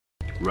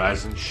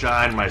Rise and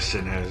shine, my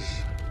sinners.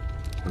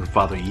 When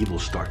Father Evil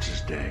starts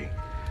his day,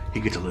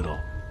 he gets a little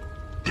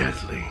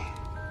deadly.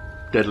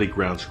 Deadly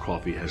Grounds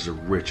coffee has the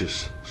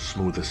richest,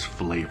 smoothest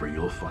flavor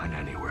you'll find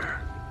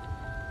anywhere.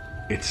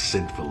 It's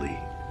sinfully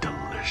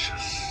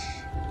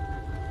delicious.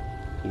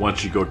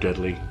 Once you go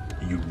deadly,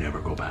 you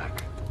never go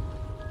back.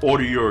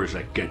 Order yours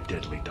at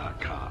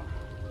getdeadly.com.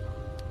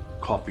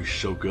 Coffee's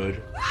so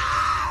good,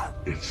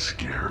 it's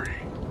scary.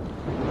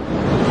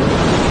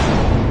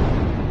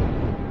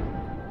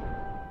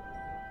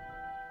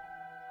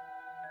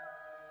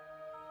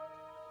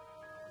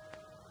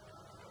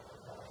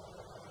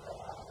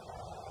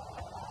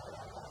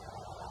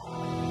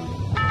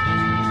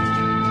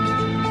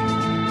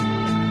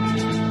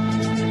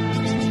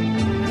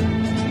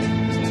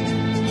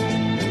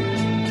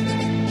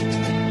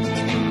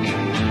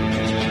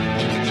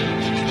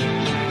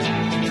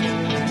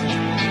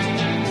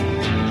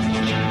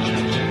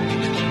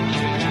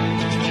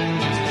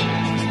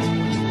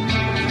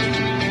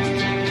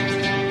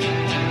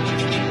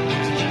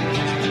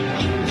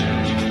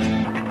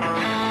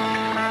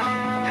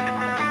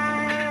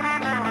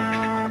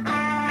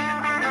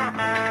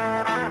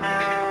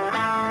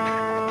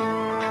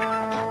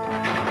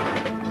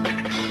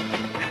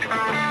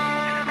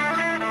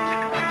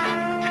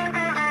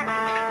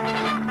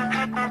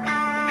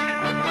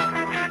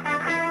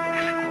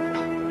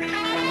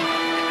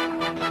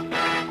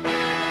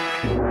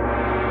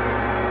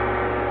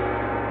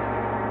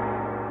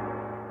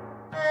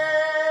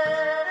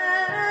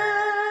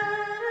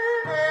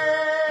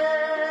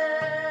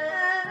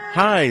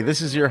 Hi,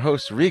 this is your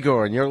host,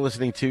 Rigor, and you're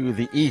listening to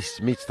The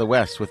East Meets the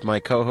West with my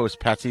co-host,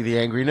 Patsy the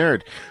Angry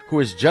Nerd, who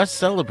has just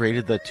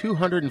celebrated the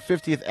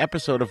 250th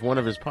episode of one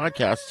of his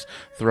podcasts,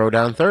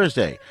 Throwdown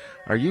Thursday.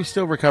 Are you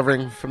still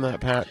recovering from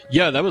that, Pat?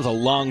 Yeah, that was a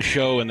long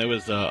show, and there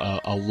was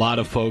a lot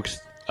of folks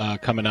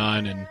coming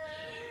on, and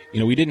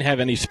we didn't have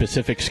any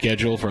specific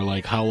schedule for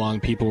like how long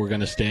people were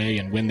going to stay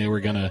and when they were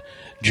going to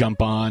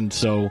jump on,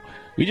 so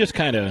we just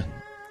kind of,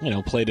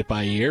 played it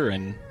by ear,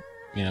 and,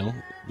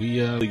 we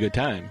had a good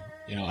time.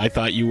 I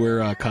thought you were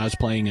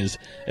cosplaying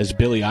as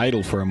Billy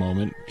Idol for a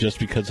moment, just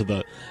because of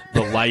the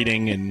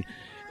lighting, and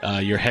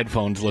your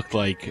headphones looked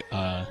like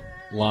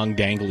long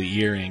dangly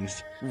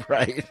earrings.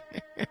 Right.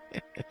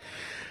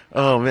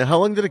 Oh man, how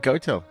long did it go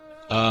till?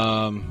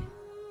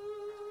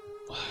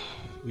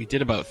 We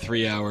did about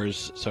 3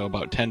 hours, so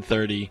about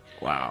 10:30.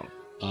 Wow.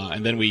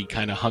 And then we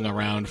kind of hung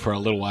around for a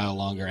little while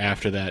longer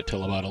after that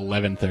till about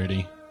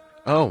 11:30.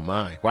 Oh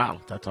my! Wow,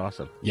 that's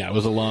awesome. Yeah, it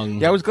was a long.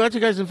 Yeah, I was glad you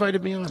guys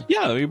invited me on.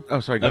 Yeah. Oh,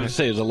 sorry. Go I ahead. would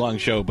say it was a long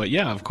show, but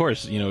yeah, of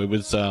course, it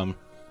was.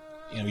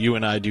 You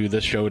and I do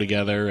this show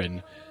together,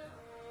 and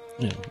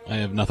I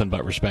have nothing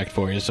but respect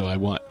for you. So I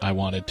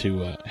wanted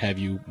to have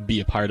you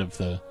be a part of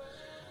the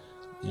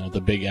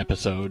big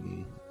episode,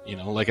 and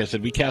like I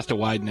said, we cast a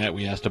wide net.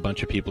 We asked a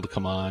bunch of people to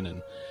come on,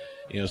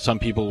 and some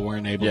people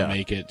weren't able to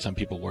make it. Some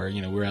people were.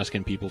 We're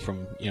asking people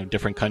from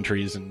different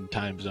countries and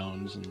time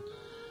zones, and.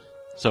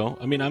 So,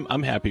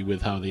 I'm happy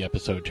with how the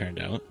episode turned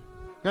out.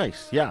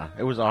 Nice. Yeah,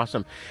 it was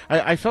awesome.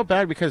 I felt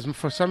bad because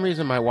for some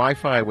reason my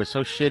Wi-Fi was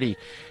so shitty.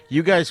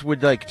 You guys would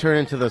turn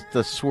into the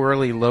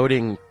swirly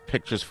loading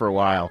pictures for a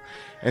while.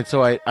 And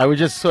so I would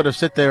just sort of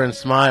sit there and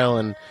smile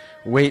and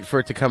wait for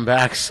it to come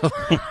back so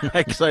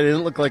I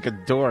didn't look like a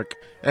dork.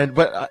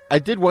 But I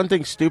did one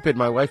thing stupid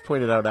my wife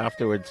pointed out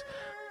afterwards.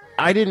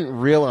 I didn't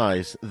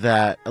realize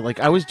that,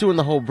 I was doing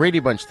the whole Brady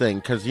Bunch thing,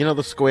 because,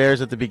 the squares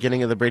at the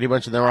beginning of the Brady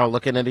Bunch, and they're all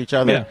looking at each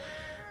other. Yeah.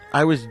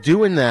 I was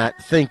doing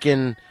that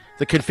thinking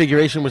the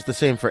configuration was the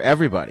same for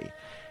everybody.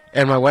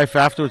 And my wife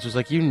afterwards was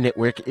like, you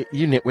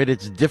nitwit,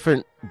 it's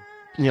different.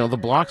 The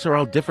blocks are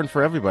all different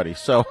for everybody.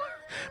 So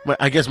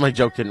I guess my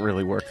joke didn't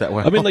really work that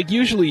well.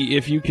 Usually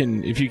if you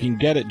can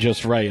get it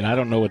just right, and I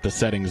don't know what the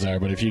settings are,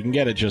 but if you can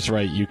get it just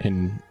right, you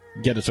can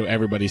get it so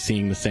everybody's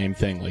seeing the same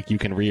thing. You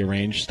can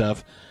rearrange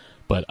stuff.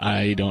 But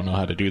I don't know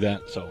how to do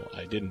that, so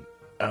I didn't.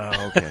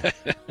 Oh, okay.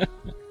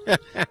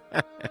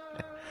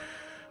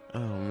 Oh,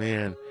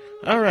 man.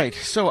 All right.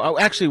 So,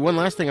 actually, one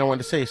last thing I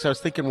wanted to say. So, I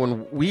was thinking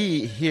when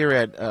we here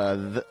at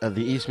the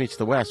East Meets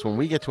the West, when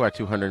we get to our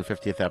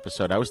 250th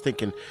episode, I was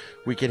thinking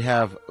we could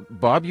have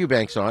Bob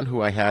Eubanks on,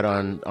 who I had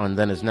on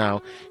Then Is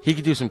Now. He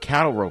could do some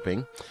cattle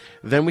roping.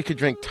 Then we could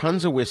drink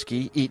tons of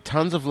whiskey, eat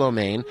tons of lo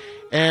mein,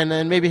 and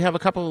then maybe have a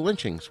couple of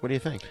lynchings. What do you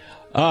think?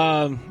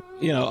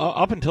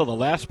 Up until the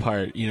last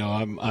part,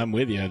 I'm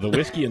with you. The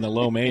whiskey and the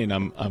lo mein,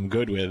 I'm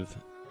good with.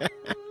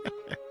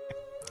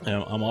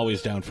 I'm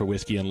always down for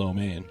whiskey and lo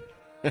mein.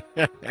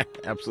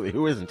 Absolutely.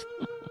 Who isn't?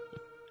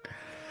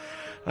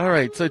 All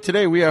right. So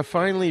today we are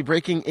finally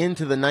breaking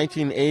into the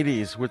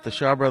 1980s with the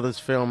Shaw Brothers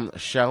film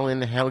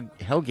Shaolin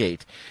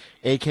Hellgate,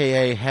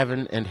 a.k.a.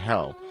 Heaven and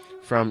Hell,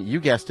 from, you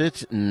guessed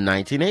it,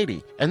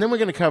 1980. And then we're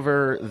going to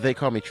cover They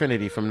Call Me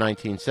Trinity from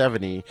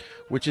 1970,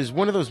 which is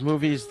one of those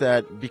movies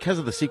that, because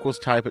of the sequel's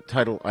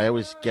title, I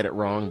always get it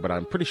wrong, but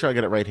I'm pretty sure I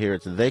get it right here.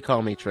 It's They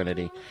Call Me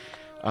Trinity.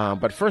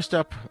 But first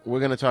up, we're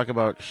going to talk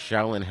about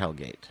Shaolin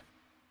Hellgate.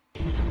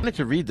 I wanted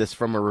to read this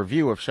from a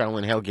review of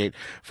Shaolin Hellgate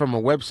from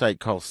a website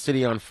called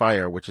City on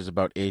Fire, which is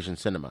about Asian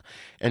cinema.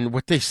 And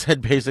what they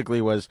said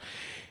basically was,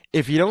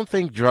 if you don't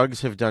think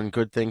drugs have done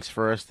good things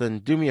for us, then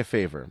do me a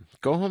favor.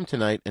 Go home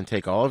tonight and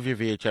take all of your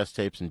VHS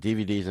tapes and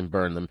DVDs and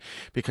burn them,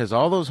 because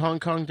all those Hong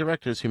Kong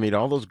directors who made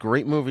all those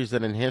great movies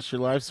that enhanced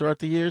your lives throughout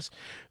the years,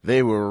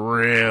 they were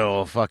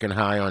real fucking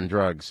high on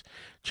drugs.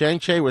 Chang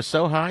Che was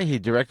so high, he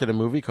directed a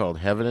movie called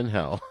Heaven and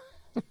Hell.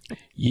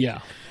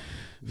 Yeah.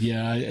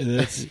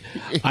 Yeah,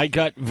 I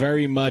got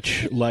very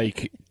much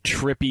like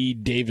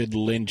trippy David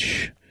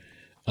Lynch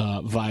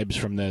vibes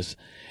from this.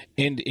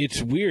 And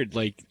it's weird,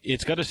 like,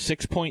 it's got a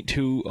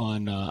 6.2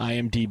 on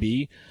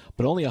IMDb,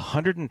 but only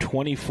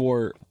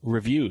 124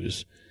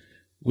 reviews,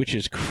 which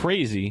is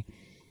crazy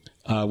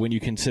when you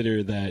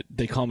consider that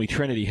They Call Me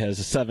Trinity has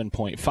a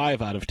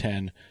 7.5 out of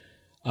 10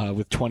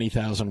 with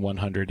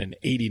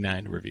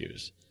 20,189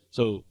 reviews.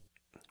 So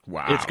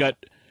Wow. it's got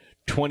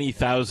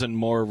 20,000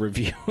 more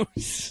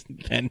reviews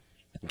than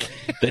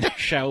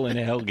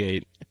Shaolin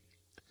Hellgate.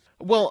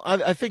 Well,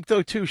 I think,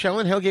 though, too,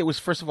 Shaolin Hellgate was,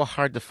 first of all,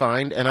 hard to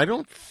find, and I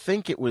don't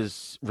think it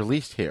was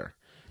released here.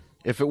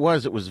 If it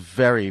was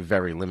very,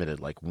 very limited,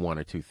 like 1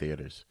 or 2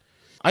 theaters.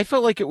 I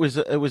felt like it was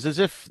as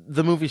if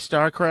the movie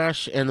Star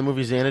Crash and the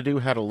movie Xanadu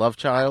had a love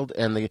child,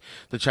 and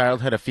the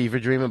child had a fever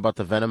dream about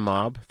the Venom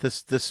mob.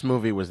 This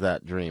movie was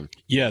that dream.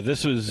 Yeah,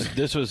 this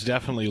was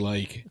definitely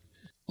like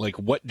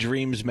What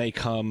Dreams May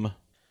Come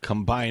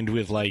combined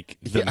with like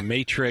The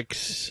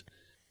Matrix,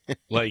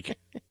 like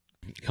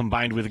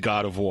combined with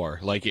God of War.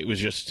 Like it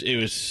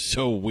was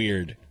so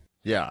weird.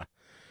 Yeah.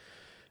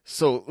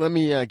 So let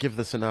me give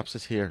the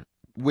synopsis here,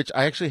 which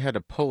I actually had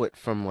to pull it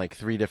from like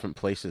 3 different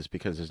places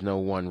because there's no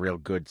one real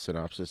good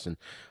synopsis, and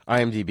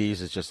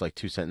IMDb's is just like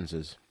 2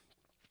 sentences.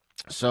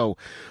 So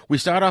we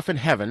start off in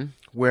heaven,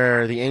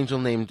 where the angel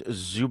named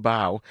Zhu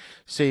Bao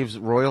saves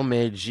royal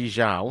maid Ji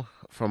Zhao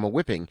from a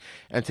whipping,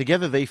 and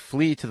together they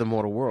flee to the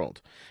mortal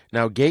world.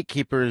 Now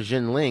gatekeeper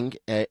Jin Ling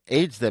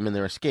aids them in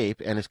their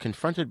escape and is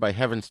confronted by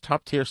heaven's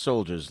top-tier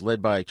soldiers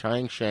led by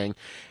Chiang Shang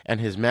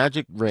and his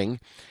magic ring.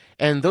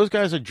 And those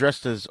guys are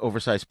dressed as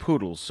oversized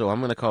poodles, so I'm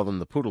going to call them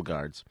the Poodle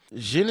Guards.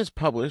 Jin is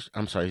punished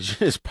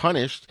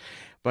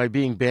by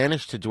being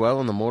banished to dwell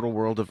in the mortal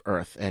world of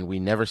Earth, and we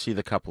never see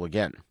the couple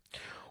again.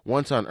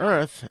 Once on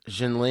Earth,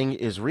 Jinling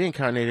is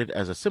reincarnated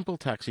as a simple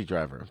taxi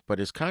driver, but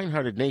his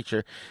kind-hearted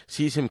nature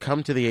sees him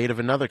come to the aid of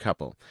another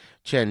couple.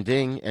 Chen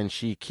Ding and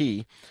Shi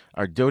Qi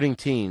are doting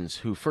teens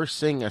who first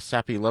sing a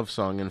sappy love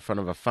song in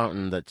front of a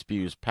fountain that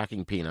spews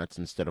packing peanuts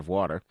instead of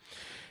water.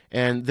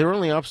 And their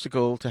only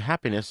obstacle to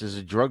happiness is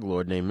a drug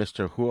lord named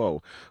Mr.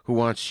 Huo, who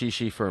wants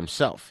Shishi for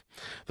himself.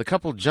 The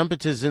couple jump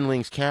into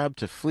Zinling's cab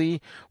to flee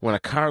when a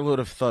carload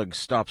of thugs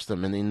stops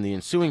them, and in the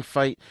ensuing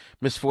fight,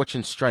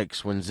 misfortune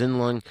strikes when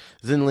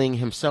Zinling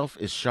himself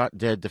is shot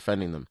dead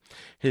defending them.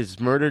 His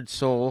murdered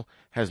soul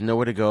has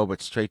nowhere to go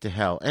but straight to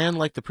hell, and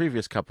like the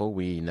previous couple,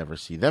 we never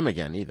see them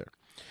again either.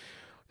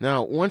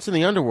 Now, once in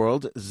the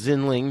underworld,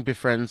 Zinling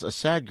befriends a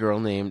sad girl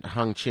named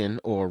Hang Qin,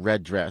 or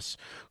Red Dress,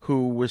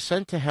 who was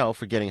sent to hell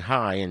for getting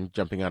high and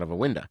jumping out of a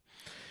window.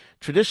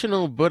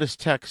 Traditional Buddhist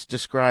texts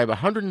describe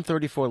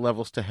 134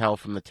 levels to hell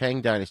from the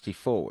Tang Dynasty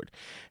forward.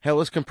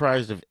 Hell is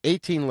comprised of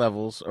 18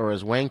 levels, or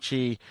as Wang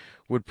Chi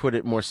would put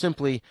it more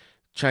simply,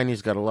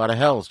 Chinese got a lot of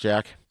hells,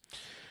 Jack.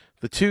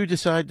 The two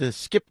decide to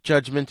skip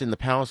judgment in the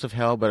Palace of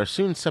Hell, but are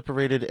soon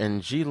separated,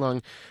 and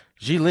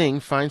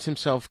Jiling finds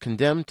himself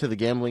condemned to the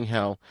gambling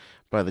hell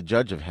by the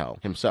Judge of Hell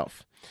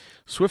himself.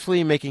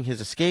 Swiftly making his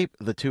escape,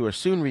 the two are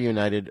soon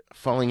reunited,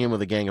 falling in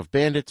with a gang of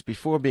bandits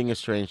before being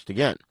estranged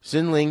again.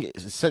 Zinling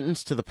is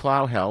sentenced to the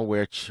Plow Hell,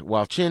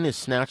 while Chien is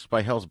snatched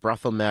by Hell's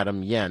brothel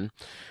madam Yen.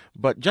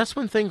 But just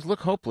when things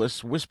look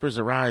hopeless, whispers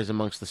arise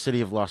amongst the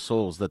City of Lost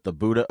Souls that the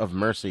Buddha of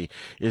Mercy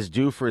is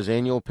due for his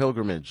annual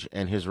pilgrimage,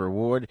 and his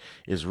reward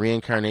is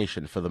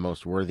reincarnation for the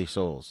most worthy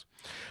souls.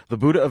 The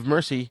Buddha of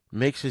Mercy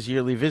makes his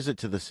yearly visit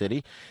to the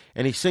city,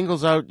 and he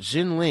singles out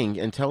Jin Ling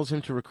and tells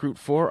him to recruit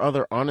 4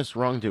 other honest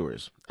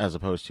wrongdoers, as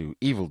opposed to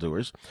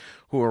evildoers,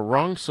 who are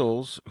wrong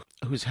souls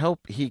whose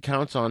help he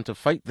counts on to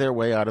fight their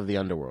way out of the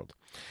underworld.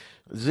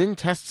 Zin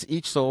tests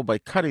each soul by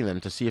cutting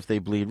them to see if they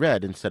bleed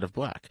red instead of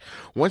black.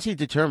 Once he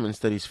determines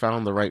that he's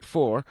found the right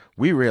 4,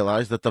 we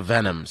realize that the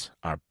Venoms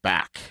are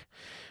back.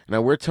 Now,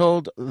 we're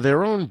told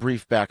their own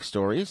brief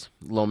backstories.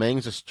 Lo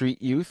Meng's a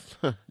street youth,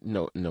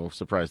 no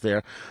surprise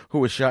there, who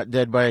was shot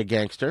dead by a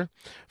gangster.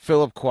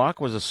 Philip Kwok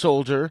was a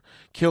soldier,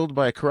 killed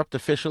by a corrupt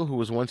official who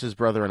was once his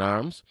brother in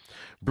arms.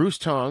 Bruce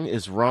Tong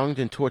is wronged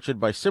and tortured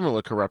by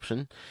similar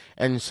corruption.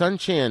 And Sun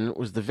Chan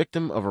was the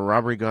victim of a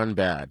robbery gone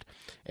bad.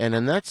 And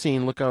in that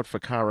scene, look out for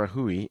Kara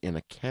Hui in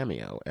a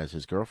cameo as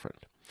his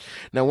girlfriend.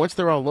 Now, once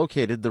they're all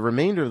located, the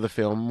remainder of the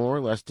film more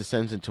or less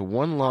descends into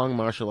one long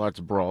martial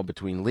arts brawl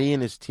between Lee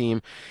and his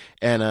team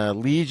and a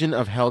legion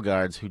of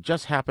Hellguards who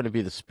just happen to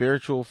be the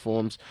spiritual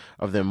forms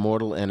of their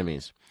mortal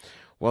enemies.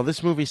 While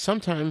this movie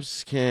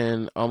sometimes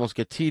can almost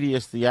get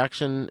tedious, the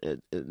action,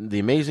 the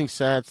amazing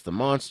sets, the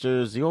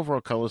monsters, the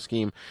overall color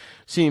scheme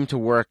seem to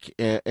work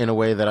in a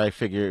way that I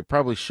figure it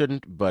probably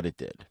shouldn't, but it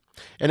did.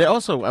 And it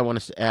also, I want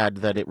to add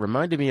that it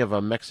reminded me of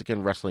a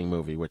Mexican wrestling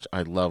movie, which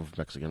I love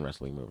Mexican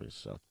wrestling movies.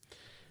 So,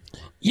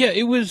 Yeah,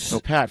 it was. so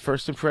Pat,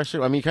 first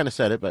impression. I mean, you kind of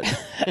said it, but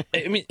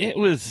I mean, it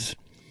was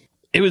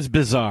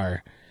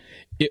bizarre.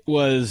 It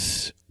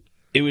was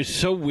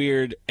so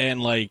weird,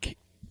 and like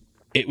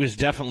it was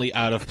definitely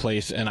out of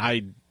place. And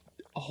I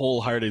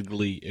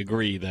wholeheartedly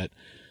agree that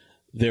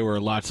there were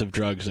lots of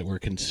drugs that were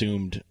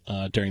consumed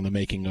during the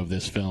making of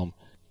this film.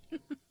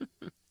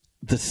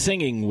 The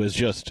singing was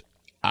just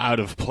out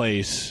of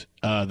place.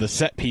 The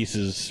set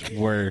pieces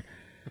were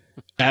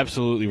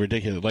absolutely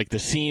ridiculous. Like the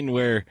scene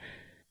where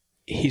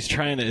he's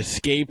trying to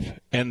escape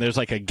and there's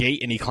like a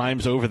gate and he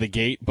climbs over the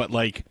gate, but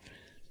like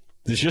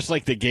there's just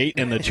like the gate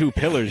and the two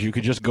pillars. You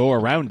could just go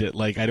around it.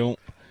 Like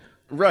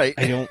right.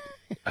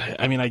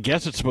 I mean, I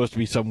guess it's supposed to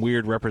be some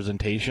weird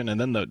representation. And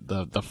then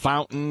the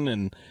fountain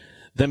and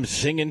them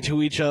singing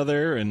to each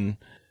other and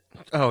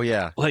Oh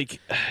yeah. like,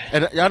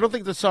 and I don't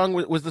think the song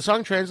was the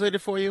song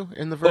translated for you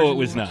in the version. oh, it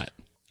was not.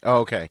 Oh,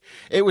 okay.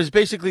 It was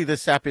basically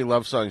this sappy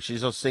love song.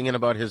 She's all singing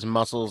about his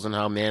muscles and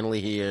how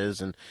manly he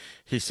is, and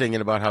he's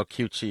singing about how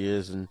cute she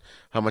is and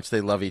how much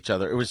they love each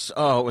other. It was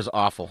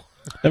awful.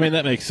 I mean,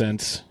 that makes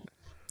sense.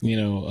 You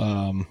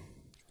know,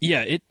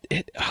 yeah,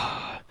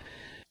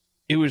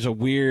 it was a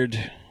weird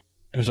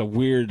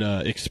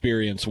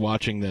experience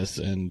watching this,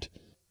 and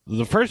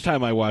the first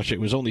time I watched it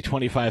was only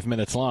 25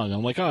 minutes long.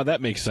 I'm like, oh, that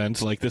makes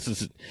sense. Like, this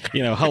is,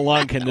 you know, how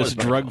long can this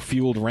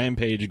drug-fueled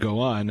rampage go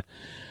on?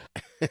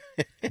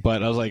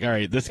 But I was like, all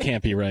right, this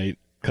can't be right,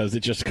 because it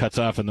just cuts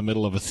off in the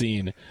middle of a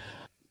scene.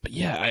 But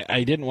yeah,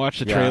 I didn't watch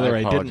the trailer. I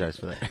apologize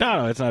for that.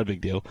 No, it's not a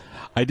big deal.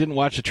 I didn't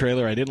watch the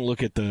trailer. I didn't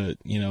look at the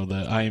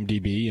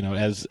IMDb,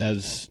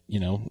 as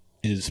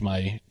is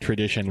my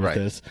tradition with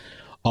this.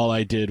 All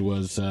I did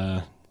was,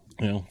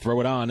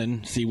 throw it on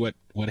and see what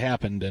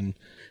happened. And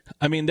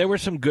I mean, there were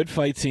some good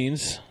fight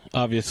scenes.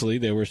 Obviously,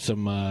 there were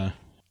some,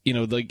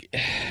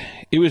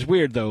 it was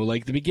weird though.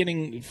 Like the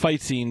beginning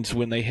fight scenes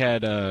when they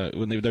had,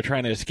 when they're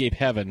trying to escape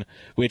heaven,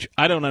 which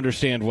I don't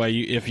understand why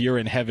if you're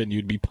in heaven,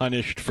 you'd be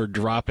punished for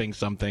dropping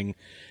something,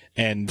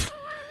 and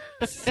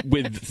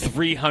with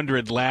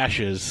 300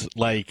 lashes.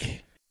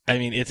 Like, I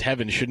mean, it's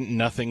heaven. Shouldn't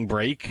nothing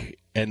break?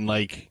 And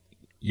like,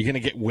 you're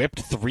gonna get whipped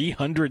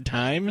 300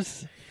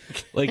 times?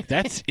 Like,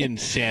 that's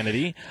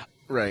insanity.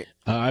 Right.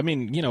 I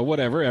mean,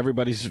 whatever.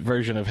 Everybody's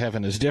version of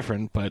heaven is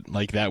different, but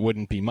like that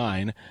wouldn't be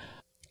mine.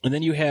 And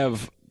then you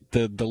have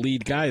the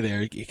lead guy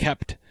there. He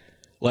kept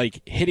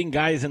like hitting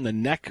guys in the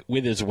neck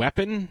with his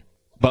weapon,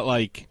 but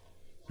like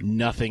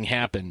nothing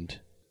happened.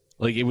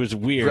 Like, it was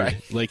weird.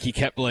 Right. Like, he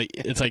kept like,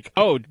 it's like,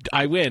 oh,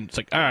 I win. It's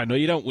like, no,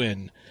 you don't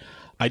win.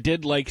 I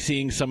did like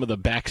seeing some of the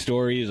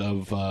backstories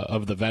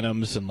of the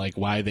Venoms and like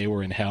why they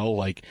were in hell.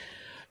 Like,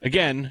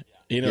 again,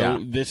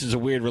 this is a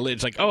weird religion.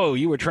 It's like, oh,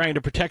 you were trying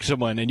to protect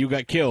someone and you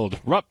got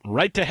killed.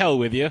 Right to hell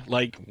with you.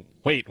 Like,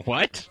 wait,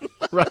 what?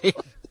 Right.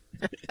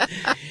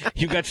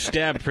 You got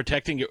stabbed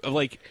protecting your...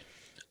 Like,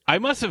 I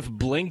must have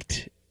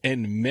blinked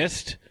and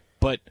missed,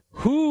 but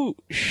who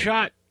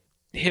shot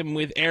him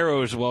with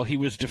arrows while he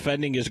was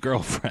defending his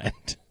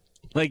girlfriend?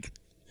 Like,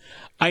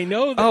 I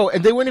know that... Oh,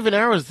 and they weren't even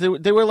arrows.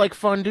 They were like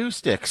fondue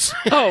sticks.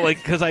 Oh, like,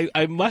 because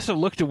I must have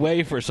looked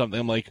away for something.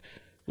 I'm like,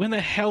 when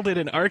the hell did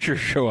an archer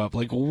show up?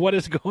 Like, what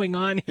is going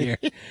on here?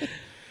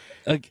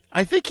 Like,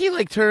 I think he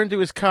like turned to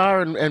his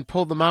car and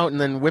pulled them out and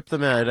then whipped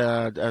them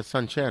at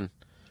Sun Chien.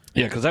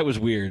 Yeah, because that was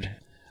weird.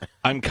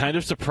 I'm kind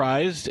of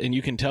surprised, and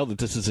you can tell that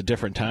this is a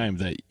different time.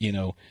 That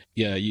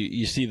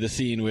you see the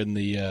scene when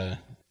the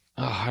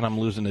and I'm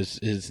losing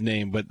his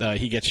name, but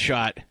he gets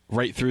shot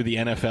right through the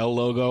NFL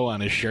logo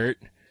on his shirt,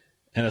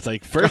 and it's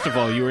like, first of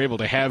all, you were able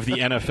to have the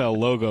NFL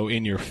logo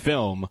in your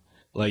film.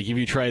 Like, if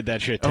you tried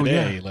that shit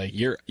today, like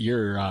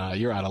you're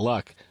out of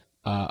luck.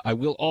 I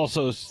will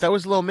also that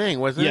was Lo Ming,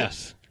 wasn't it?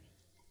 Yes.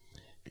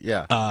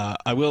 Yeah.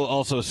 I will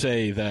also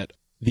say that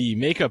the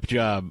makeup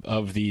job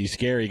of the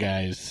scary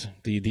guys,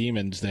 the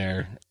demons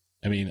there,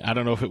 I mean, I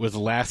don't know if it was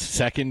last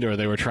second or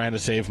they were trying to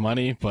save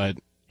money, but,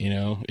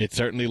 it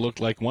certainly looked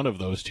like one of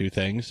those two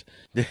things.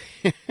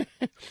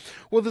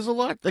 Well, there's a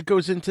lot that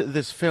goes into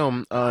this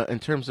film in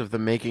terms of the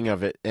making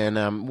of it, and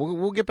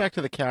we'll get back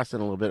to the cast in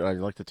a little bit. I'd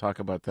like to talk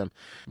about them.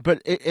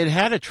 But it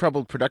had a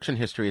troubled production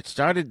history.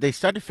 They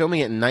started filming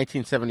it in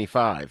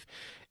 1975,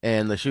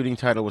 and the shooting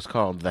title was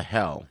called The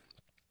Hell.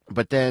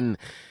 But then...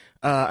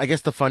 I guess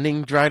the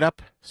funding dried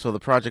up, so the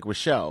project was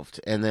shelved,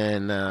 and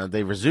then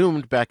they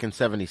resumed back in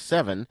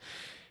 '77.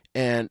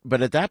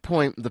 But at that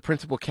point, the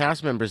principal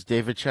cast members,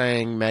 David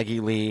Chang, Maggie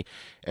Lee,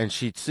 and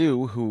Shih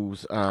Tzu,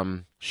 whose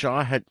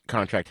Shaw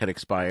contract had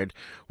expired,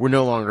 were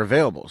no longer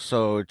available.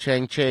 So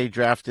Chang Che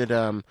drafted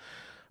a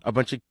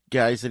bunch of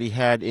guys that he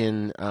had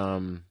in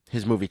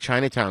his movie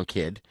Chinatown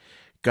Kid,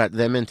 got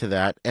them into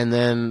that, and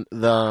then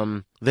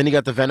he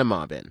got the Venom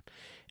Mob in,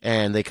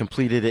 and they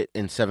completed it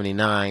in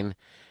 '79.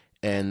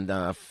 And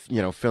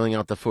filling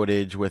out the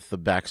footage with the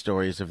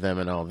backstories of them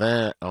and all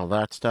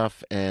that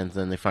stuff, and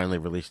then they finally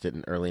released it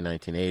in early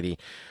 1980.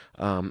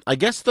 I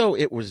guess though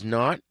it was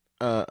not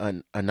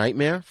a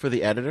nightmare for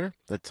the editor,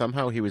 that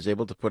somehow he was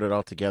able to put it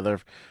all together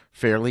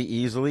fairly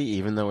easily,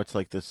 even though it's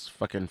like this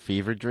fucking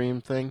fever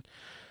dream thing.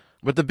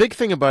 But the big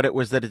thing about it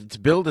was that it's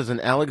billed as an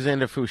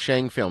Alexander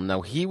Fusheng film.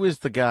 Now, he was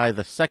the guy,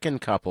 the second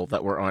couple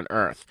that were on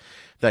Earth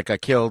that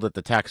got killed at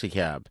the taxi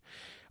cab.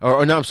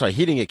 Or no, I'm sorry,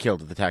 he didn't get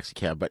killed at the taxi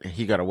cab, but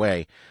he got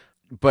away.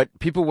 But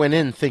people went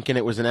in thinking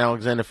it was an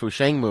Alexander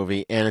Fusheng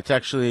movie, and it's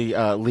actually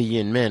Lee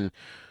Yin-min,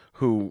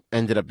 who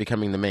ended up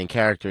becoming the main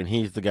character, and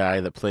he's the guy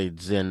that played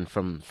Zin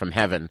from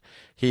Heaven.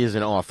 He is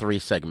in all three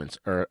segments,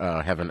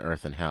 Heaven,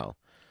 Earth, and Hell.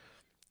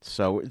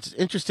 So it's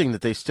interesting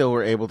that they still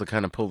were able to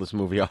kind of pull this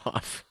movie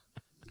off.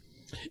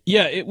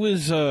 Yeah, it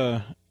was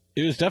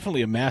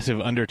definitely a massive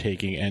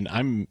undertaking, and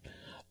I'm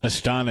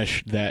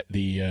astonished that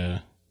the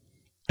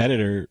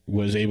editor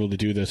was able to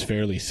do this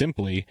fairly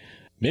simply.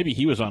 Maybe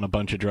he was on a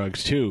bunch of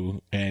drugs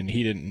too, and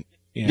he didn't.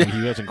 He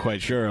wasn't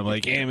quite sure. I'm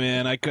like, hey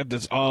man, I cut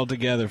this all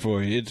together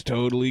for you. It's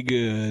totally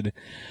good.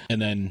 And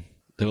then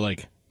they were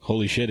like,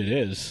 holy shit, it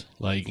is.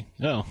 Like,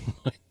 no,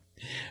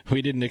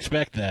 we didn't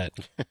expect that.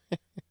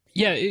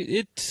 Yeah,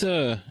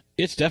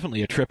 it's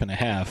definitely a trip and a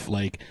half.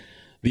 Like,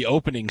 the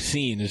opening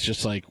scene is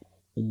just like,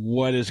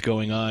 what is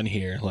going on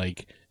here?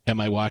 Like,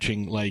 am I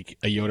watching like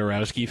a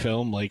Jodorowsky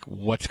film? Like,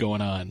 what's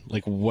going on?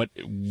 Like, what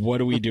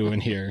are we doing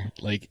here?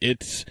 Like,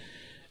 it's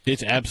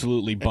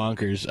absolutely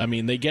bonkers. I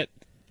mean, they get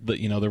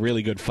the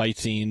really good fight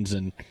scenes,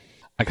 and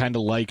I kind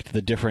of liked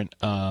the different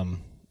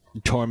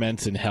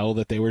torments in hell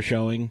that they were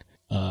showing.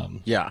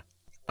 Yeah.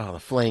 Oh, the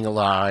flaying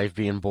alive,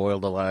 being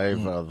boiled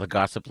alive, the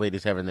gossip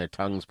ladies having their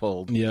tongues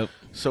pulled. Yep.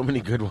 So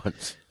many good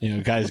ones.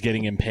 Guys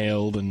getting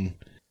impaled, and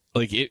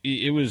like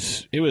it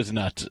was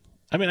nuts.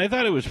 I mean, I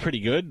thought it was pretty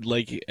good.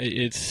 Like,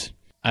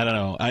 I don't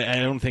know. I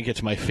don't think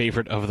it's my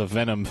favorite of the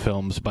Venom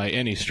films by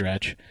any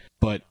stretch,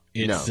 but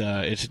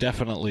it's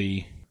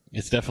definitely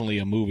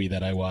a movie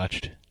that I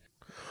watched.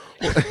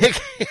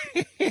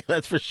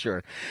 That's for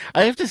sure.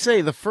 I have to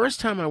say, the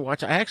first time I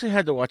watched it, I actually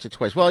had to watch it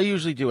twice. Well, I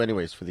usually do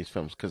anyways for these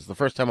films, because the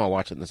first time I'll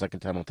watch it and the second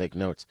time I'll take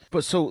notes.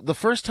 But so the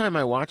first time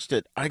I watched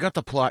it, I got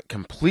the plot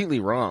completely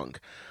wrong.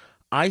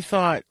 I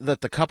thought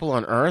that the couple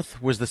on Earth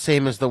was the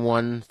same as the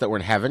ones that were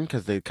in Heaven,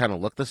 because they kind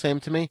of looked the same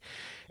to me.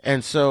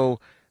 And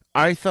so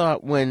I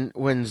thought when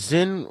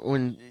Jin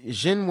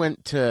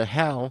went to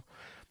Hell,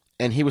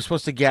 and he was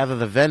supposed to gather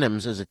the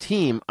Venoms as a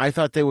team, I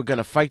thought they were going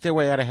to fight their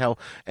way out of Hell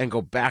and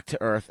go back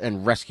to Earth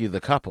and rescue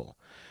the couple.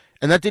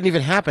 And that didn't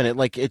even happen.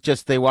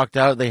 They walked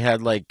out, they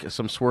had like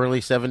some swirly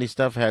 70s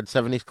stuff, had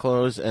 70s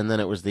clothes, and then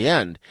it was the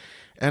end.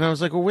 And I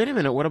was like, well, wait a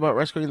minute, what about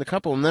rescuing the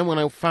couple? And then when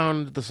I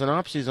found the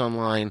synopses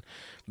online,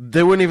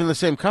 they weren't even the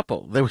same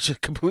couple. They were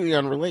just completely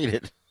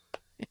unrelated.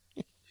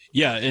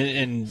 Yeah,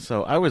 and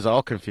so I was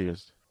all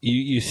confused.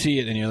 You see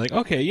it and you're like,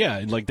 okay,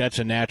 yeah, like that's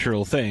a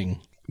natural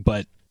thing.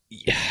 But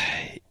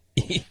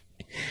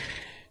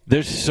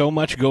there's so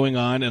much going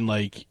on, and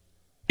like,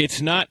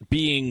 it's not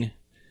being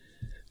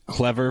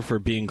clever for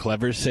being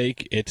clever's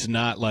sake. It's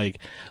not like,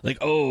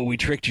 oh, we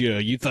tricked you.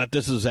 You thought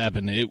this was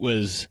happening. It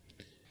was,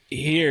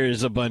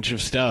 here's a bunch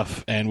of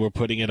stuff, and we're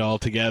putting it all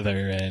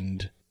together,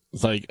 and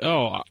it's like,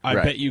 oh, I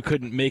bet you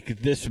couldn't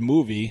make this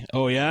movie.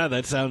 Oh, yeah?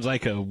 That sounds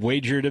like a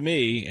wager to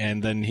me.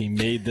 And then he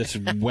made this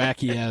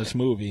wacky-ass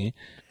movie.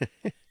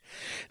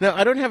 Now,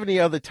 I don't have any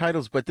other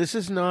titles, but this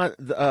is not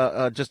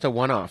just a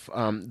one-off.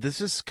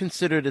 This is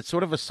considered, it's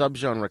sort of a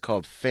subgenre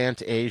called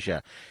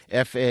Fantasia,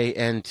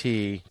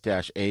 Fantasia.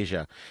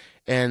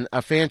 And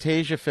a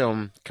Fantasia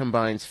film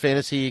combines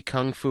fantasy,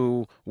 kung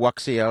fu,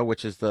 wuxia,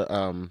 which is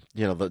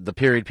the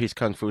period piece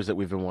kung fus that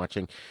we've been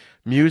watching,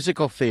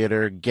 musical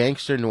theater,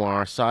 gangster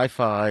noir,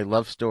 sci-fi,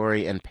 love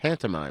story, and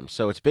pantomime.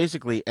 So it's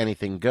basically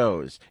anything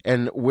goes.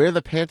 And where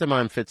the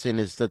pantomime fits in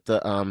is that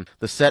the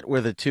set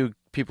where the two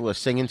people are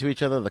singing to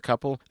each other, the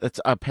couple,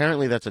 that's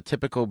a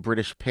typical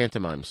British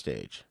pantomime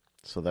stage.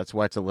 So that's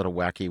why it's a little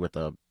wacky with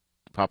the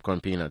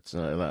popcorn peanuts,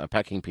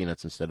 packing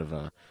peanuts instead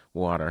of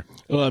water.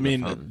 Well, I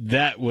mean,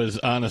 that was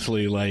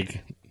honestly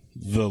like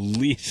the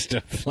least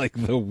of like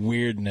the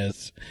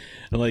weirdness,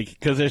 like,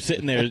 because they're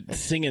sitting there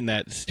singing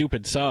that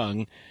stupid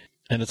song,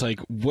 and it's like,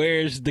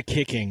 where's the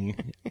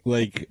kicking?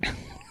 Like,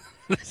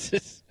 this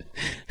is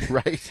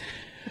right.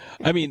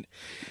 I mean,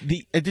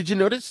 did you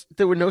notice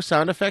there were no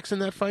sound effects in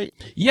that fight?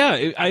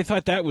 Yeah, I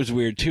thought that was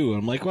weird too.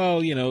 I'm like,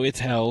 well, it's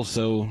hell,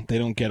 so they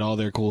don't get all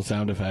their cool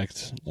sound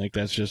effects. Like,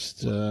 that's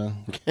just, yeah,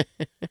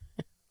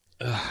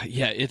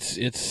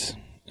 it's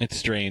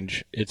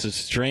strange. It's a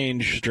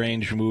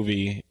strange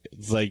movie.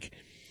 It's like,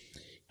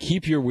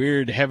 keep your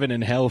weird heaven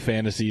and hell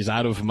fantasies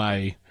out of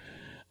my,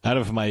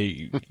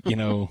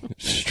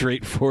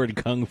 straightforward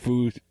kung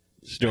fu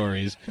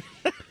stories.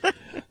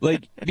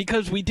 Like,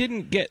 because we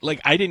didn't get, like,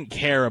 I didn't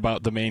care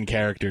about the main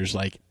characters,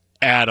 like,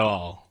 at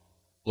all.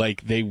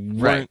 Like, they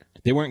weren't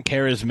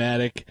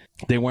charismatic.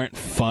 They weren't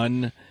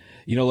fun.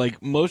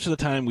 Like, most of the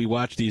time we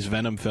watch these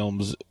Venom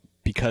films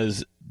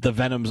because the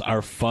Venoms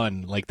are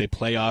fun. Like, they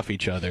play off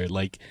each other.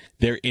 Like,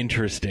 they're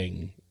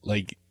interesting.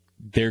 Like,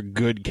 they're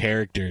good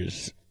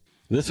characters.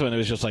 This one, it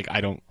was just like, I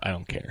don't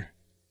care.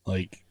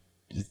 Like,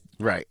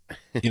 Right.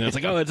 It's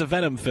like, oh, it's a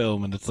Venom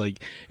film, and it's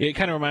like, it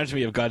kind of reminds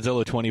me of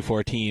Godzilla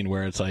 2014,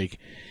 where it's like,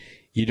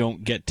 you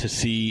don't get to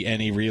see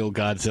any real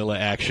Godzilla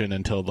action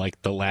until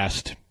like the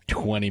last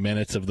 20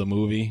 minutes of the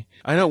movie.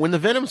 I know. When the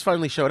Venoms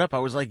finally showed up, I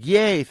was like,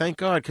 yay, thank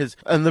God.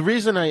 And the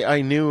reason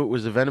I knew it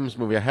was a Venoms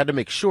movie, I had to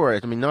make sure.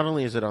 I mean, not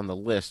only is it on the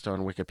list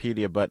on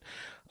Wikipedia, but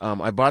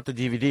I bought the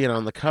DVD, and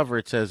on the cover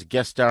it says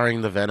guest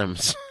starring the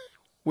Venoms.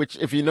 Which,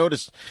 if you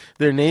notice,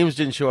 their names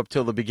didn't show up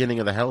till the beginning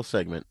of the Hell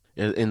segment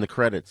in the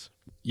credits.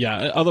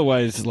 Yeah,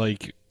 otherwise,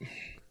 like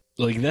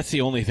that's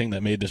the only thing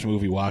that made this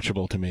movie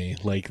watchable to me.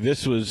 Like,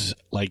 this was,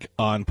 like,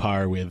 on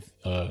par with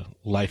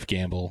Life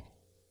Gamble.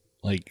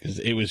 Like,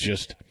 it was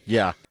just...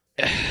 Yeah.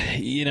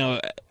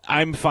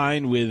 I'm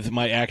fine with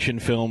my action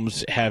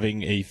films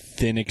having a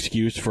thin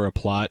excuse for a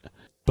plot,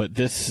 but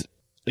this...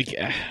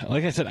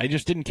 Like I said, I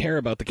just didn't care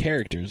about the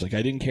characters. Like,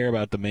 I didn't care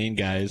about the main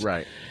guys.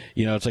 Right.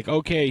 It's like,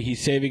 okay, he's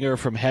saving her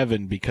from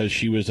heaven because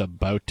she was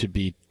about to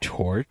be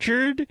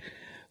tortured?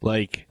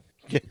 Like,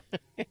 give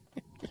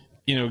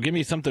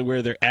me something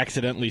where they're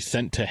accidentally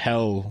sent to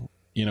hell,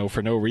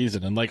 for no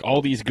reason. And, like,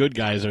 all these good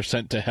guys are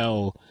sent to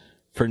hell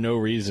for no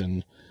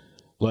reason.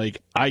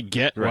 Like, I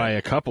get why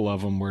a couple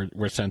of them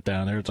were sent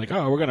down there. It's like,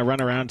 oh, we're going to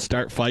run around,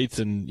 start fights,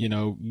 and,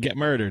 get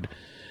murdered.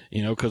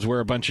 Because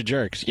we're a bunch of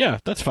jerks. Yeah,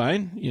 that's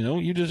fine.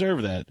 You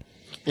deserve that.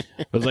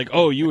 But it's like,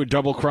 oh, you were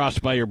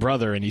double-crossed by your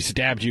brother, and he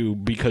stabbed you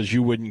because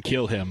you wouldn't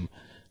kill him.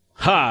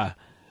 Ha!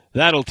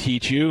 That'll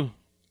teach you.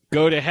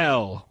 Go to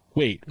hell.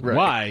 Wait,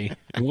 why?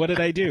 What did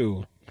I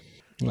do?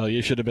 Well,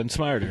 you should have been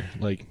smarter.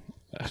 Like,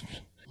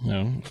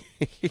 no.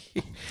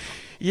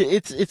 Yeah,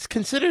 it's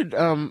considered,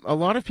 a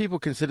lot of people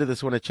consider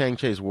this one of Chang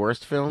Cheh's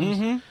worst films.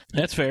 Mm-hmm.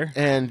 That's fair.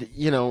 And,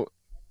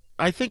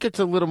 I think it's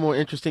a little more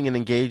interesting and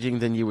engaging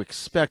than you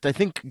expect. I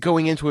think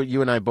going into it,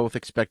 you and I both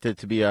expected it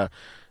to be a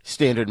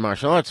standard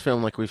martial arts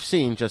film like we've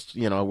seen, just,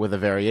 with a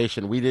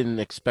variation. We didn't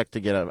expect to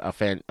get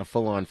a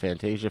full-on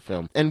Fantasia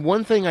film. And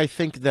one thing I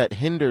think that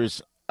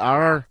hinders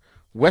our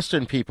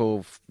Western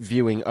people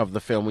viewing of the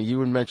film,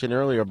 you had mentioned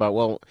earlier about,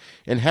 well,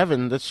 in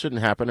heaven, this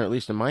shouldn't happen, or at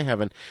least in my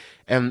heaven.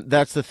 And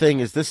that's the thing,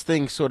 is this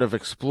thing sort of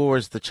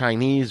explores the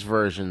Chinese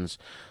versions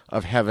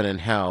of heaven and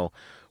hell,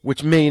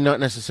 which may not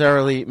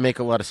necessarily make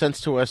a lot of sense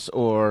to us,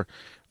 or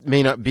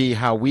may not be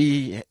how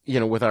we,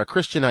 with our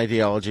Christian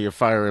ideology of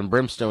fire and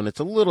brimstone, it's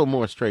a little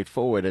more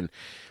straightforward. And,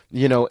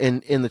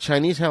 in the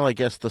Chinese hell, I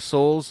guess the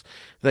souls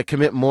that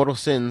commit mortal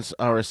sins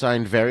are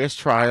assigned various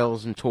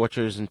trials and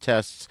tortures and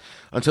tests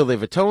until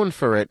they've atoned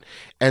for it,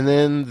 and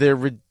then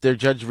they're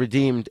judged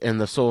redeemed,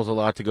 and the soul's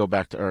allowed to go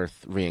back to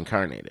Earth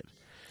reincarnated.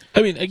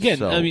 I mean, again,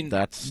 So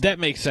that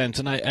makes sense,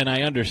 and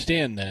I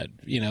understand that.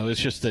 It's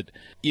just that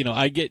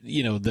I get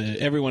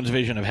everyone's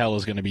vision of hell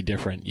is going to be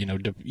different.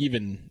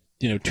 Even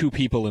two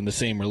people in the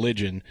same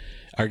religion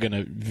are going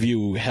to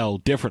view hell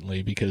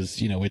differently because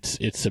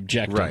it's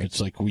subjective. Right.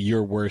 It's like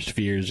your worst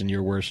fears and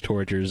your worst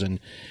tortures, and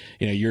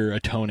you're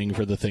atoning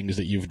for the things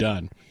that you've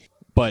done.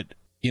 But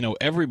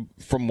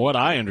from what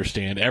I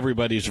understand,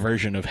 everybody's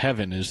version of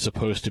heaven is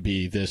supposed to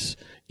be this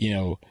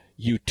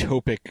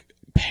utopic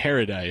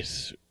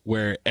paradise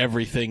where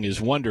everything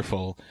is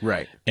wonderful.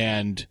 Right.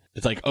 And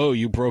it's like, oh,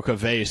 you broke a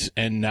vase,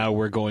 and now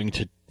we're going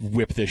to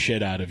whip the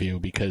shit out of you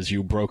because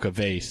you broke a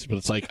vase. But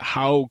it's like,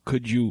 how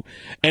could you?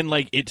 And,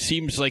 like, it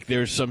seems like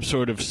there's some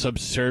sort of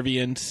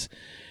subservience,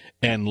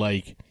 and,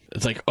 like,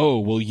 it's like, oh,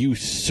 well, you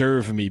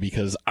serve me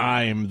because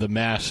I'm the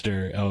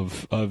master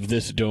of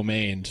this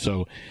domain.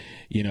 So,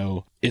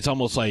 it's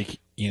almost like,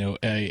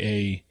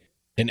 an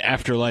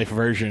afterlife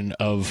version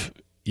of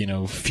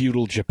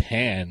feudal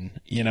Japan.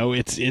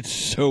 It's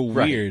so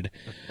weird.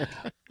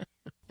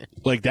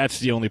 Like, that's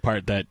the only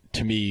part that,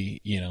 to me,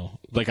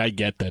 like, I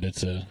get that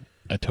it's a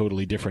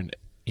totally different,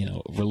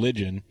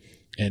 religion,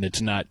 and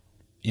it's not,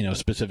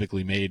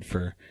 specifically made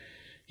for,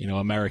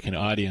 American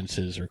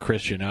audiences or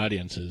Christian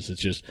audiences.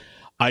 It's just,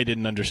 I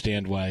didn't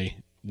understand why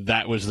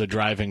that was the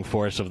driving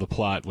force of the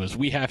plot, was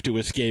we have to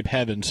escape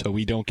heaven so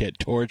we don't get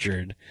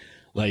tortured.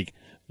 Like,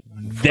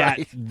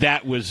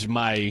 that was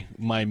my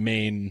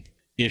main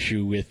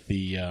issue with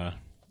the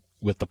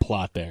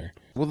plot there.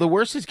 Well, the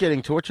worst is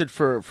getting tortured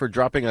for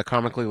dropping a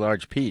comically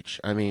large peach.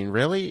 I mean,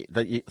 really?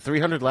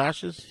 300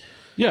 lashes?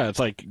 Yeah, it's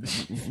like,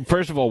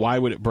 first of all, why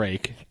would it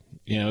break?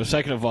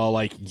 Second of all,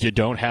 like, you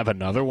don't have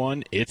another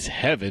one? It's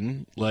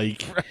heaven.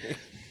 Like,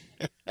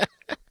 right.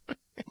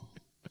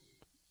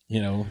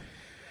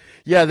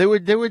 Yeah, they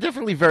were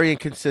definitely very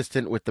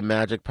inconsistent with the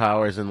magic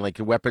powers, and, like,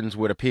 weapons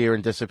would appear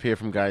and disappear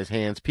from guys'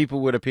 hands.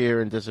 People would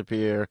appear and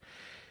disappear.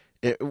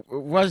 It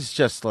was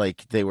just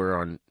like they were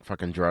on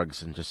fucking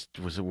drugs and just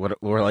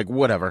were like,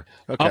 whatever.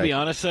 Okay. I'll be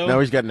honest, though. Now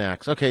he's got an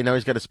axe. Okay, now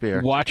he's got a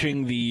spear.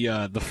 Watching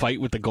the fight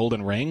with the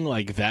golden ring,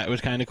 like, that was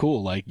kind of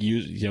cool. Like,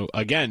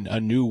 again, a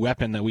new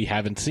weapon that we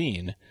haven't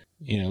seen.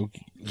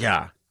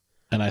 Yeah.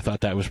 And I thought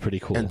that was pretty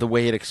cool. And the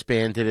way it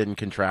expanded and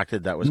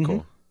contracted, that was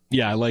cool.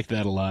 Yeah, I liked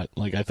that a lot.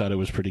 Like, I thought it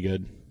was pretty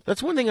good.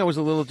 That's one thing I was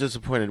a little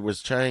disappointed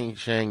was Chang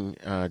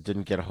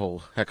didn't get a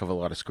whole heck of a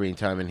lot of screen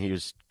time, and he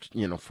was,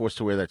 forced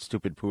to wear that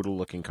stupid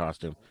poodle-looking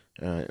costume.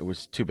 It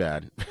was too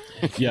bad.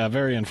 Yeah,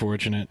 very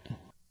unfortunate.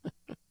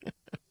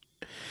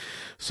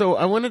 So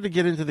I wanted to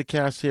get into the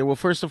cast here. Well,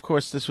 first, of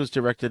course, this was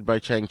directed by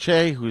Chang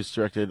Che, who's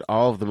directed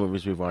all of the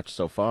movies we've watched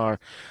so far.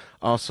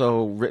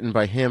 Also written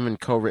by him and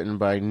co-written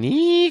by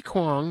Ni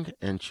Kwang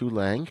and Chu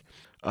Lang.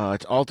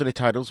 Its alternate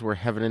titles were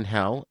Heaven and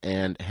Hell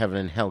and Heaven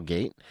and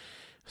Hellgate.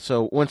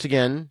 So, once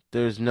again,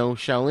 there's no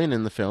Shaolin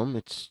in the film.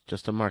 It's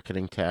just a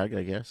marketing tag,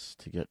 I guess,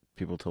 to get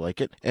people to like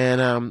it.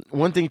 And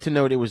one thing to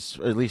note, it was,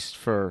 at least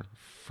for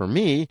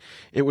me,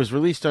 it was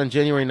released on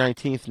January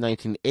 19th,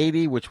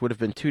 1980, which would have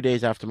been 2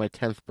 days after my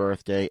 10th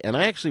birthday. And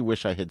I actually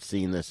wish I had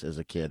seen this as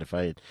a kid. If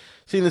I had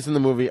seen this in the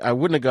movie, I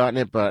wouldn't have gotten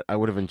it, but I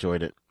would have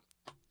enjoyed it.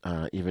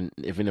 Even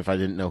if I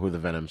didn't know who the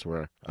Venoms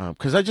were.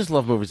 Because I just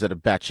love movies that are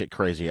batshit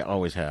crazy. I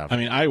always have. I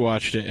mean, I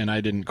watched it and I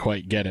didn't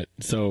quite get it.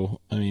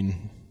 So, I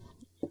mean...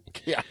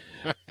 Yeah.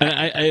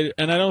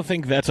 and I don't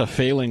think that's a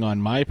failing on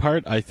my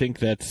part. I think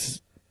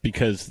that's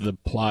because the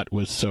plot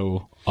was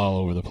so all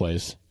over the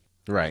place.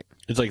 Right.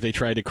 It's like they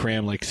tried to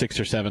cram like 6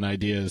 or 7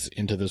 ideas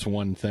into this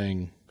one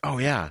thing. Oh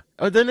yeah.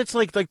 Oh, then it's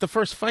like the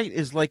first fight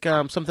is like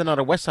something out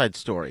of West Side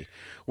Story,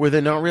 where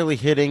they're not really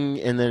hitting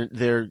and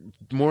they're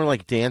more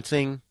like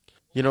dancing.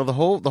 The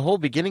whole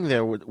beginning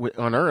there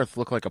on Earth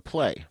looked like a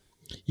play.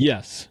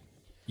 Yes.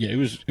 Yeah, it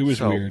was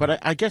weird. But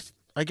I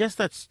guess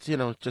that's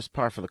just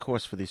par for the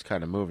course for these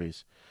kind of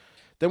movies.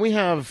 Then we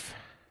have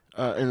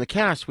in the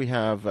cast we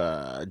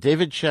have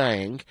David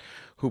Chang,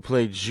 who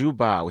played Zhu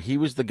Bao. He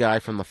was the guy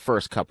from the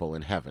first couple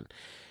in Heaven,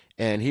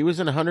 and he was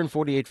in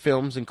 148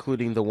 films,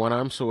 including The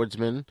One-Armed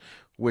Swordsman,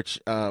 which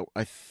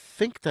I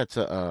think that's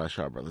a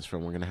Shaw Brothers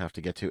film we're going to have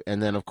to get to.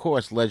 And then, of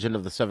course, Legend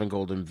of the Seven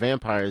Golden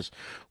Vampires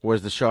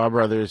was the Shaw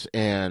Brothers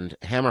and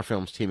Hammer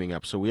Films teaming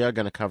up. So we are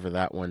going to cover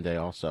that one day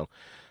also.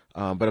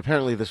 But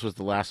apparently this was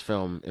the last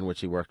film in which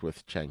he worked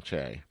with Chang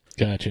Che.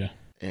 Gotcha.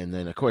 And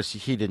then, of course,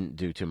 he didn't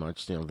do too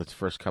much. The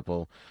first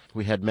couple,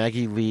 we had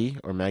Maggie Lee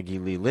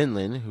Lin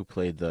Lin, who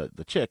played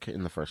the chick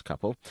in the first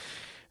couple.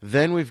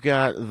 Then we've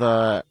got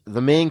the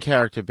main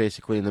character,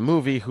 basically, in the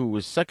movie, who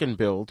was second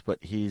billed, but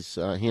he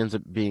ends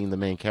up being the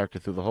main character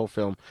through the whole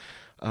film,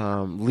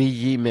 Lee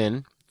Yi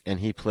Min, and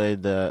he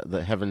played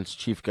the Heaven's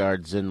Chief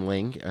Guard Xin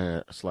Ling, /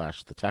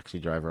 the taxi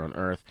driver on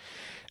Earth.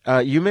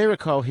 You may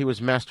recall he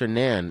was Master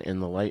Nan in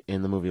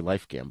the movie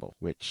Life Gamble,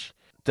 which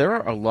there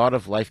are a lot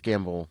of Life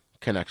Gamble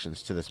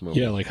connections to this movie.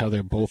 Yeah, like how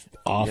they're both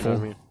awful. You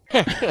know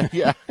what I mean?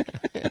 Yeah.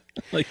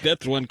 Like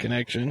that's one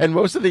connection. And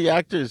most of the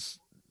actors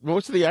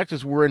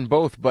were in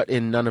both, but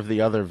in none of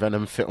the other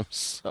Venom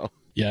films. So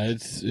yeah,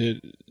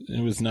 it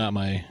was not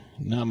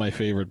my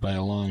favorite by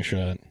a long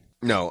shot.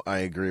 No, I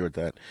agree with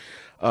that.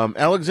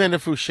 Alexander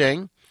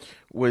Fusheng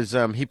was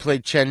he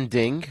played Chen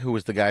Ding, who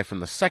was the guy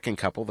from the second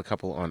couple, the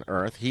couple on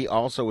Earth. He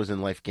also was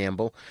in Life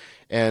Gamble,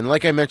 and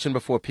like I mentioned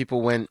before,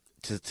 people went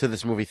to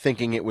this movie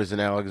thinking it was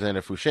an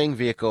Alexander Fusheng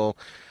vehicle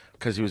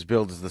because he was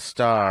billed as the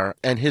star.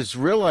 And his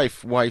real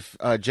life wife,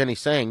 Jenny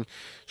Sang,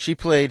 she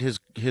played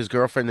his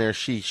girlfriend there,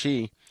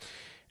 she,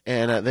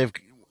 and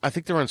I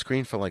think they're on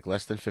screen for like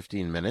less than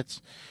 15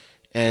 minutes,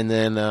 and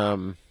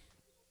then.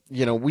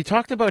 We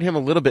talked about him a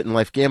little bit in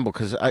Life Gamble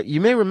because you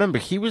may remember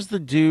he was the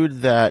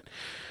dude that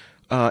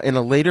in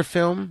a later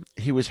film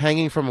he was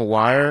hanging from a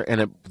wire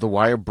and the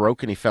wire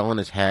broke and he fell on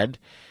his head,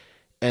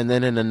 and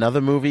then in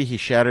another movie he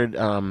shattered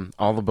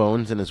all the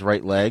bones in his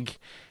right leg,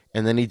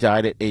 and then he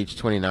died at age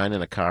 29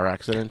 in a car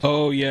accident.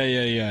 Oh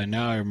yeah.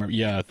 Now I remember.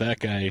 Yeah, that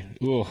guy.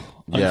 Ooh,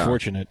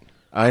 unfortunate. Yeah.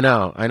 I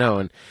know,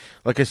 and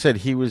like I said,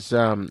 he was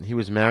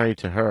married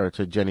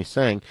to Jenny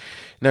Sang.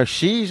 Now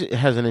she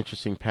has an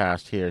interesting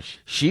past here.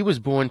 She was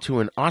born to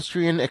an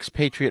Austrian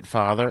expatriate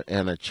father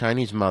and a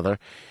Chinese mother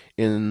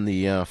in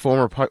the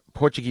former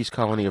Portuguese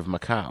colony of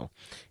Macau,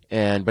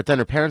 but then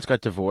her parents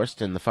got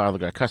divorced, and the father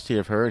got custody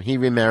of her, and he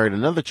remarried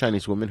another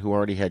Chinese woman who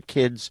already had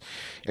kids,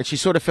 and she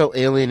sort of felt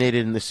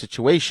alienated in this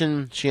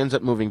situation. She ends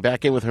up moving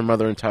back in with her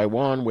mother in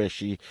Taiwan, where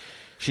she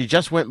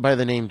just went by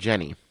the name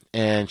Jenny.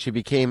 And she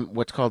became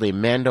what's called a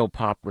Mando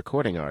pop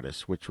recording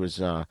artist, which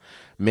was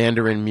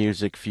Mandarin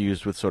music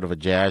fused with sort of a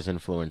jazz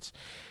influence.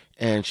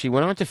 And she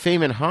went on to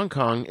fame in Hong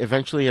Kong,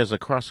 eventually as a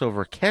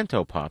crossover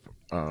canto pop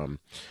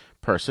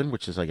person,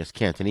 which is, I guess,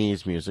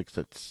 Cantonese music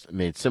that's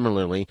made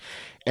similarly.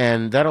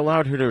 And that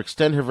allowed her to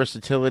extend her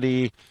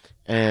versatility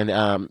and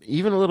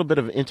even a little bit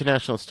of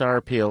international star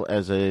appeal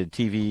as a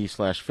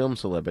TV/film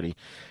celebrity.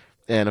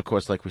 And, of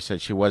course, like we said,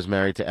 she was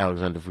married to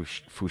Alexander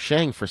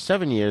Fusheng for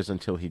 7 years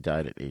until he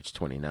died at age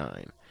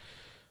 29.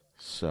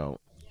 So,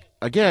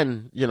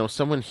 again,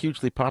 someone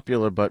hugely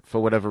popular, but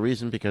for whatever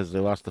reason, because they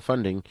lost the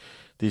funding,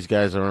 these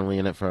guys are only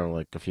in it for,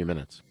 like, a few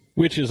minutes.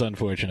 Which is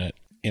unfortunate,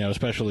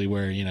 especially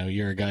where,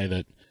 you're a guy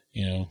that,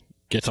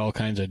 gets all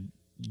kinds of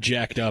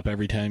jacked up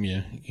every time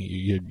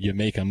you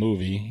make a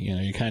movie.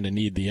 You kind of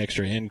need the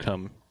extra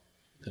income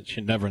that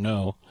you never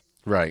know.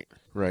 Right.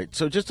 Right.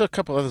 So just a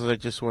couple others I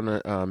just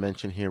want to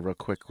mention here real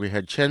quick. We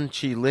had Chen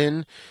Chi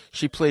Lin.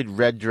 She played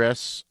Red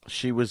Dress.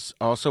 She was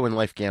also in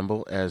Life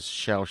Gamble as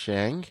Xiao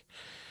Shang.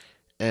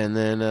 And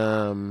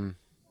then,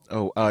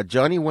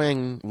 Johnny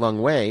Wang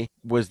Lung Wei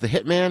was the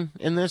hitman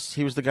in this.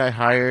 He was the guy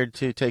hired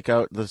to take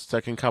out the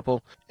second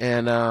couple.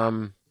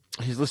 And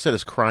he's listed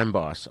as crime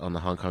boss on the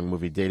Hong Kong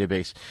movie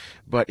database.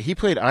 But he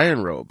played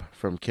Iron Robe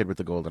from Kid with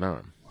the Golden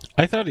Arm.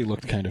 I thought he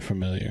looked kind of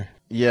familiar.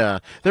 Yeah.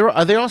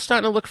 Are they all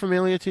starting to look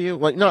familiar to you?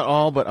 Like, not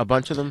all, but a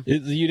bunch of them?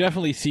 You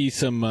definitely see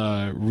some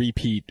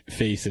repeat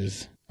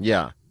faces.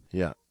 Yeah,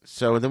 yeah.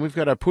 So then we've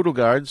got our Poodle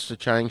Guards,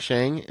 Chang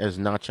Sheng as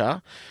Na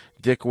Cha.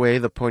 Dick Wei,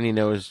 the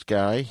pointy-nosed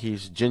guy,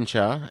 he's Jin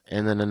Cha.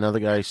 And then another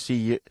guy,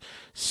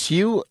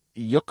 Siu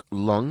Yuk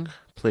Lung,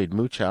 played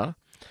Mu Cha.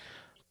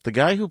 The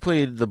guy who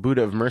played the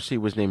Buddha of Mercy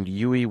was named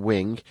Yui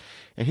Wing.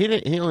 And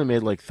he only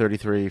made like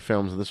 33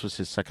 films, and this was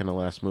his second to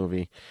last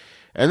movie.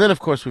 And then, of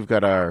course, we've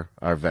got our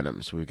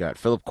Venoms. We've got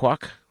Philip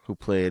Kwok, who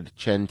played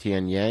Chen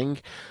Tian Yang.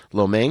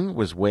 Lo Meng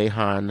was Wei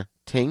Han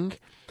Ting.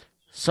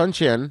 Sun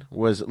Chen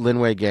was Lin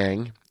Wei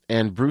Gang.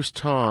 And Bruce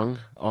Tong,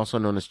 also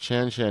known as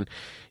Chan Shen,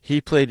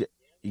 he played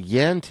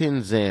Yan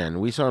Tin Zan.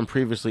 We saw him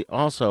previously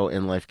also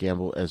in Life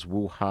Gamble as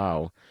Wu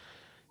Hao.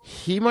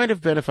 He might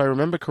have been, if I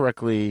remember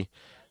correctly,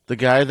 the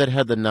guy that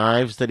had the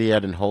knives that he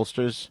had in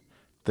holsters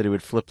that he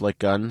would flip like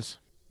guns.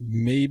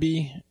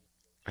 Maybe.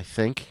 I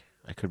think.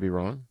 I could be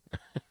wrong.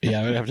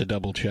 Yeah, I would have to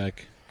double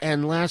check.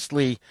 And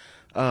lastly,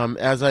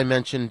 as I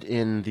mentioned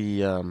in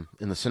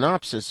the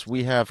synopsis,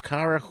 we have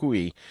Kara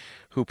Hui,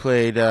 who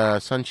played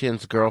Sun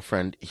Qian's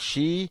girlfriend.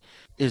 She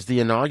is the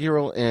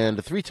inaugural and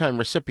a three-time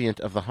recipient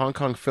of the Hong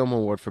Kong Film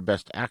Award for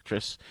Best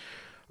Actress.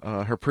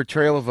 Her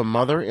portrayal of a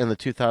mother in the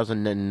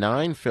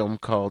 2009 film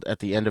called At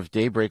the End of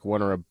Daybreak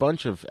won her a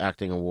bunch of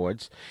acting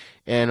awards.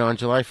 And on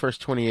July 1st,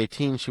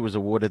 2018, she was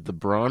awarded the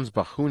Bronze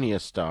Bahunia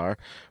Star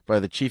by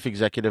the Chief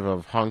Executive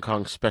of Hong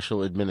Kong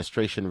Special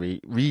Administration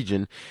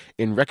Region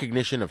in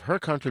recognition of her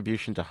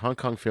contribution to Hong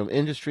Kong film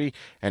industry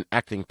and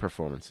acting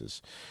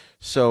performances.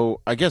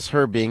 So I guess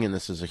her being in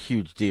this is a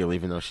huge deal,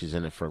 even though she's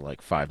in it for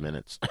like 5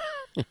 minutes.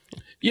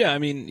 Yeah, I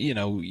mean,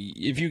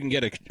 if you can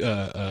get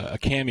a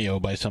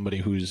cameo by somebody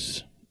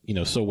who's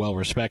so well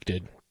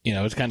respected,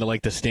 it's kind of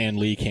like the Stan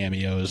Lee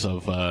cameos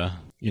of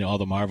all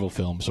the Marvel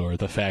films, or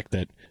the fact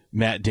that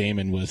Matt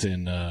Damon was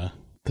in the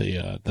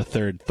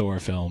third Thor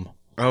film.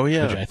 Oh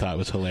yeah, which I thought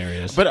was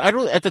hilarious. But I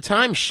don't. At the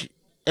time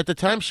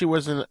she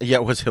wasn't. Yeah,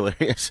 it was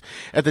hilarious.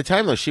 At the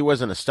time though, she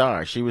wasn't a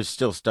star. She was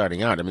still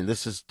starting out. I mean,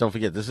 don't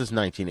forget, this is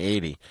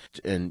 1980,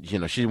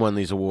 and she won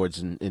these awards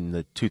in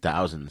the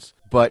 2000s.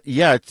 But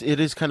yeah, it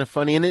is kind of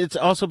funny, and it's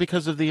also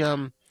because of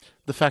the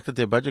fact that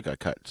their budget got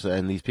cut,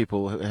 and these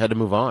people had to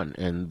move on,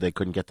 and they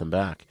couldn't get them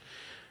back.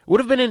 It would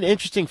have been an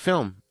interesting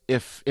film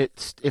if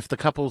the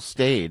couple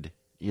stayed.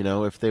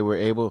 If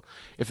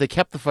they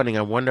kept the funding.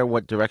 I wonder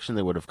what direction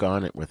they would have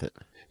gone with it.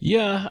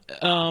 Yeah,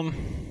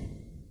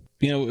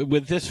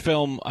 with this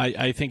film,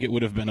 I think it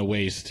would have been a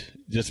waste,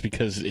 just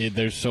because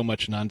there's so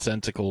much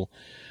nonsensical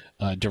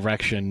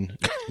direction.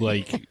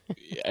 Like,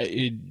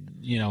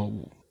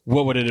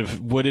 what would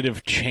it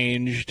have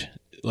changed?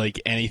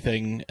 Like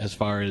anything as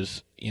far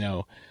as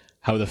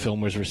how the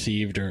film was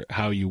received or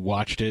how you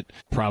watched it?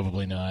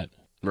 Probably not.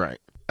 Right.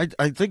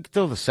 I think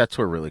though the sets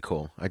were really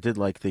cool. I did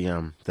like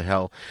the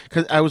hell,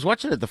 because I was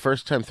watching it the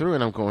first time through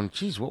and I'm going,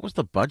 geez, what was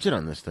the budget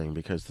on this thing?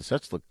 Because the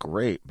sets look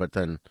great, but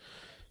then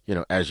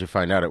as you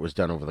find out, it was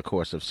done over the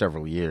course of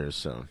several years.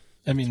 So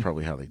I mean, that's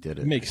probably how they did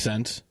it. Makes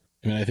sense.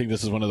 I mean, I think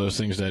this is one of those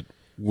things that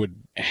would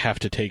have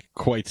to take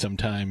quite some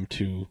time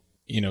to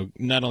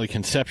not only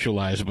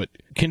conceptualize, but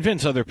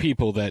convince other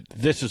people that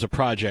this is a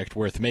project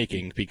worth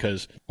making,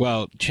 because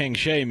while Cheng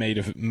Shei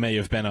may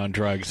have been on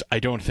drugs, I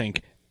don't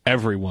think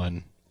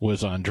everyone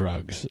was on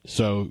drugs.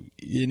 So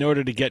in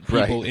order to get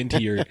people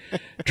into your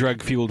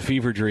drug-fueled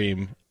fever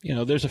dream,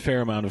 there's a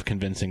fair amount of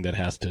convincing that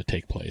has to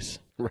take place.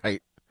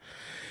 Right.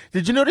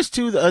 Did you notice,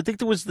 too, I think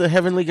there was the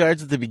Heavenly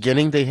Guards at the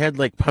beginning, they had,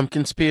 like,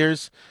 pumpkin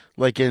spears,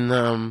 like in,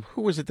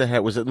 who was it that had,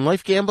 was it in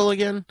Life Gamble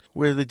again?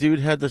 Where the dude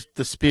had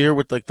the spear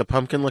with, like, the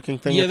pumpkin-looking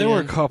thing? Yeah, there were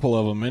a couple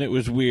of them, and it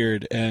was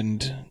weird,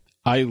 and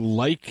I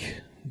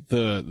like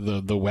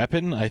the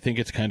weapon. I think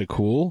it's kind of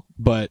cool,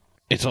 but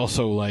it's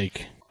also,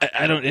 like,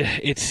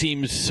 it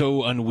seems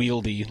so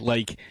unwieldy.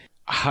 Like,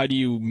 how do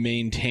you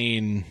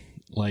maintain,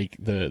 like,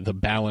 the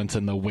balance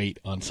and the weight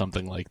on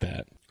something like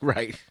that?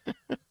 Right.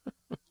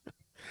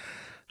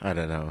 I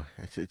don't know.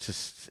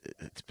 It's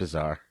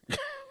bizarre.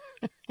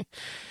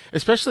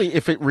 Especially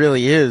if it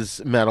really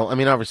is metal. I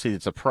mean, obviously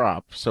it's a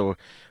prop, so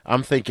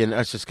I'm thinking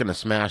it's just going to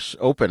smash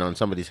open on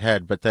somebody's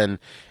head. But then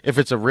if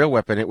it's a real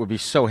weapon, it would be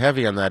so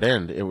heavy on that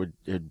end.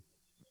 It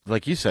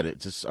like you said,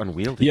 it's just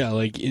unwieldy. Yeah,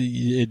 like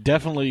it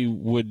definitely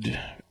would.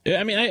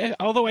 I mean,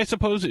 although I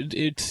suppose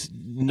it's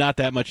not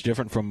that much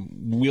different from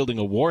wielding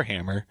a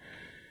warhammer,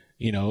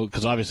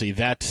 because obviously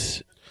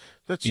that's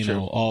true.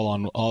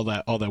 All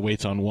that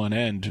weight's on one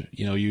end.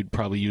 You'd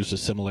probably use a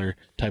similar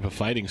type of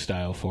fighting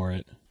style for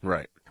it.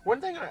 Right. One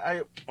thing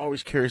I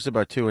always curious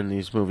about too in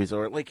these movies,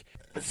 or like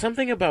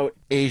something about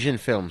Asian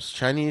films,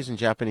 Chinese and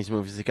Japanese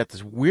movies, they got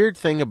this weird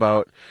thing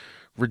about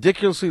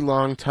ridiculously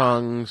long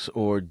tongues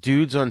or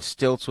dudes on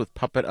stilts with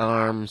puppet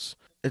arms.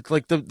 It's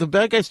like the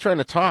bad guy's trying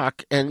to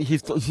talk, and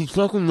he's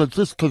talking like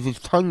this because his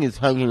tongue is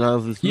hanging out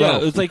of his mouth. Yeah,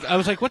 it was like I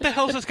was like, what the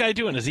hell is this guy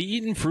doing? Is he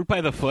eating fruit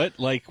by the foot?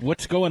 Like,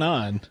 what's going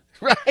on?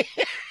 Right.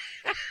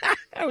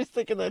 I was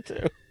thinking that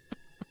too.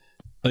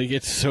 Like,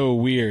 it's so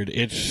weird.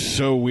 It's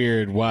so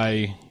weird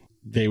why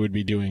they would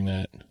be doing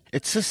that.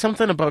 It's just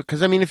something about,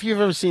 because I mean, if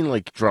you've ever seen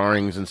like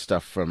drawings and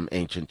stuff from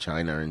ancient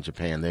China and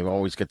Japan, they've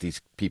always got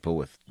these people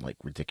with like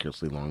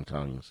ridiculously long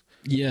tongues.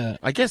 Yeah.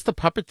 I guess the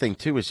puppet thing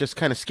too is just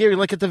kind of scary.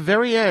 Like at the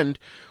very end,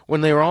 when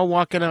they were all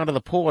walking out of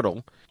the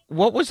portal,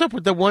 what was up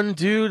with the one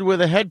dude where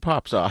the head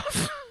pops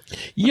off?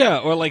 Yeah,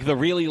 or like the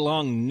really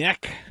long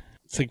neck.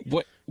 It's like,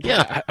 what?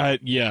 Yeah.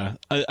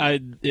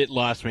 It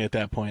lost me at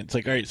that point. It's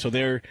like, all right, so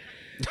they're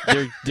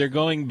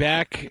going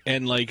back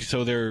and like,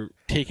 so they're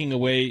taking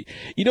away,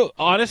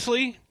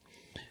 honestly,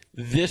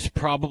 this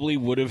probably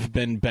would have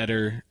been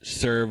better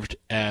served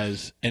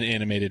as an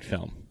animated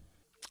film.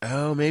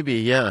 Oh, maybe,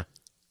 yeah.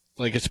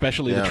 Like,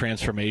 especially the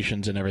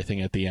transformations and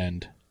everything at the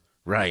end.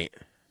 Right,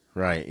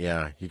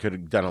 yeah. You could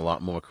have done a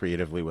lot more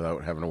creatively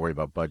without having to worry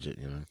about budget,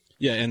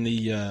 Yeah, and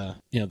the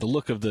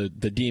look of the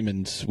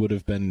demons would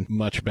have been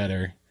much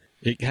better.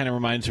 It kind of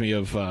reminds me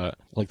of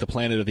like the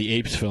Planet of the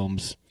Apes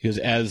films, because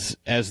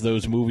as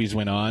those movies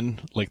went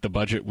on, like the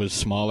budget was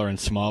smaller and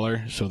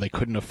smaller, so they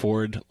couldn't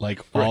afford like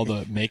all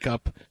the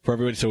makeup for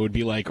everybody. So it would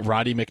be like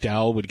Roddy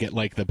McDowell would get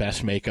like the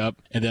best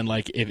makeup, and then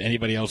like if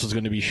anybody else was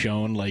going to be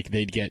shown, like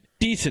they'd get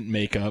decent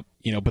makeup,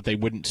 but they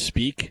wouldn't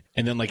speak,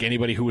 and then like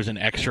anybody who was an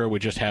extra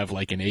would just have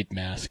like an ape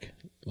mask,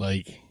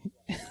 like.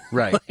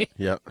 Right.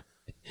 Yep.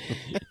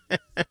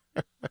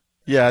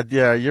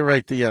 Yeah, you're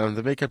right.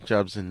 The makeup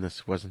jobs in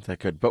this wasn't that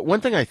good. But one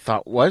thing I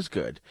thought was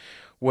good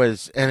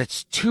was, and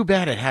it's too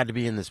bad it had to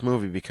be in this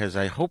movie because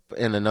I hope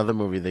in another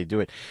movie they do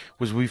it,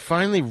 was we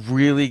finally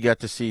really got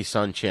to see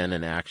Sun Chien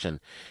in action.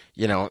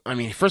 I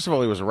mean, first of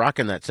all, he was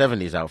rocking that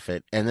 70s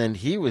outfit, and then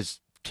he was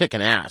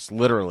kicking ass,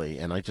 literally,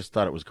 and I just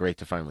thought it was great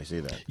to finally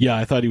see that. Yeah,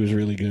 I thought he was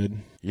really good.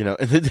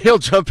 And then they'll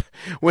jump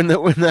when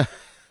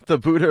the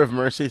Buddha of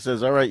Mercy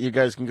says, all right, you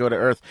guys can go to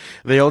Earth.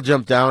 They all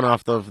jump down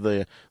off of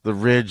the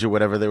ridge or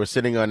whatever they were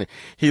sitting on.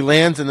 He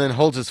lands and then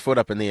holds his foot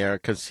up in the air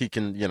because he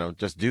can,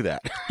 just do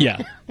that.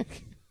 Yeah.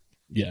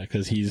 Yeah,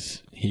 because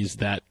he's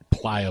that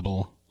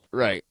pliable.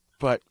 Right.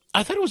 But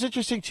I thought it was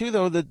interesting, too,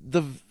 though, that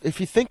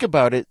if you think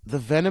about it, the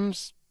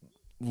Venoms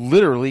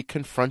literally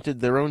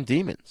confronted their own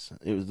demons.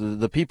 It was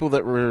the people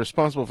that were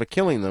responsible for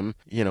killing them,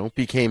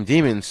 became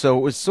demons. So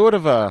it was sort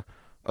of a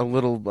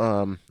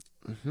little...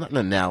 not an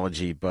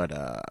analogy, but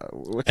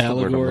what's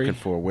allegory? The word I'm looking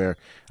for? Where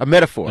a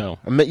metaphor, Oh.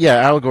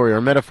 Allegory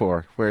or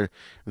metaphor, where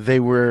they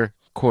were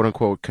quote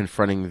unquote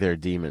confronting their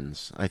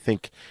demons. I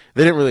think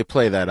they didn't really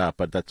play that up,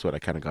 but that's what I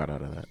kind of got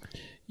out of that.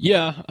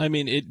 Yeah, I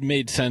mean, it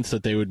made sense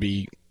that they would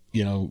be,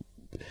 I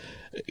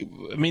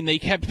mean, they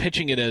kept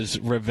pitching it as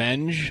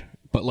revenge,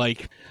 but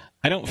like,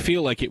 I don't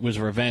feel like it was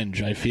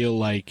revenge. I feel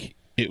like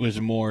it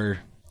was more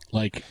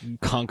like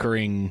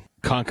conquering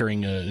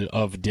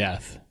of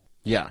death.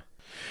 Yeah.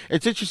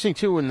 It's interesting,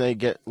 too, when they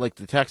get, like,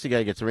 the taxi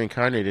guy gets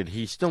reincarnated,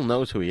 he still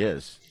knows who he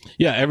is.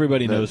 Yeah,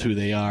 everybody knows who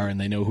they are,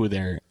 and they know who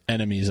their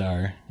enemies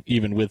are,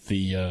 even with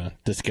the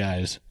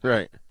disguise.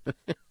 Right.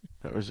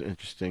 That was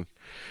interesting.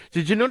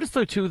 Did you notice,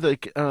 though, too,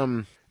 like,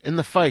 in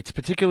the fights,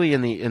 particularly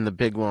in the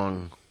big,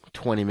 long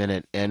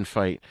 20-minute end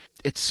fight,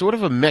 it's sort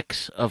of a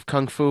mix of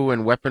kung fu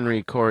and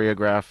weaponry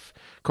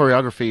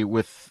choreography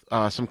with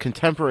some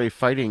contemporary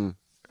fighting,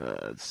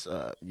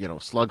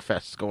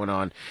 slugfests going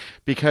on,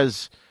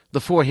 because... the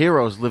four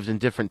heroes lived in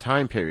different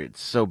time periods,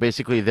 so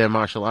basically their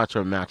martial arts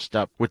are matched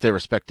up with their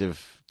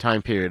respective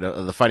time period,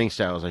 the fighting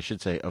styles, I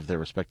should say, of their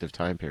respective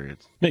time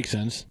periods. Makes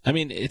sense. I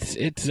mean, it's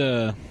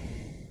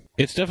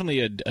definitely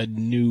a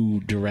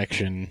new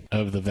direction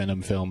of the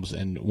Venom films,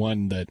 and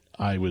one that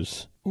I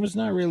was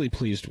not really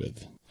pleased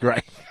with.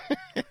 Right.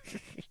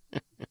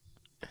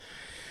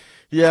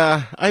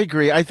 Yeah, I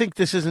agree. I think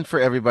this isn't for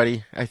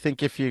everybody. I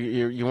think if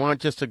you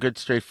want just a good,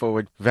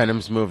 straightforward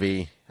Venoms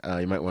movie,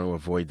 you might want to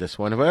avoid this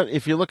one. But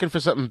if you're looking for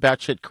something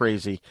batshit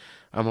crazy,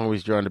 I'm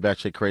always drawn to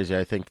batshit crazy.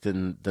 I think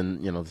then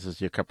this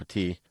is your cup of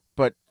tea.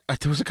 But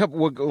there was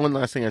one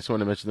last thing I just want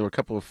to mention. There were a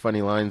couple of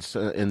funny lines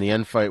in the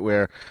end fight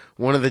where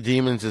one of the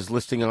demons is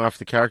listing off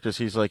the characters.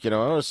 He's like,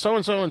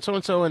 so-and-so and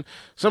so-and-so and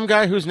some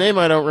guy whose name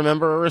I don't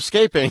remember are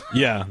escaping.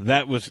 Yeah,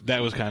 that was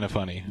kind of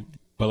funny.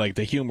 But like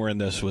the humor in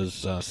this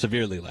was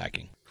severely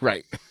lacking.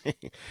 Right.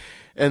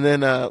 And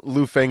then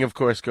Lu Feng, of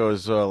course,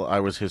 goes, well, I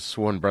was his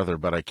sworn brother,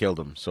 but I killed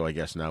him, so I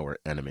guess now we're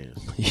enemies.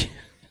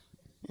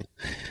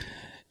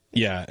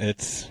 Yeah,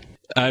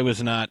 I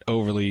was not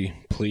overly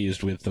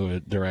pleased with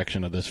the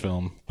direction of this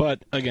film.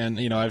 But, again,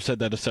 I've said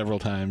that several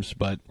times,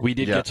 but we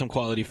did get some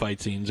quality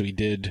fight scenes.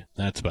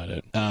 That's about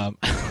it.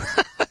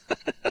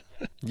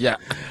 Yeah.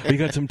 We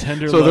got some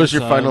tender So those are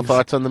your final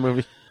thoughts on the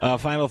movie?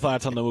 Final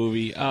thoughts on the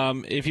movie.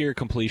 If you're a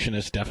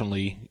completionist,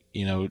 definitely,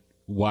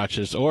 watch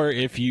this, or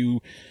if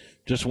you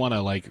just want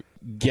to like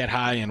get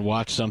high and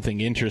watch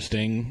something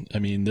interesting, I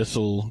mean,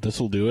 this'll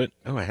do it.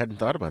 Oh, I hadn't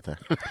thought about that.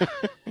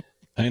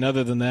 I mean,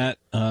 other than that,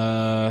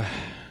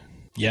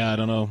 yeah, I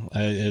don't know.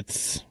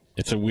 It's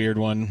a weird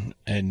one,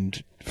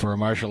 and for a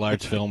martial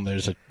arts film,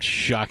 there's a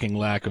shocking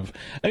lack of.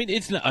 I mean,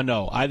 it's not.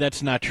 No,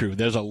 that's not true.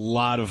 There's a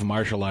lot of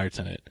martial arts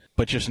in it,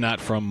 but just not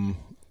from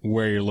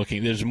where you're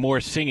looking. There's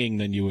more singing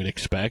than you would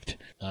expect.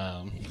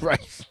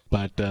 Right.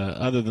 But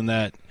other than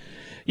that,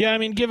 yeah, I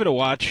mean, give it a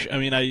watch. I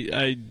mean,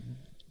 I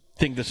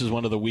think this is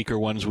one of the weaker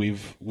ones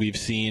we've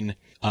seen.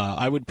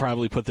 I would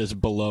probably put this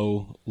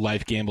below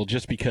Life Gamble,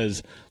 just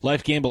because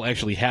Life Gamble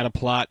actually had a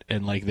plot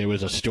and like there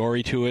was a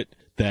story to it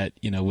that,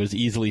 you know, was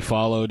easily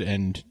followed,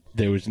 and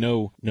there was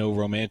no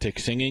romantic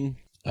singing.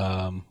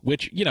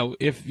 Which, you know,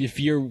 if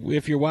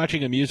you're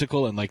watching a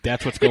musical and like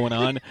that's what's going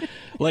on,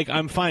 like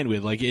I'm fine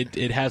with, like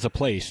it has a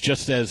place.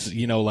 Just as,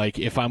 you know, like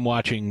if I'm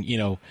watching, you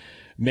know,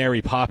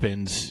 Mary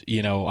Poppins,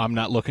 you know, I'm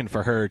not looking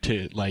for her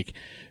to like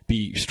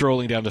be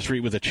strolling down the street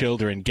with the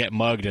children, get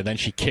mugged, and then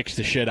she kicks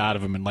the shit out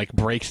of them and like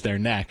breaks their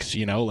necks.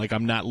 You know, like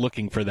I'm not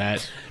looking for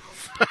that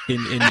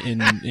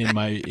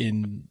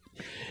in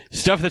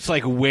stuff that's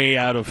like way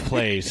out of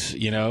place.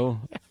 You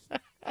know.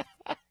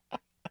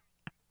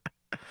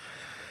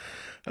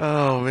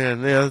 Oh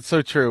man, yeah, that's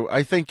so true.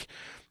 I think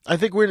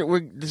we're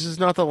this is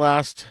not the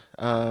last.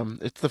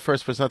 It's the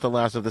first, but it's not the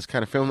last of this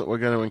kind of film that we're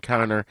going to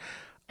encounter.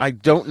 I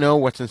don't know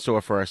what's in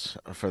store for us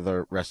for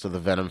the rest of the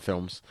Venom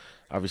films.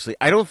 Obviously,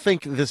 I don't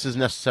think this is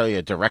necessarily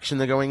a direction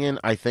they're going in.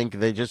 I think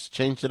they just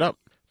changed it up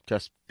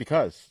just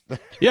because.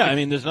 Yeah, I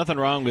mean, there's nothing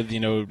wrong with, you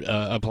know,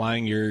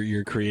 applying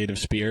your creative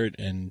spirit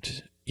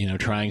and, you know,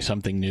 trying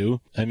something new.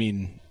 I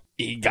mean,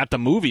 he got the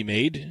movie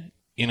made,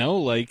 you know,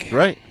 like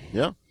right,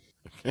 yeah.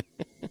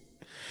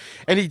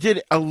 And he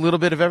did a little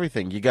bit of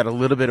everything. You got a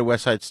little bit of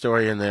West Side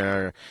Story in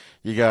there.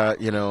 You got,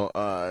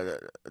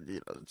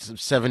 some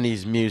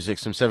 70s music,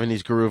 some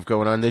 70s groove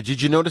going on there.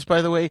 Did you notice,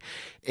 by the way,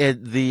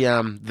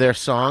 their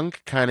song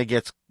kind of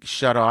gets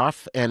shut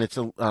off, and it's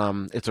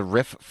a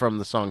riff from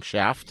the song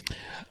Shaft,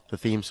 the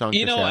theme song.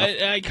 You for know,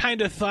 Shaft. I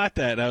kind of thought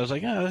that. I was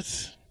like, oh,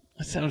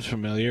 that sounds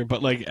familiar,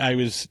 but like I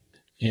was,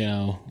 you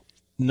know,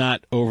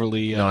 not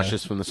overly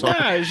nauseous from the song.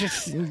 No, it's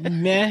just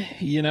meh,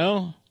 you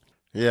know.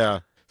 Yeah.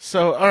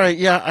 So, all right,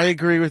 yeah, I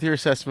agree with your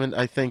assessment.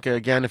 I think,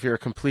 again, if you're a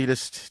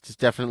completist, it's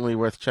definitely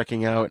worth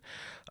checking out.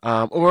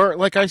 Or,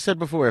 like I said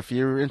before, if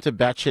you're into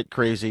batshit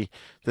crazy,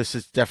 this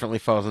definitely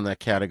falls in that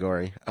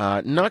category.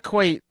 Not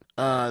quite.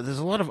 There's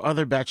a lot of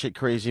other batshit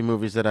crazy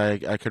movies that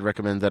I could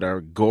recommend that are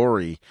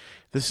gory.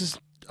 This is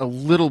a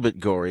little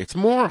bit gory. It's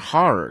more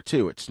horror,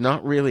 too. It's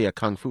not really a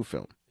kung fu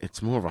film.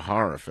 It's more of a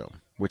horror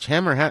film, which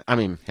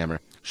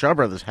Shaw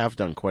Brothers have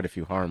done quite a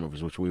few horror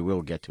movies, which we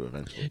will get to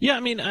eventually. Yeah, I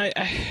mean,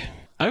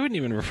 I wouldn't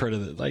even refer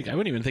to I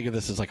wouldn't even think of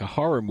this as like a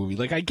horror movie.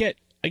 Like I get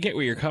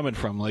where you're coming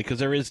from, like, because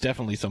there is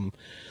definitely some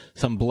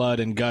blood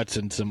and guts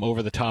and some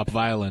over the top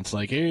violence.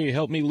 Like, hey,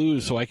 help me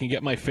lose so I can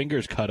get my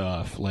fingers cut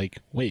off. Like,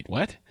 wait,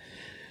 what?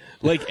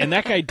 Like, and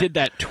that guy did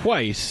that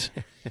twice,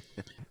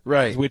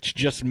 right? Which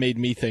just made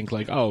me think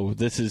like, oh,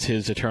 this is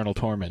his eternal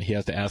torment. He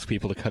has to ask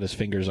people to cut his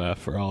fingers off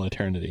for all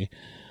eternity.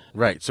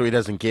 Right. So he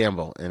doesn't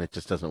gamble, and it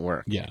just doesn't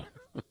work. Yeah.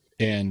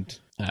 And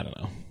I don't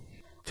know.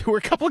 There were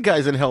a couple of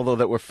guys in Hell though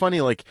that were funny,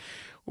 like.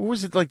 What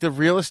was it, like the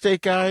real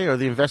estate guy or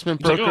the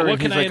investment broker? Like, oh, what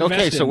can I invest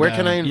okay, so where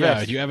can I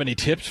invest? Yeah, do you have any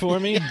tips for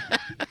me?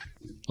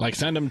 Like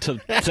send them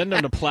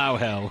to plow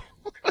hell.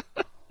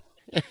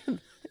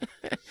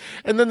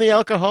 And then the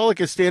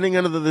alcoholic is standing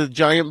under the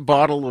giant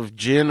bottle of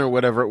gin or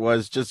whatever it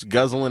was, just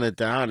guzzling it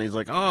down. He's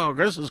like, "Oh,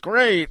 this is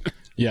great."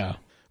 Yeah.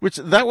 Which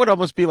that would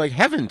almost be like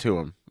heaven to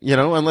him, you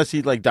know, unless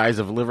he like dies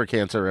of liver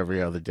cancer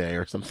every other day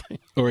or something.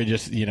 Or he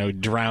just, you know,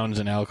 drowns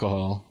in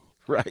alcohol.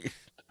 Right.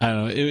 I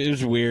don't know. It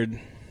was weird.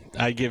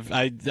 I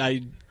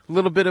a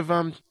little bit of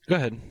Go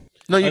ahead.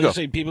 No, you go.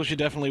 Say people should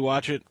definitely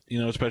watch it.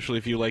 You know, especially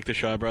if you like the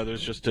Shaw Brothers.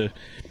 Just to,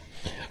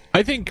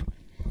 I think,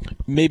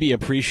 maybe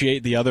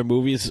appreciate the other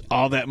movies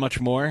all that much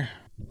more.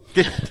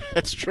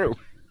 That's true.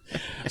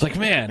 It's like,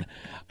 man,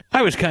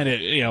 I was kind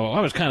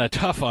of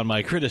tough on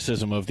my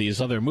criticism of these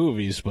other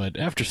movies, but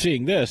after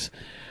seeing this,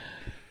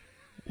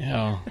 you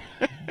know,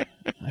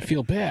 I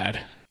feel bad.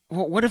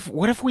 Well, what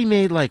if we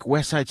made like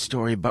West Side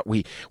Story, but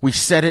we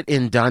set it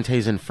in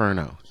Dante's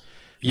Inferno?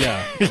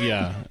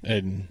 Yeah,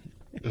 and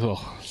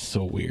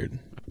so weird.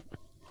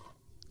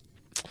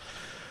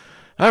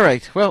 All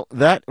right, well,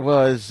 that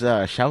was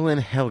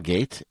Shaolin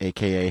Hellgate,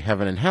 a.k.a.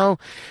 Heaven and Hell.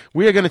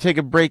 We are going to take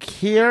a break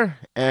here,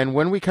 and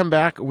when we come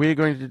back, we're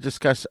going to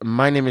discuss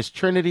My Name is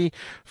Trinity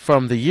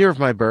from the year of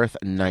my birth,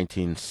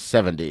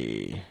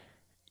 1970.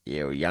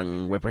 You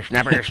young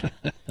whippersnappers.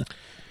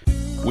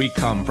 We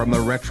come from the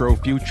retro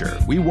future.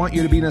 We want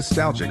you to be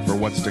nostalgic for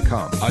what's to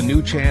come. A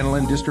new channel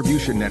and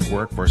distribution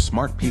network for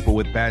smart people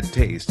with bad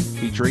taste,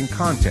 featuring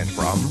content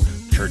from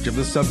Church of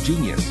the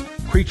Subgenius,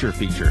 Creature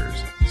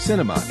Features,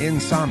 Cinema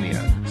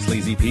Insomnia,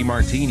 Sleazy P.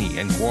 Martini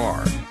and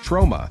Guar,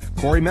 Troma,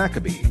 Corey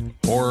Maccabee,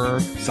 Horror,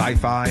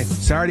 sci-fi,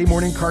 Saturday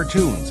morning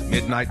cartoons,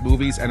 midnight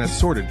movies, and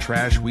assorted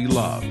trash we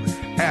love.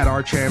 Add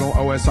our channel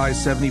OSI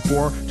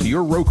 74 to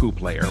your Roku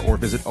player or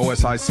visit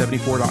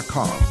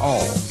osi74.com.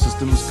 All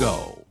systems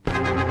go.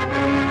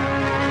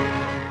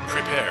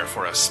 Prepare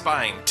for a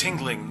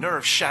spine-tingling,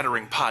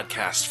 nerve-shattering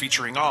podcast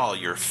featuring all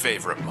your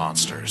favorite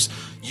monsters.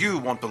 You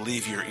won't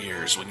believe your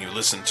ears when you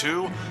listen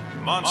to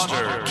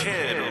Monster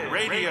Kid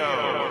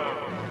Radio.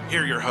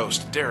 Hear your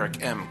host,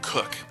 Derek M.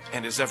 Cook,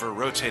 and his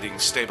ever-rotating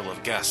stable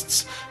of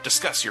guests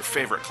discuss your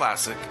favorite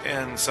classic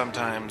and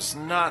sometimes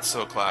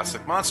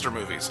not-so-classic monster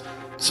movies.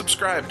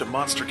 Subscribe to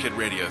Monster Kid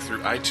Radio through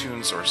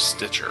iTunes or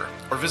Stitcher,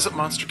 or visit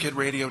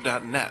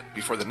monsterkidradio.net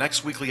before the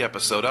next weekly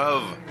episode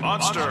of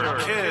Monster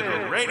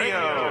Kid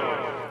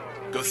Radio.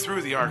 Go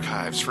through the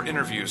archives for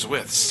interviews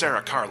with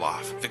Sarah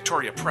Karloff,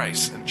 Victoria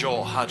Price, and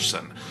Joel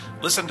Hodgson.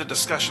 Listen to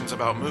discussions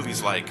about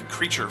movies like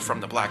Creature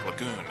from the Black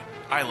Lagoon,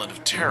 Island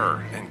of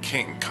Terror, and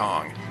King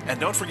Kong. And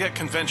don't forget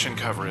convention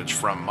coverage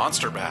from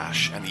Monster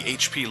Bash and the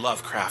H.P.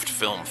 Lovecraft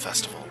Film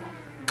Festival.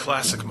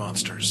 Classic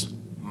monsters,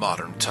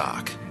 modern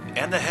talk,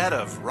 and the head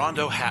of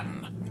Rondo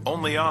Hatton,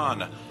 only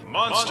on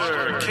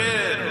Monster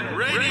Kid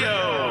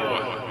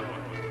Radio!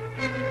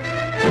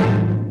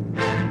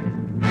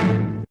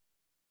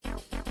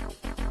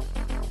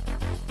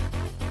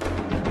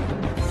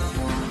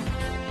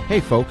 Hey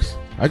folks,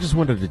 I just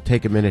wanted to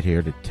take a minute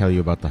here to tell you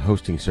about the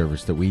hosting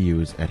service that we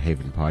use at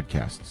Haven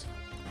Podcasts.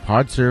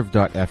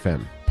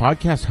 Podserve.fm.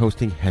 Podcast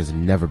hosting has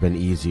never been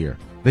easier.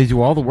 They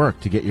do all the work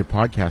to get your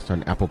podcast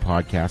on Apple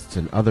Podcasts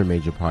and other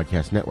major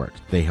podcast networks.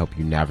 They help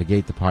you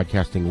navigate the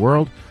podcasting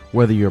world,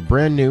 whether you're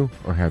brand new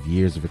or have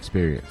years of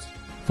experience.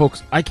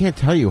 Folks, I can't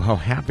tell you how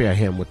happy I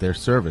am with their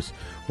service.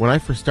 When I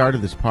first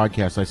started this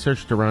podcast, I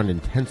searched around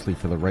intensely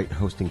for the right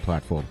hosting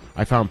platform.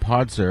 I found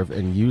Podserve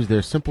and used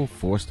their simple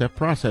 4-step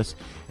process,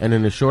 and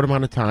in a short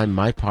amount of time,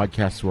 my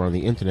podcasts were on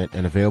the internet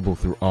and available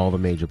through all the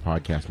major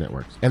podcast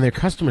networks. And their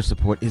customer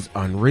support is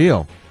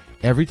unreal.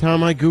 Every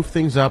time I goof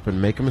things up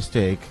and make a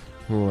mistake,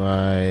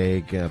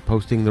 like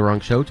posting the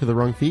wrong show to the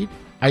wrong feed,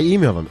 I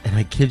email them, and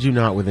I kid you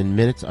not, within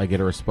minutes I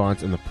get a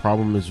response and the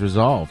problem is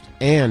resolved.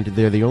 And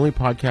they're the only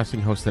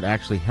podcasting host that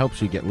actually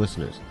helps you get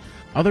listeners.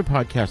 Other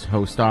podcast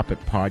hosts stop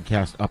at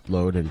podcast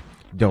upload and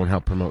don't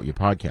help promote your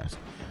podcast.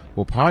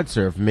 Well,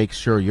 Podserve makes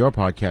sure your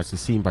podcast is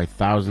seen by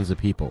thousands of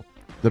people.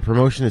 The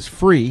promotion is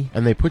free,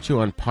 and they put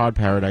you on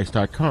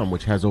podparadise.com,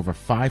 which has over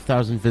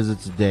 5,000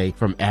 visits a day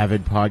from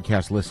avid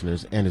podcast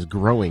listeners and is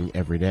growing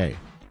every day.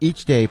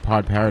 Each day,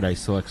 Pod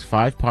Paradise selects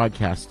 5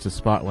 podcasts to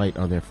spotlight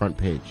on their front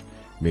page.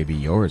 Maybe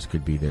yours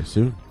could be there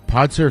soon.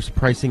 Podserve's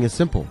pricing is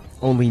simple.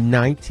 Only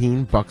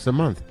 $19 a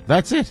month.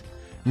 That's it.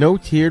 No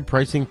tiered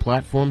pricing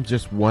platform,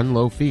 just one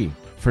low fee.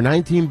 For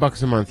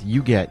 $19 a month,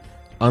 you get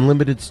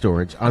unlimited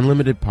storage,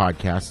 unlimited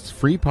podcasts,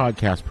 free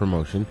podcast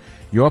promotion,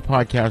 your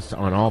podcast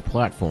on all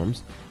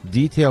platforms,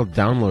 detailed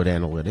download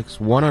analytics,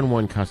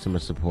 one-on-one customer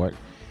support.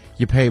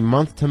 You pay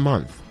month to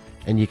month,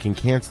 and you can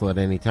cancel at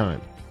any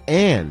time.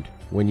 And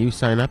when you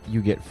sign up,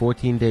 you get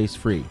 14 days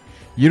free.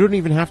 You don't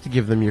even have to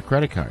give them your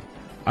credit card.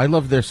 I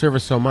love their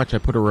service so much I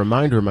put a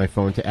reminder in my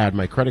phone to add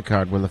my credit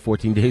card when the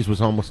 14 days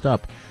was almost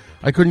up.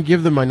 I couldn't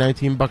give them my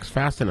 $19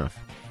 fast enough.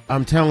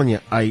 I'm telling you,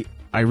 I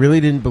really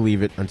didn't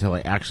believe it until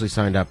I actually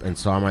signed up and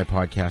saw my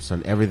podcasts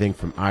on everything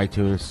from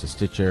iTunes to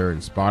Stitcher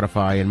and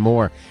Spotify and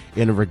more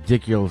in a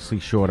ridiculously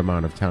short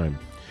amount of time.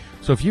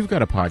 So if you've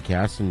got a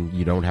podcast and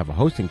you don't have a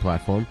hosting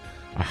platform,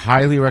 I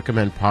highly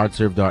recommend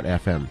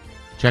podserve.fm.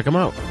 Check them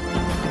out.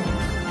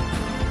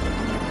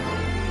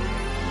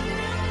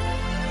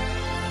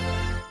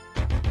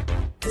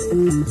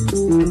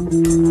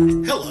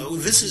 Hello,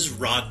 this is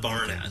Rod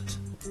Barnett.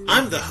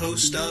 I'm the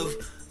host of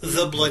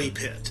The Bloody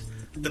Pit,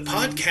 the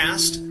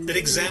podcast that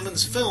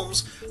examines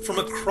films from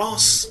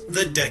across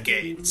the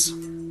decades.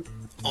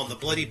 On The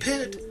Bloody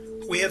Pit,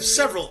 we have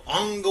several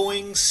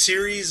ongoing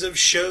series of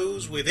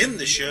shows within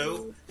the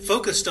show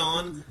focused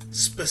on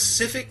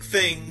specific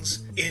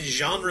things in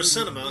genre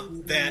cinema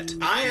that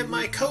I and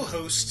my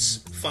co-hosts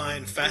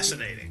find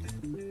fascinating.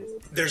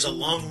 There's a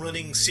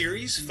long-running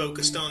series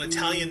focused on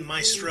Italian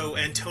maestro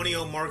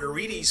Antonio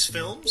Margheriti's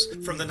films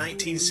from the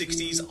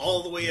 1960s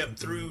all the way up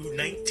through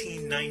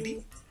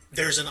 1990.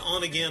 There's an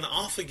on-again,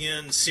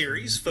 off-again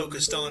series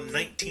focused on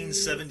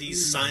 1970s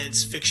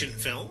science fiction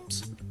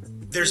films.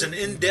 There's an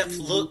in-depth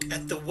look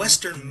at the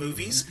Western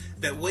movies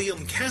that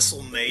William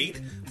Castle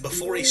made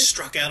before he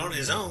struck out on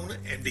his own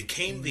and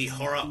became the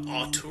horror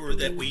auteur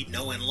that we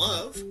know and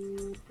love.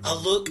 A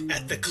look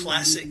at the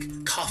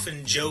classic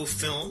Coffin Joe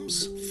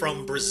films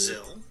from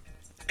Brazil,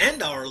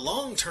 and our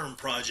long-term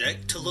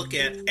project to look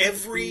at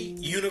every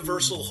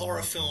Universal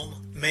horror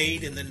film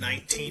made in the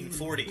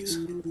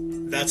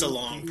 1940s. That's a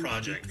long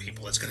project,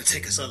 people. It's going to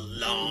take us a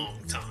long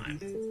time.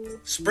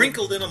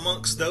 Sprinkled in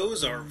amongst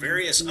those are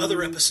various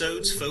other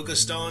episodes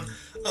focused on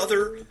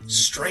other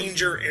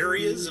stranger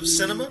areas of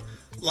cinema,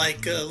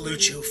 like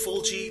Lucio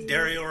Fulci,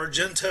 Dario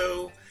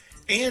Argento,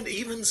 and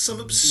even some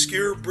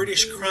obscure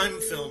British crime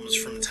films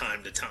from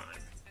time to time.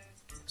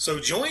 So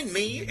join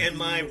me and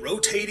my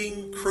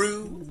rotating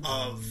crew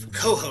of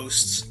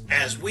co-hosts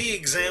as we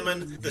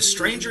examine the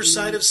stranger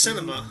side of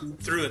cinema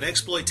through an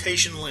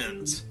exploitation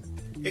lens.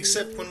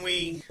 Except when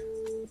we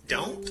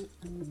don't.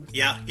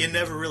 Yeah, you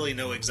never really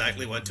know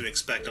exactly what to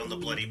expect on The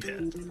Bloody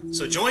Pit.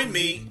 So join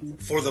me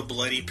for The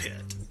Bloody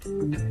Pit.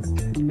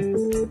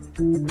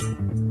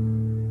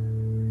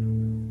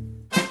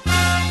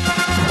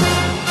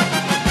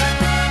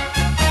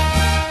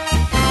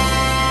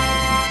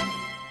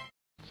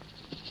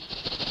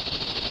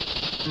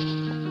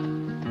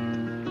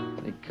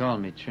 They call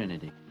me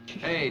Trinity.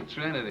 Hey,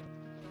 Trinity.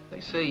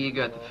 They say you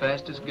got the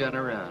fastest gun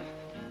around.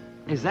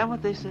 Is that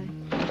what they say?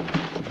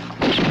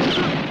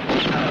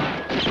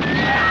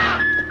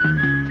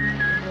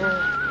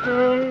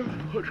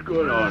 What's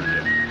going on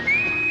here?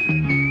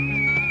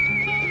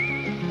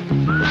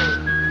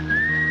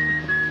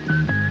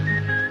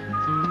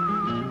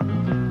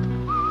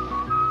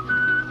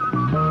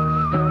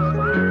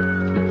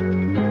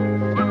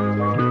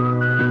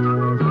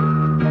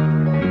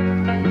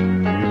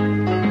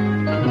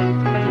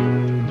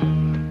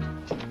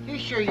 You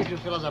sure you two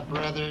fellas are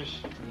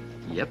brothers?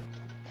 Yep.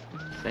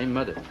 Same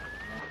mother.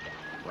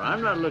 Well,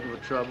 I'm not looking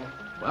for trouble.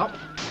 Well,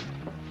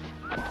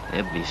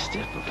 they'll be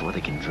stiff before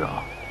they can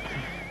draw.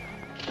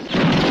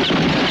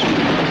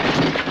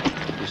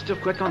 You're still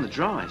quick on the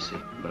draw, I see.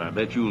 But I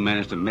bet you'll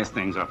manage to mess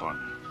things up on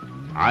me.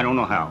 I don't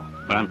know how,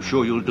 but I'm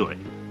sure you'll do it.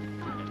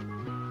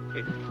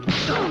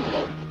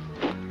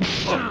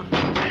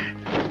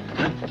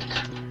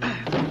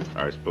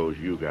 I suppose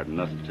you got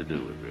nothing to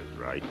do with this,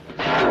 right?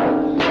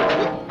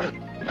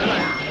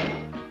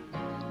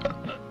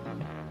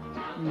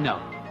 No.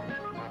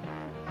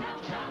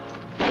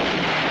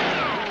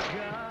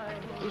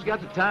 Who's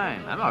got the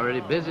time? I'm already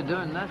busy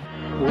doing nothing.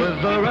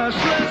 With the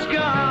restless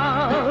gun.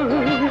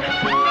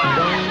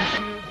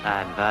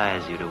 I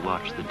advise you to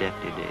watch the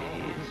deputy.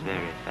 He's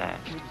very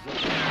fast.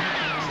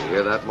 You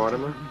hear that,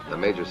 Mortimer? The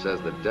major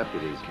says the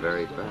deputy's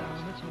very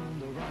fast.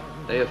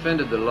 They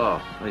offended the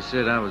law. They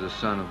said I was a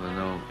son of a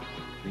no.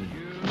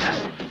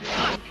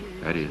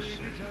 That is.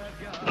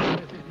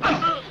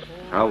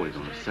 How are we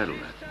going to settle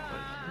that?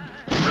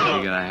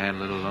 You gonna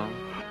handle it alone?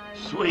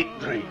 Sweet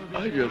dream.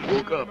 I just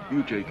woke up.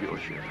 You take your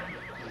share.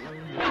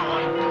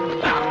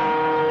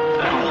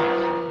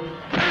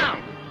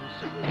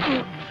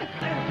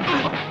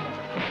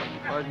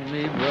 Pardon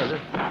me, brother.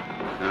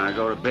 Can I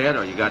go to bed,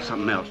 or you got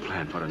something else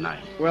planned for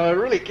tonight? Well, I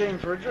really came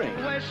for a drink.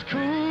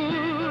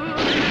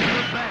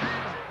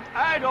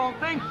 I don't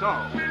think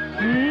so.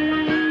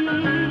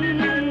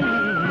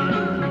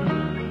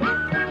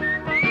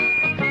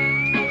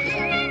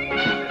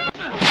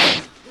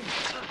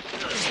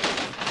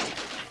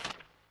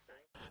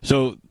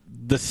 So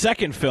the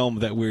second film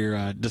that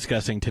we're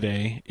discussing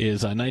today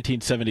is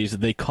 1970's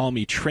They Call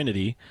Me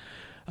Trinity,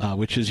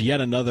 which is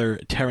yet another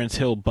Terence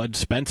Hill, Bud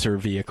Spencer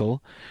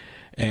vehicle.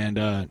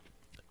 And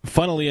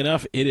funnily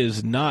enough, it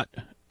is not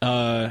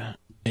a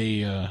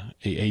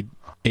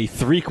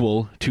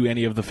threequel to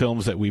any of the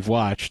films that we've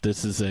watched.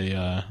 This is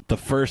the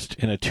first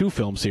in a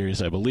two-film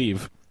series, I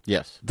believe.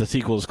 Yes. The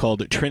sequel is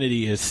called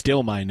Trinity Is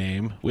Still My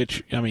Name,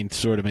 which, I mean,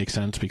 sort of makes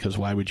sense because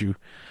why would you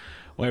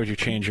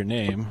change your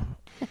name?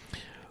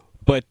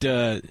 But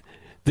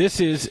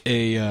this is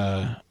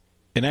an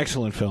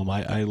excellent film.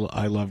 I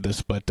love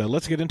this, but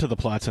let's get into the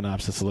plot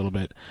synopsis a little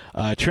bit.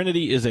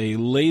 Trinity is a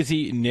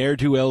lazy,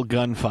 ne'er-do-well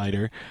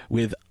gunfighter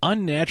with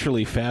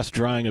unnaturally fast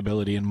drawing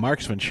ability and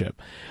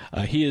marksmanship.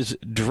 He is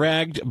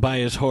dragged by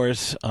his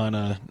horse on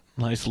a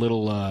nice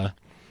little,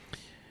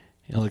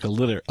 like a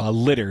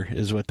litter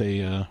is what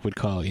they would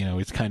call it. You know,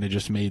 it's kind of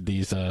just made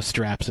these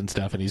straps and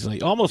stuff, and he's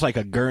like almost like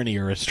a gurney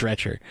or a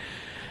stretcher.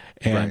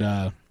 And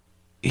right.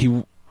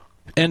 He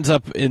ends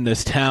up in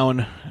this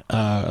town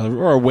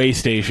or a way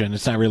station.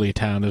 It's not really a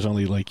town. There's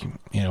only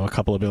a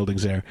couple of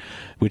buildings there,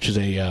 which is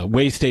a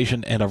way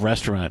station and a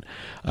restaurant.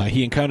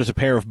 He encounters a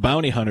pair of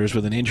bounty hunters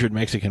with an injured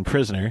Mexican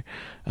prisoner.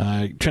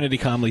 Trinity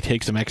calmly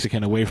takes the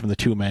Mexican away from the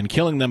two men,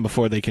 killing them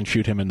before they can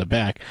shoot him in the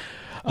back.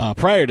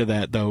 Prior to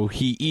that, though,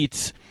 he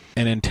eats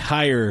an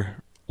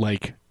entire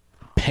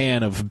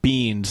pan of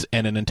beans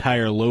and an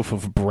entire loaf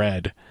of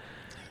bread.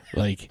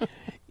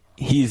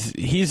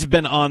 He's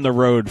been on the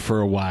road for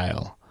a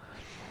while.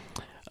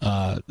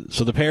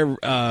 So the pair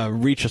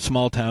reach a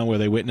small town where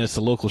they witness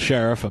the local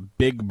sheriff, a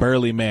big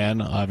burly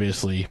man,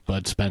 obviously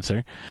Bud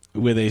Spencer,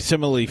 with a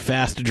similarly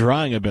fast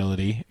drawing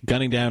ability,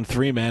 gunning down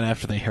three men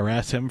after they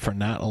harass him for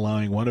not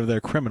allowing one of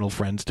their criminal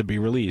friends to be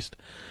released.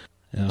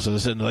 So they're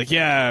sitting there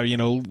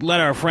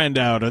let our friend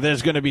out or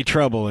there's going to be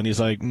trouble. And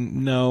he's like,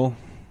 no,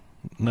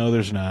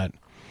 there's not.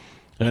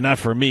 Not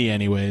for me,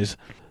 anyways.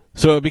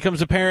 So it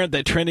becomes apparent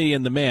that Trinity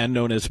and the man,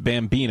 known as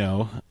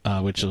Bambino,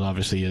 which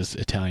obviously is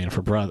Italian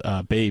for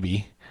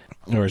baby,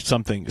 or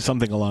something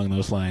along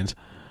those lines,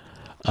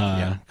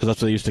 because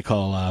that's what they used to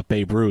call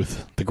Babe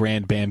Ruth, the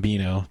Grand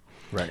Bambino.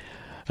 Right.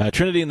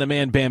 Trinity and the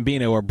man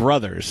Bambino are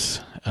brothers.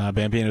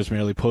 Bambino is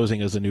merely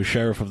posing as the new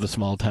sheriff of the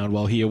small town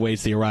while he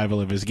awaits the arrival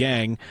of his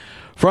gang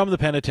from the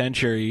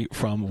penitentiary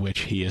from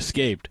which he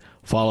escaped,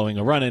 following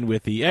a run-in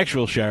with the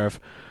actual sheriff,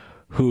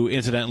 who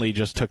incidentally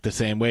just took the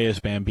same way as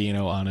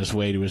Bambino on his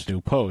way to his new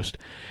post.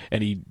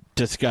 And he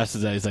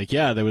discusses that. He's like,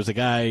 yeah, there was a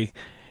guy,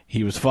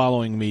 he was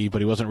following me,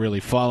 but he wasn't really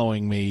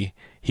following me.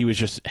 He was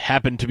just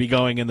happened to be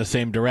going in the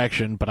same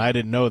direction, but I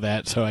didn't know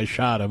that, so I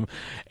shot him,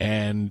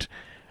 and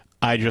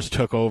I just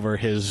took over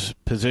his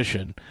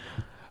position.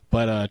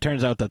 But it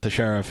turns out that the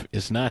sheriff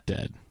is not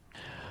dead.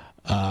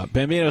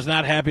 Bambino's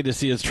not happy to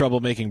see his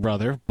troublemaking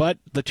brother, but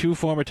the two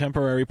form a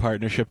temporary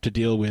partnership to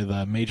deal with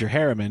Major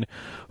Harriman,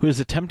 who is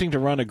attempting to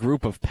run a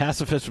group of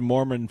pacifist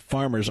Mormon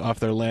farmers off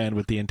their land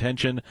with the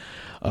intention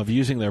of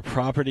using their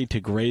property to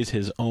graze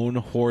his own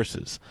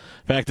horses.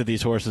 The fact that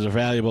these horses are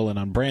valuable and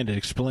unbranded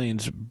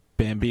explains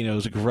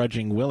Bambino's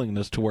grudging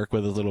willingness to work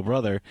with his little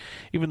brother,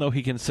 even though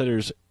he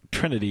considers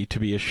Trinity to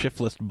be a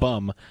shiftless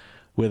bum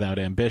without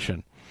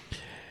ambition.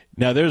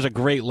 Now, there's a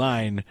great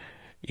line,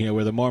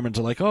 where the Mormons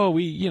are like, oh,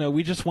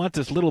 we just want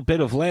this little bit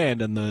of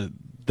land, and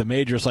the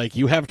major's like,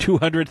 you have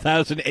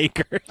 200,000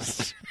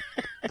 acres.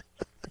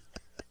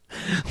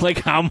 Like,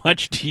 how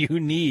much do you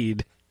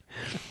need?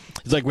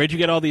 He's like, where'd you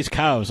get all these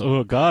cows?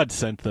 Oh, God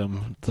sent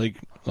them. It's like,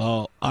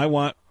 well, I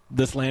want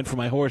this land for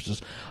my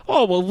horses.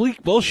 Oh, well,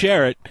 we'll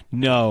share it.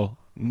 No,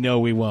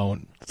 we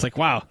won't. It's like,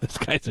 wow, this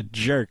guy's a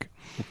jerk.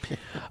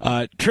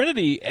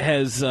 Trinity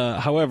has,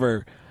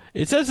 however,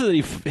 it says that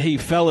he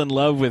fell in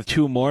love with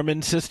two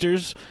Mormon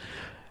sisters.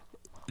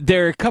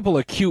 There are a couple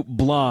of cute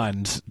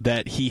blondes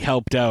that he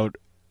helped out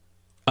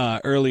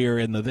earlier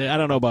in I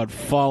don't know about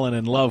falling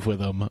in love with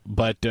them,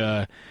 but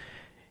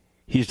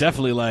he's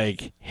definitely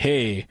like,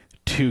 hey,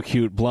 two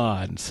cute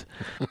blondes.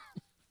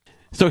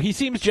 So he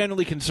seems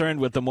generally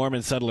concerned with the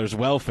Mormon settlers'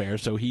 welfare,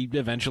 so he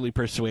eventually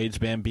persuades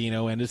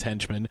Bambino and his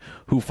henchmen,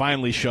 who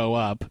finally show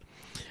up,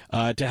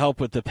 to help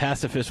with the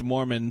pacifist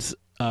Mormons,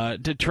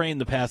 to train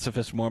the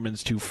pacifist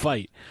Mormons to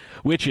fight,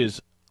 which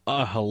is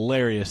a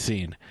hilarious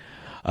scene.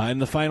 In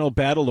the final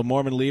battle, the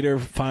Mormon leader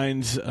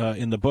finds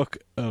in the book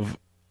of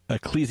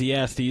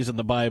Ecclesiastes in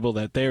the Bible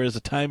that there is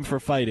a time for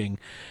fighting,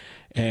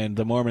 and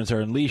the Mormons are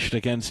unleashed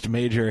against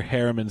Major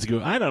Harriman's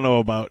group. I don't know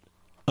about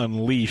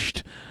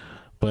unleashed,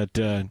 but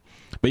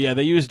yeah,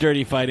 they use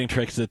dirty fighting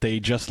tricks that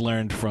they just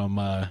learned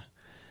from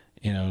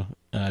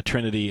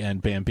Trinity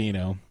and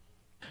Bambino.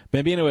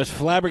 Bambino is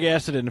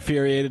flabbergasted and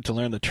infuriated to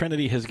learn that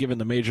Trinity has given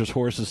the Major's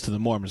horses to the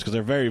Mormons because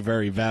they're very,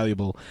 very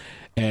valuable,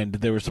 and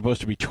there were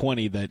supposed to be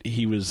 20 that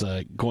he was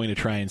going to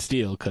try and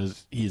steal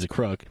because he's a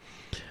crook.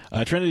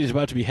 Trinity is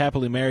about to be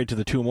happily married to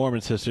the two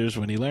Mormon sisters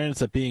when he learns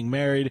that being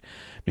married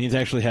means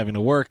actually having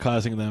to work,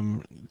 causing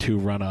them to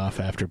run off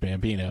after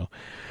Bambino,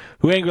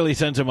 who angrily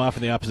sends him off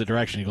in the opposite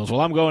direction. He goes, well,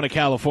 I'm going to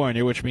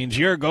California, which means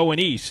you're going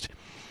east.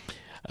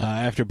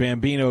 After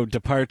Bambino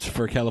departs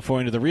for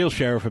California, the real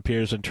sheriff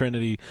appears, and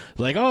Trinity is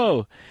like,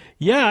 oh,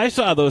 yeah, I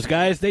saw those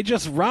guys. They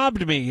just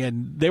robbed me,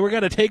 and they were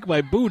going to take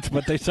my boots,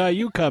 but they saw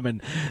you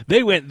coming.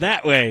 They went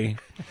that way.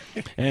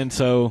 And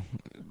so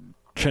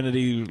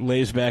Trinity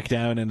lays back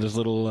down in his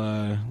little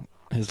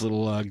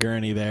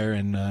gurney there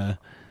and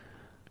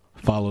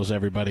follows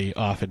everybody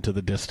off into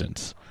the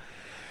distance.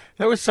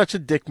 That was such a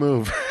dick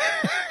move.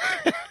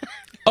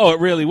 Oh, it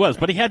really was,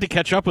 but he had to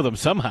catch up with them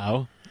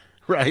somehow.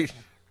 Right.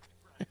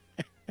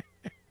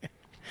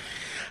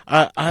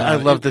 I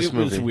love this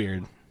movie. It was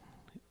weird.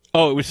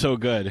 Oh, it was so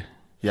good.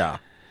 Yeah.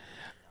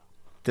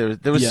 There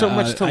was so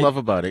much to love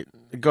about it.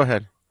 Go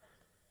ahead.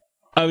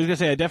 I was gonna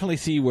say I definitely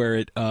see where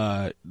it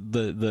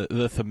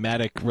the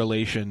thematic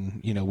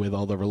relation, with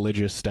all the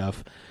religious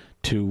stuff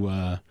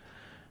to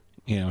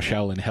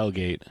Shaolin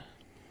Hellgate.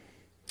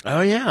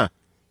 Oh yeah.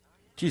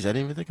 Jeez, I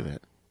didn't even think of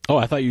that. Oh,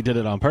 I thought you did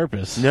it on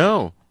purpose.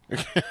 No.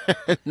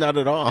 Not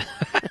at all.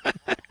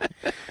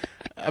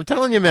 I'm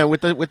telling you, man,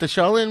 with the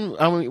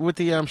Shaolin, with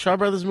the Shaw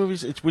Brothers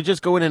movies, we're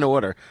just going in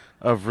order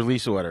of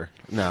release order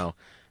now.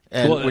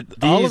 And with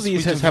these, all of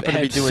these have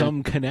had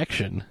some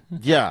connection.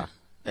 Yeah,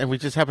 and we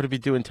just happen to be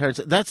doing Terence.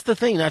 That's the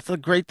thing. That's the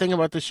great thing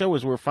about the show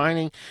is we're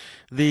finding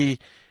the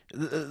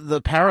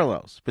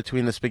parallels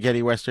between the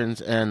spaghetti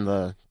westerns and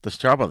the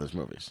Shaw Brothers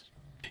movies.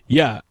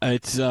 Yeah,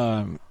 it's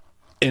and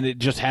it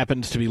just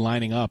happens to be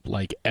lining up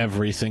like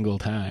every single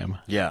time.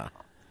 Yeah.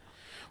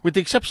 With the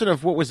exception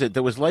of, what was it?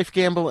 There was Life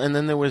Gamble, and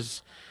then there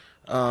was,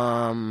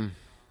 there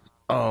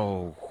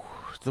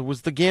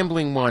was the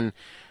gambling one.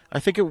 I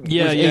think it was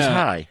Ace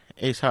High.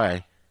 Ace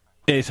High,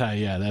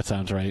 yeah, that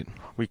sounds right.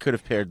 We could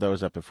have paired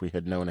those up if we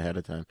had known ahead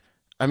of time.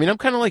 I mean, I'm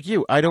kind of like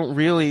you. I don't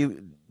really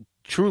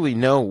truly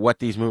know what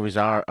these movies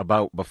are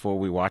about before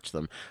we watch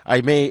them.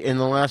 I may, in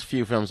the last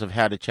few films, have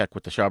had to check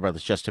with the Shaw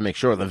Brothers just to make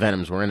sure the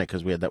Venoms were in it,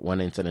 because we had that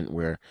one incident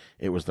where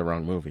it was the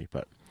wrong movie.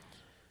 But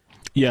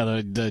yeah,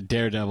 the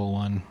Daredevil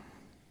one.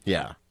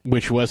 Yeah.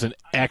 Which wasn't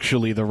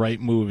actually the right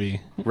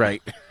movie.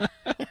 Right.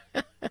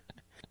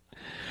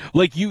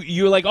 Like,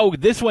 you're like, oh,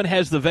 this one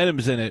has the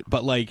Venoms in it,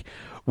 but, like,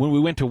 when we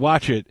went to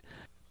watch it,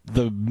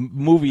 the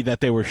movie that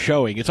they were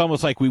showing, it's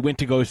almost like we went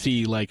to go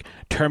see, like,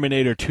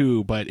 Terminator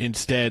 2, but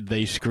instead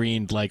they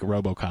screened, like,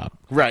 RoboCop.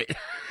 Right.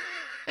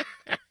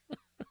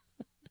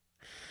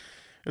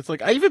 It's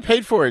like, I even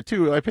paid for it,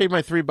 too. I paid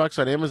my $3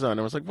 on Amazon.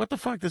 I was like, what the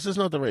fuck? This is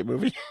not the right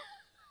movie.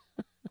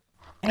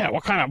 Yeah,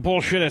 what kind of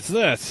bullshit is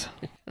this?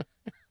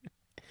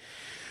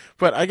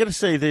 But I got to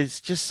say, there's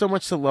just so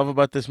much to love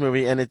about this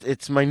movie, and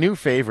it's my new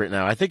favorite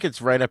now. I think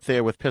it's right up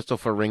there with Pistol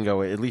for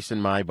Ringo, at least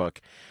in my book.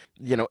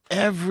 You know,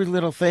 every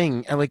little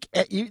thing, and like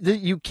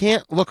you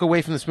can't look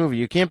away from this movie.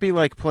 You can't be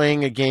like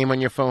playing a game on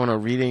your phone or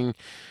reading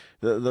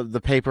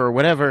the paper or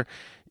whatever.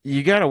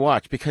 You got to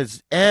watch,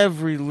 because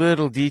every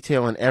little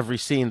detail in every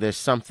scene, there's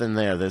something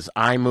there. There's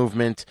eye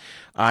movement,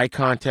 eye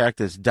contact,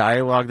 there's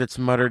dialogue that's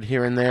muttered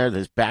here and there,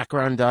 there's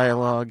background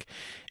dialogue,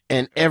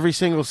 and every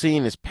single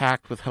scene is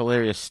packed with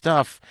hilarious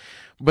stuff.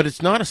 But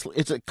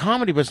it's a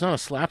comedy, but it's not a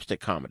slapstick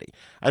comedy.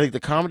 I think the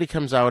comedy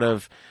comes out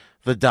of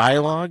the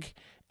dialogue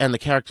and the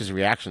characters'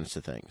 reactions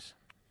to things.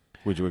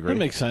 Would you agree? That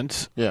makes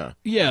sense. Yeah.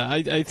 Yeah,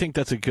 I think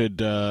that's a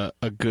good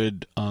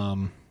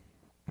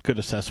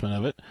assessment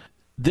of it.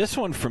 This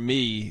one for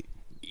me,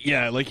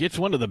 yeah, like it's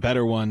one of the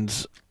better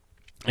ones.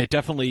 It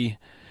definitely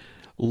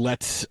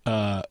lets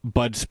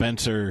Bud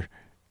Spencer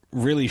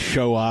really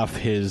show off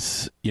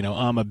his,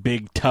 I'm a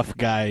big tough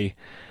guy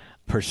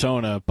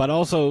persona, but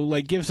also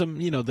like gives him,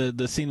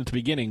 the scene at the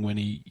beginning when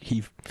he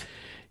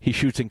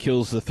shoots and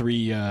kills the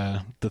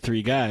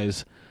three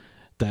guys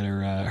that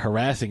are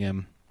harassing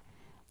him,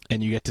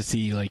 and you get to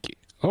see like,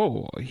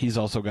 oh, he's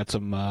also got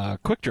some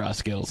quick draw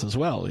skills as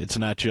well. It's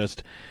not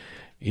just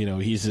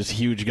he's this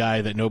huge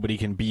guy that nobody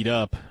can beat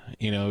up,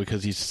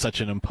 because he's such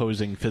an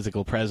imposing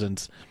physical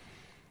presence.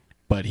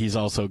 But he's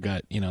also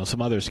got,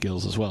 some other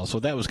skills as well. So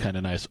that was kind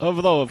of nice.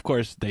 Although, of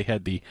course, they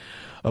had the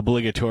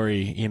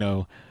obligatory,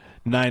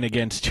 9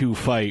 against 2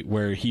 fight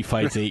where he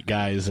fights 8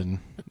 guys and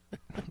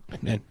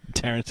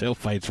Terence Hill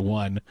fights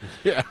 1.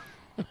 Yeah.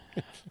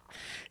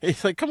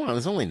 It's like, come on,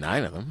 there's only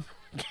 9 of them.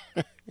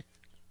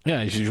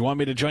 Yeah, he says, you want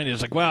me to join you?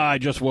 It's like, well, I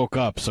just woke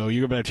up, so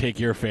you better take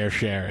your fair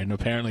share. And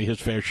apparently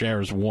his fair share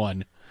is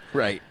 1.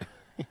 Right.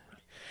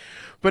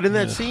 But in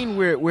that scene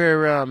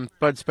where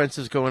Bud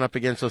Spencer's going up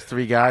against those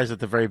 3 guys at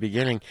the very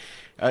beginning,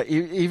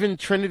 even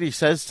Trinity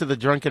says to the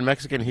drunken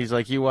Mexican, he's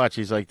like, you watch.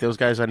 He's like, those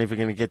guys aren't even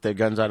going to get their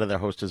guns out of their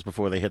holsters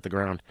before they hit the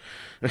ground.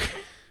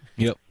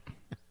 Yep.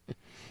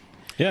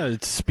 Yeah,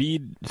 it's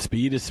speed.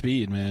 Speed is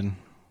speed, man.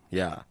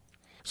 Yeah.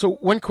 So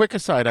one quick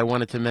aside I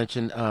wanted to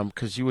mention,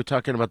 because you were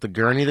talking about the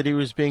gurney that he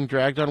was being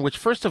dragged on, which,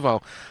 first of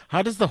all,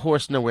 how does the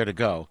horse know where to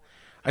go?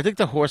 I think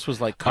the horse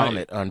was like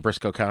Comet on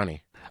Briscoe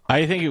County.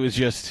 I think it was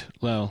just,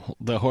 well,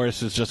 the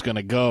horse is just going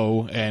to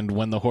go, and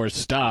when the horse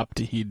stopped,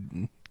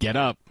 he'd get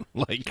up.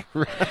 Like,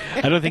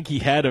 I don't think he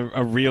had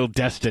a real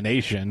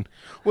destination.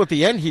 Well, at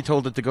the end, he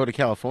told it to go to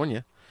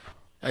California.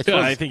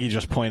 I think he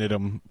just pointed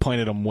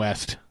him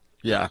west.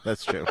 Yeah,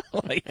 that's true.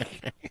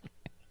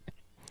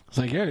 It's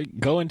like, yeah,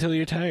 go until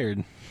you're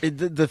tired.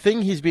 The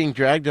thing he's being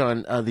dragged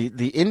on,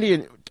 the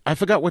Indian, I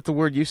forgot what the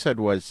word you said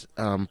was,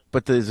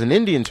 but there's an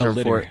Indian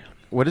term for it.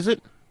 What is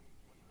it?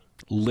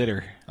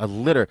 Litter. A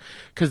litter.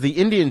 Because the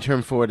Indian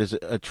term for it is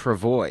a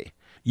travois.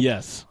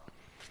 Yes.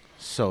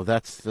 So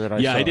that's that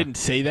I saw. I didn't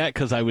say that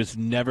because I was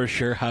never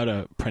sure how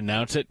to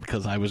pronounce it,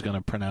 because I was going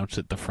to pronounce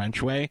it the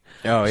French way.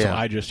 Oh, yeah. So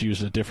I just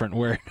used a different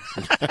word.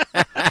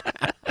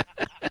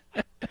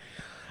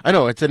 I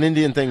know, it's an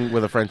Indian thing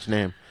with a French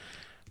name.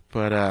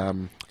 But,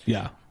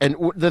 yeah. And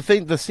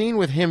the scene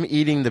with him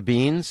eating the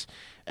beans,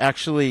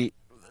 actually,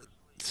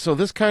 so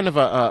this kind of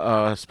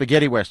a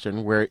spaghetti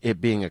western, where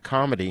it being a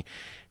comedy,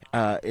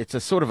 it's a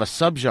sort of a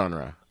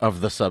subgenre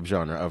of the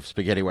subgenre of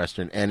spaghetti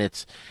western,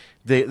 and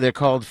they're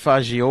called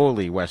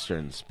fagioli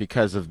westerns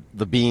because of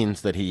the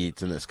beans that he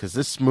eats in this. Because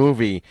this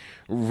movie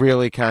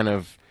really kind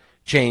of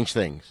changed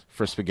things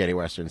for spaghetti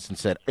westerns and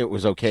said it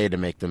was okay to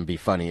make them be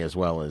funny as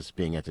well as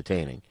being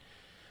entertaining.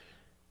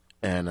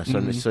 And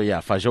so yeah,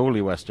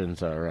 fagioli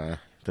westerns are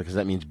because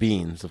that means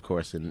beans, of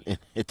course, in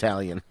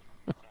Italian.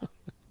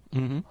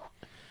 Mm-hmm.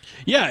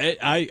 Yeah,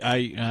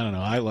 I don't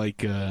know.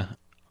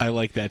 I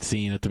like that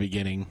scene at the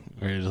beginning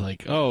where it's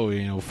like, oh,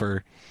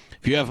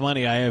 if you have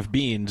money, I have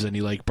beans, and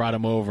he like brought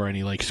him over and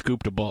he like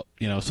scooped a bowl,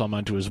 some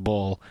onto his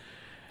bowl.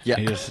 Yeah,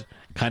 and he just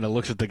kind of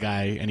looks at the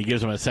guy and he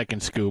gives him a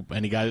second scoop,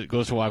 and he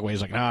goes to walk away.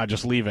 He's like, nah,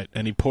 just leave it,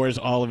 and he pours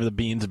all of the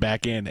beans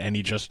back in, and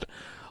he just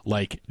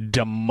like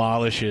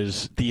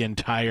demolishes the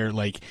entire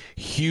like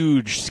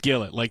huge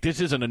skillet. Like,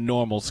 this isn't a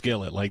normal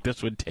skillet. Like,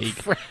 this would take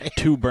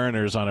 2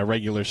 burners on a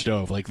regular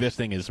stove. Like, this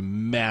thing is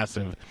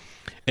massive,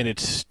 and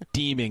it's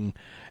steaming,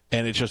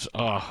 and it's just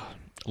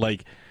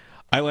like,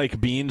 I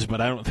like beans, but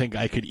I don't think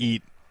I could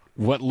eat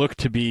what looked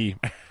to be,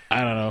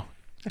 I don't know,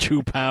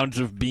 2 pounds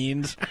of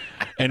beans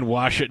and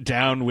wash it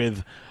down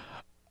with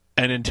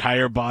an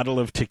entire bottle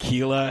of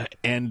tequila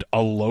and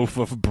a loaf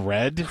of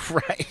bread.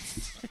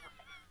 Right.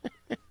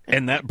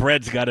 And that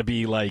bread's got to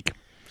be like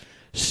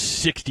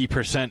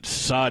 60%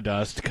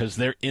 sawdust because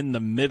they're in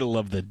the middle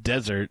of the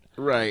desert.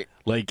 Right.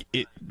 Like,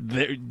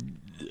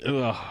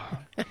 but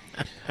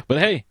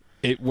hey,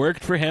 it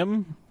worked for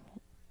him.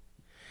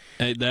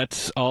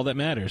 That's all that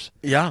matters.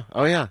 Yeah.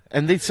 Oh, yeah.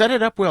 And they set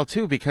it up well,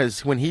 too,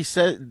 because when he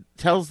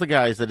tells the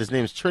guys that his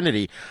name's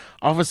Trinity,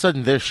 all of a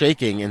sudden they're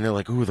shaking, and they're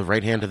like, ooh, the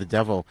right hand of the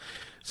devil.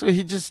 So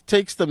he just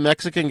takes the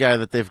Mexican guy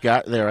that they've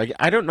got there.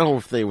 I don't know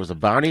if there was a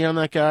bounty on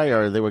that guy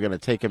or they were going to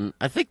take him.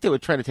 I think they were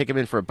trying to take him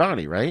in for a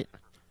bounty, right?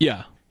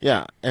 Yeah.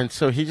 Yeah, and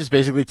so he just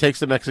basically takes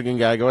the Mexican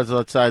guy, goes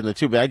outside, and the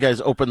two bad guys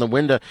open the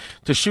window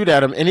to shoot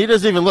at him, and he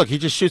doesn't even look. He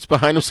just shoots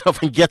behind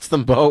himself and gets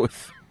them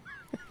both.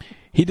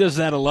 He does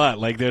that a lot.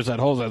 Like, there's that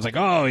whole... It's like,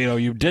 oh,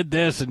 you did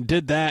this and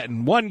did that,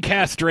 and one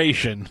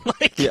castration.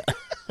 Like, yeah.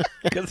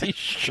 Because he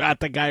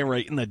shot the guy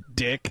right in the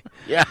dick.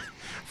 Yeah.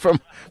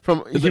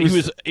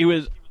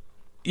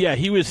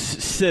 He was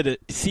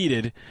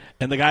seated,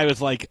 and the guy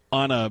was like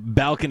on a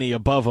balcony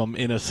above him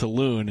in a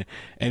saloon,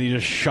 and he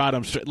just shot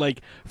him straight.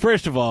 Like,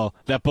 first of all,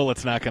 that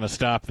bullet's not going to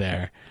stop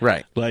there,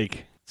 right?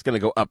 Like, it's going to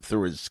go up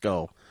through his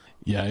skull.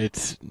 Yeah,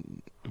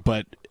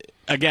 but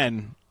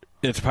again,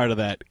 it's part of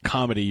that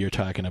comedy you're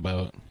talking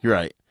about,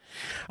 right?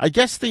 I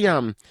guess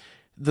the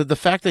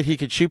fact that he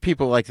could shoot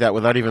people like that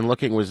without even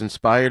looking was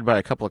inspired by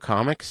a couple of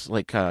comics,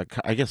 like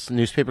I guess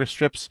newspaper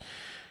strips.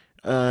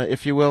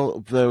 If you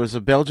will. There was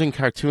a Belgian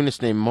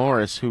cartoonist named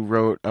Morris who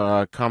wrote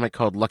a comic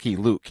called Lucky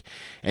Luke,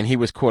 and he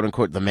was,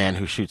 quote-unquote, the man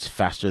who shoots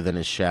faster than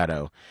his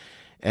shadow.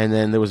 And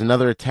then there was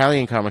another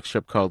Italian comic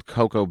strip called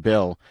Coco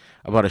Bill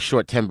about a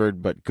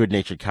short-tempered but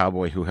good-natured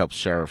cowboy who helps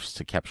sheriffs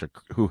to capture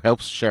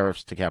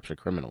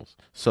criminals.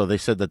 So they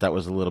said that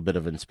was a little bit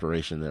of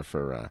inspiration there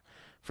for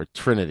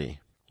Trinity,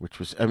 which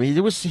was, I mean,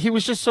 he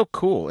was just so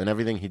cool in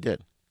everything he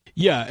did.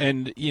 Yeah,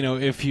 and,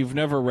 if you've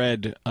never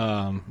read,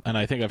 and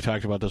I think I've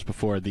talked about this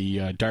before,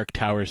 the Dark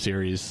Tower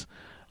series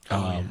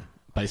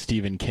by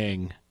Stephen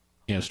King,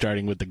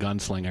 starting with The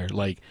Gunslinger,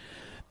 like,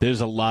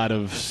 there's a lot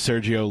of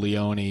Sergio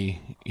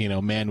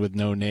Leone, man with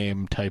no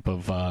name type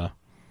of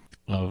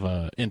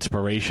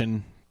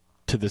inspiration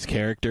to this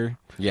character.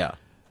 Yeah.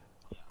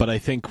 But I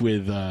think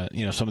with,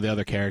 some of the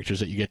other characters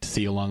that you get to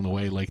see along the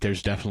way, like,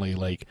 there's definitely,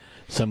 like,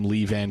 some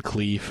Lee Van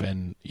Cleef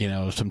and,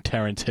 some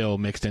Terence Hill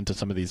mixed into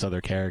some of these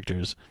other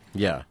characters.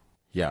 Yeah.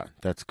 Yeah,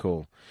 that's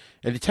cool.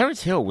 And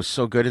Terence Hill was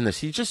so good in this.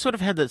 He just sort of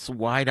had this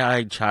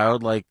wide-eyed,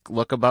 childlike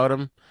look about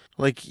him.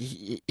 Like,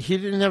 he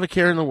didn't have a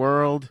care in the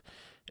world,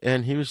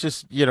 and he was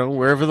just,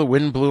 wherever the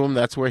wind blew him,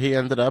 that's where he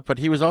ended up. But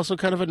he was also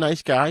kind of a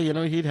nice guy.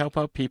 He'd help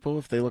out people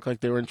if they looked like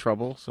they were in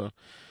trouble, so...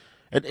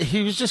 And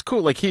he was just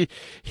cool. Like, he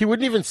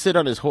wouldn't even sit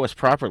on his horse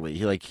properly.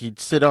 He'd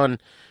sit on,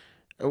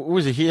 what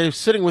was it? He was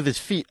sitting with his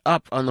feet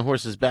up on the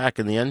horse's back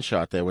in the end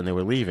shot there when they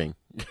were leaving.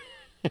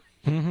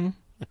 Mm-hmm.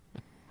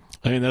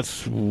 I mean,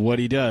 that's what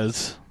he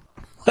does.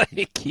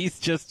 Like, he's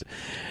just,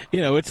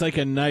 it's like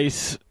a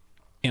nice,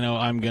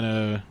 I'm going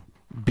to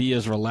be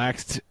as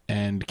relaxed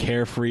and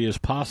carefree as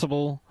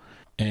possible.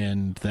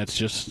 And that's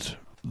just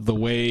the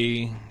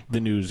way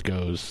the news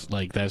goes.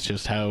 Like, that's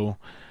just how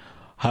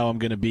I'm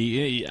going to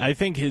be. I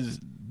think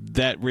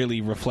that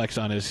really reflects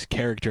on his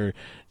character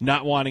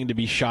not wanting to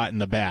be shot in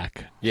the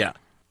back. Yeah.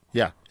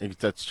 Yeah,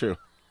 that's true.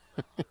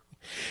 And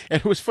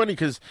it was funny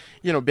because,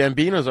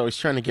 Bambino's always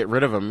trying to get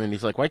rid of him, and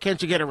he's like, why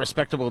can't you get a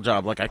respectable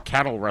job, like a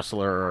cattle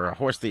rustler or a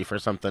horse thief or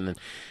something? And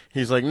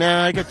he's like,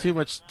 nah, I got too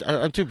much,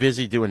 I'm too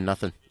busy doing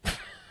nothing.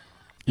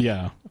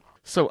 Yeah.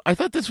 So I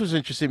thought this was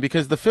interesting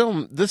because the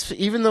film,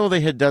 even though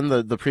they had done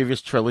the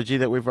previous trilogy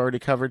that we've already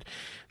covered,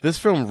 this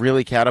film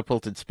really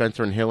catapulted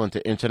Spencer and Hill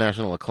into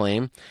international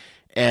acclaim.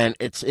 And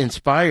it's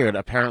inspired,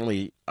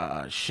 apparently,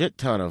 a shit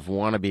ton of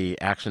wannabe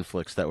action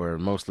flicks that were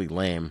mostly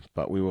lame,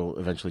 but we will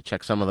eventually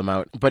check some of them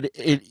out. But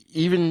it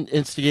even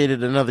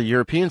instigated another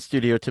European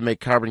studio to make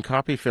carbon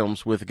copy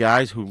films with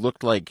guys who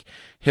looked like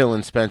Hill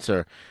and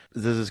Spencer.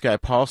 There's this guy,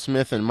 Paul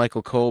Smith and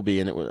Michael Colby,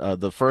 and it was,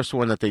 the first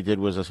one that they did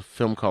was a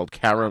film called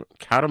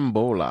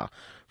Carambola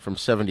from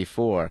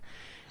 '74.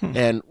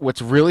 And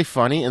what's really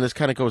funny, and this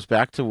kind of goes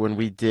back to when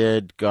we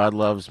did God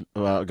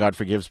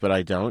Forgives, But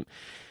I Don't,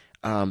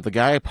 the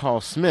guy,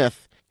 Paul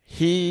Smith,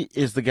 he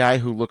is the guy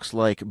who looks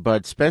like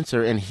Bud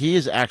Spencer, and he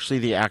is actually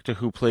the actor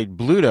who played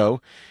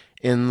Bluto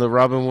in the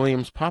Robin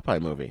Williams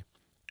Popeye movie.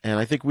 And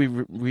I think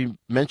we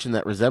mentioned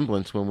that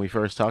resemblance when we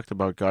first talked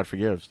about God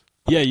Forgives.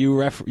 Yeah,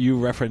 you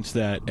referenced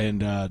that,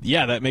 and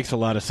that makes a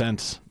lot of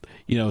sense.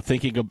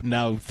 Thinking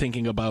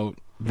about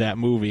that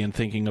movie and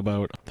thinking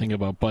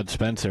about Bud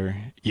Spencer.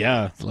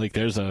 Yeah, like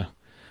there's a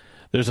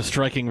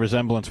striking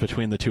resemblance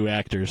between the two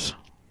actors.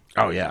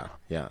 Oh yeah,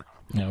 yeah.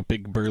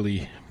 Big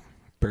burly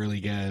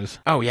guys.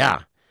 Oh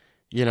yeah,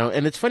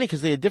 and it's funny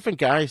because they had different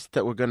guys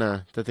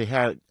that they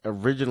had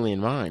originally in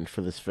mind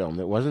for this film.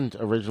 It wasn't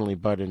originally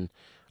I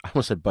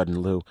almost said Bud and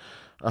Lou,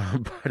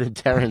 Bud and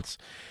Terence.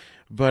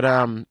 But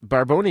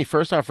Barboni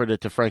first offered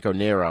it to Franco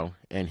Nero,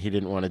 and he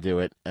didn't want to do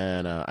it.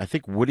 And I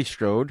think Woody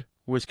Strode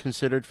was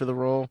considered for the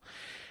role.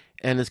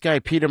 And this guy,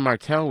 Peter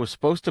Martell, was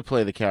supposed to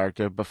play the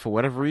character, but for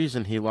whatever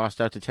reason, he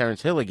lost out to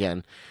Terence Hill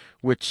again,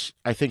 which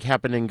I think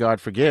happened in God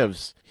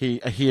Forgives.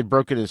 He had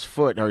broken his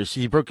foot, or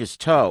he broke his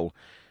toe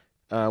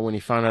when he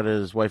found out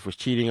his wife was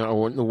cheating,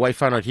 or when the wife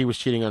found out he was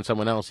cheating on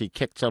someone else, he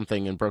kicked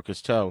something and broke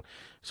his toe.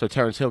 So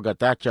Terence Hill got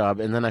that job,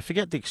 and then I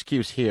forget the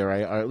excuse here, or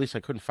at least I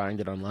couldn't find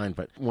it online,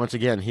 but once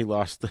again, he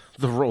lost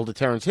the role to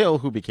Terence Hill,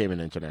 who became an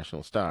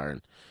international star,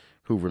 and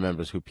who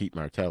remembers who Pete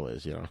Martell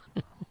is, you know?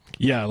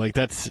 Yeah, like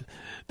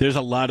there's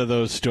a lot of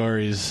those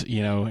stories,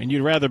 you know, and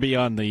you'd rather be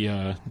on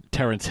the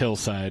Terence Hill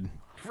side.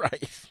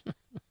 Right.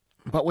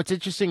 But what's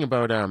interesting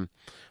about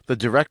the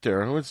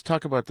director, let's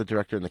talk about the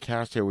director and the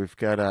cast here. We've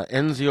got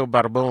Enzio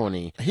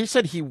Barboni. He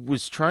said he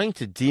was trying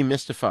to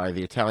demystify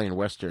the Italian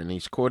Western.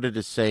 He's quoted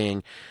as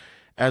saying,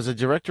 "As a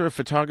director of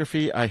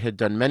photography, I had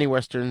done many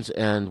Westerns,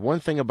 and one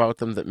thing about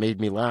them that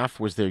made me laugh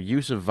was their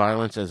use of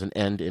violence as an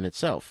end in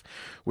itself,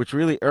 which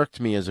really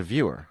irked me as a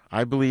viewer.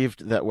 I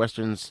believed that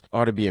Westerns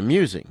ought to be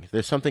amusing.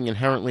 There's something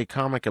inherently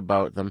comic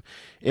about them,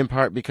 in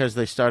part because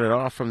they started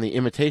off from the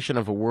imitation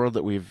of a world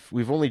that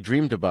we've only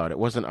dreamed about. It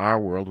wasn't our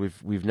world.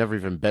 We've never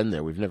even been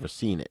there. We've never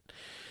seen it."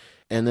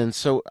 And then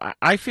so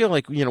I feel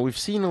like, you know, we've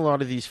seen a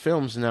lot of these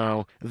films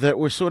now that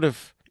were sort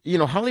of, you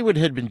know, Hollywood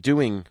had been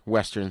doing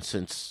Westerns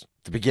since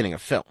the beginning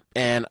of film.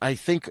 And I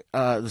think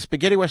the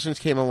spaghetti Westerns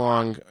came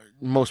along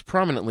most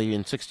prominently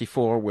in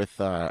 '64 with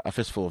A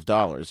Fistful of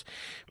Dollars.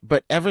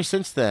 But ever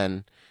since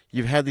then,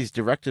 you've had these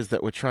directors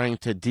that were trying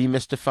to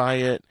demystify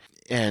it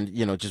and,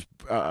 you know, just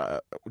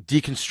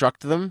deconstruct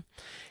them.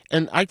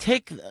 And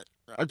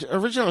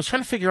originally, I was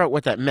trying to figure out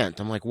what that meant.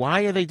 I'm like,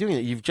 why are they doing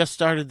it? You've just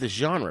started this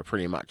genre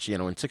pretty much, you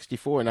know, in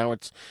 '64, now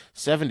it's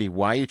 '70.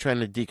 Why are you trying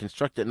to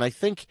deconstruct it? And I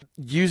think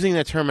using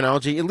that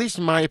terminology, at least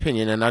in my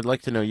opinion, and I'd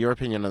like to know your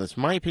opinion on this,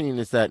 my opinion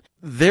is that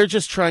they're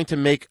just trying to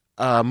make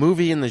a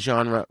movie in the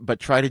genre, but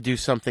try to do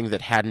something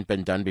that hadn't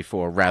been done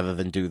before rather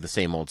than do the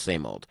same old,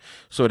 same old.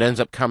 So it ends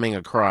up coming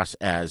across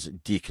as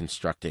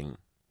deconstructing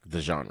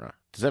the genre.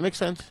 Does that make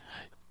sense?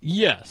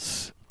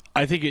 Yes.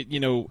 I think it, you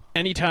know,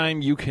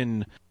 anytime you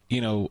can, you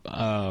know,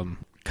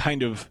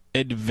 kind of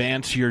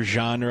advance your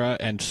genre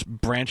and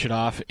branch it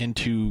off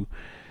into,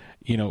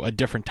 you know, a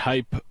different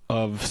type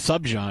of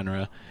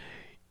subgenre,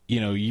 you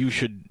know, you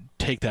should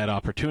take that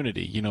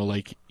opportunity. You know,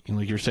 like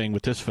you're saying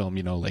with this film,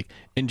 you know, like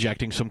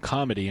injecting some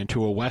comedy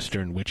into a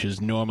Western, which is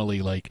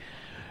normally like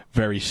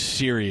very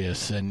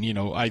serious. And, you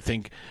know, I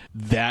think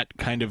that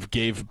kind of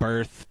gave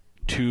birth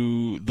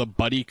to the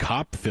buddy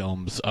cop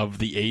films of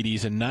the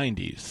 80s and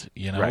 90s,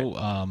 you know,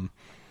 right.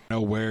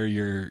 Where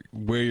you're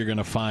going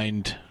to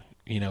find,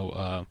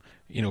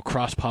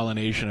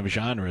 cross-pollination of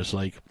genres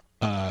like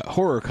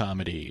horror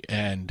comedy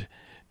and,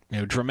 you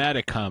know,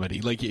 dramatic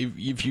comedy. Like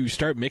if you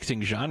start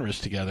mixing genres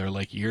together,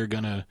 like you're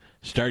going to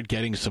start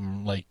getting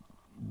some like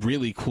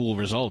really cool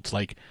results.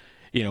 Like,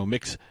 you know,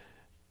 mix,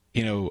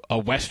 you know, a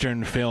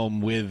Western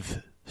film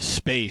with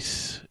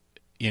space,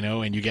 you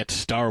know, and you get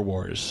Star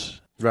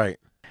Wars. Right.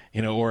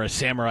 You know, or a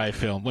samurai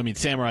film. I mean,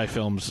 samurai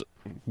films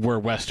were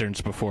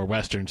Westerns before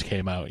Westerns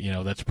came out. You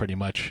know, that's pretty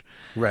much...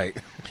 Right.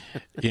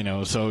 You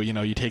know, so, you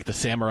know, you take the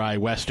samurai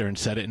Western,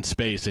 set it in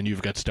space, and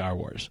you've got Star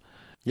Wars.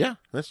 Yeah,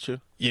 that's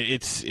true.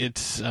 It's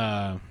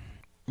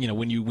you know,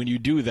 when you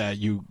do that,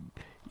 you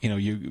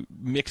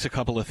mix a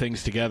couple of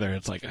things together.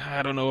 It's like,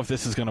 I don't know if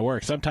this is going to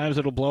work. Sometimes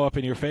it'll blow up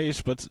in your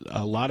face, but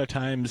a lot of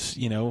times,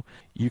 you know,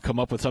 you come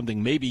up with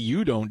something. Maybe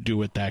you don't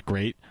do it that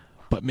great,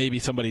 but maybe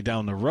somebody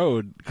down the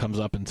road comes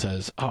up and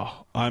says,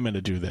 oh, I'm going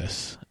to do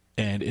this,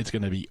 and it's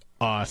going to be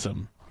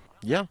awesome.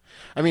 Yeah.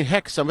 I mean,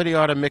 heck, somebody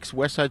ought to mix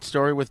West Side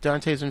Story with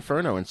Dante's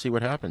Inferno and see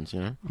what happens, you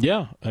know?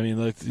 Yeah. I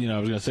mean, like, you know, I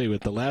was going to say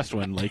with the last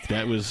one, like,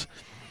 that was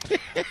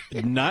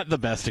not the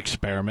best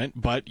experiment,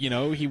 but, you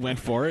know, he went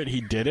for it,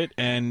 he did it,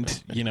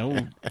 and, you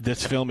know,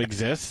 this film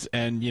exists,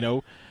 and, you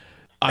know,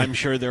 I'm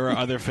sure there are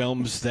other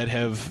films that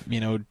have, you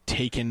know,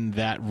 taken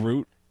that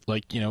route.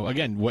 Like, you know,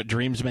 again, What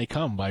Dreams May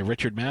Come by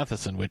Richard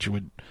Matheson, which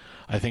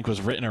I think was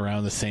written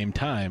around the same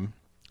time.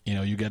 You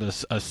know, you get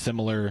a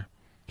similar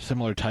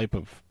type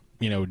of,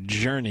 you know,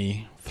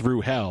 journey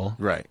through hell.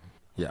 Right.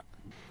 Yeah.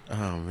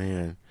 Oh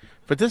man.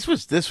 But this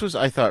was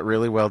I thought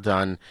really well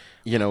done.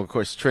 You know, of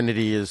course,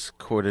 Trinity is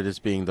quoted as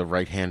being the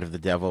right hand of the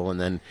devil, and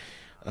then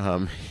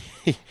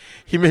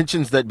he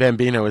mentions that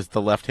Bambino is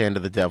the left hand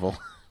of the devil,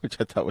 which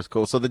I thought was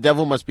cool. So the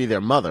devil must be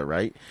their mother,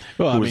 right?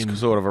 Well, Who was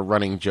sort of a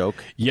running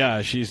joke.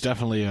 Yeah, she's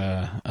definitely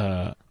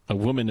a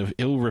woman of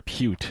ill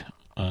repute.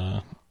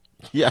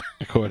 Yeah,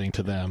 according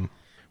to them.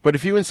 But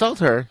if you insult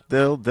her,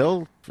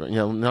 they'll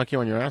knock you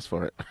on your ass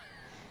for it.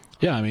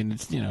 Yeah, I mean,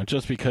 it's, you know,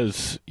 just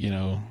because, you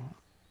know,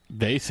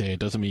 they say it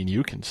doesn't mean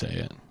you can say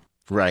it.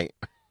 Right.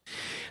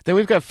 Then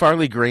we've got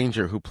Farley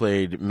Granger, who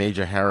played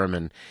Major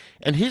Harriman.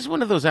 And he's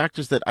one of those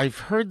actors that I've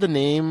heard the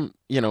name,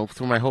 you know,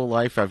 through my whole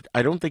life.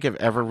 I don't think I've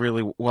ever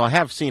really... Well, I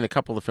have seen a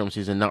couple of films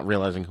he's in, not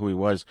realizing who he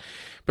was.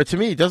 But to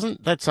me,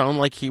 doesn't that sound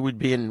like he would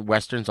be in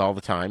Westerns all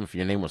the time if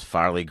your name was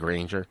Farley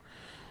Granger?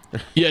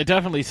 Yeah, it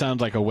definitely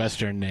sounds like a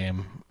Western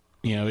name.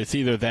 You know, it's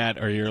either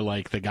that or you're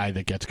like the guy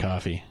that gets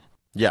coffee.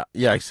 Yeah,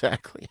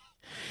 exactly.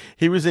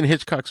 He was in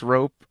Hitchcock's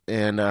Rope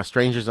and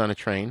Strangers on a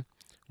Train,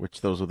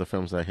 which those were the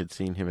films I had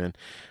seen him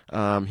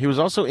in. He was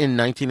also in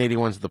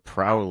 1981's The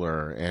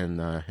Prowler,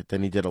 and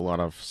then he did a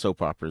lot of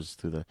soap operas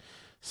through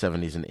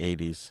 70s and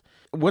 80s.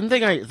 One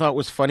thing I thought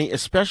was funny,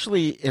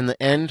 especially in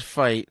the end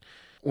fight,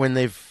 when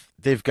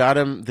they've got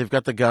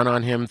the gun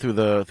on him through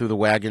the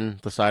wagon,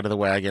 the side of the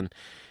wagon,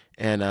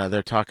 and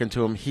they're talking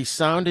to him. He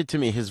sounded to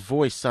me, his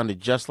voice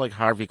sounded just like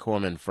Harvey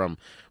Korman from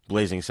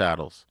Blazing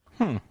Saddles.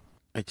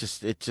 It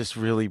just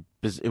really,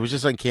 it was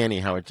just uncanny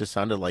how it just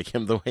sounded like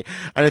him the way.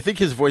 And I think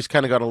his voice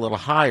kind of got a little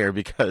higher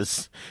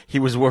because he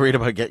was worried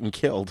about getting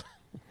killed.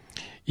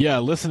 Yeah,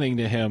 listening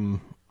to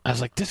him, I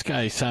was like, this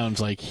guy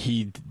sounds like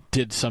he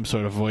did some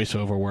sort of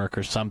voiceover work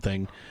or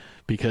something,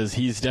 because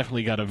he's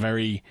definitely got a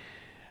very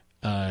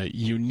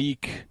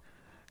unique,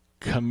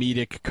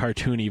 comedic,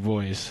 cartoony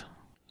voice.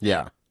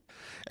 Yeah.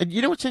 And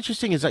you know what's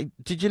interesting is,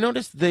 did you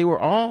notice they were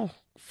all,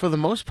 for the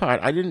most part,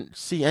 I didn't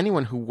see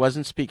anyone who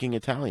wasn't speaking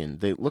Italian.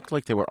 They looked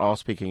like they were all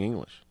speaking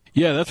English.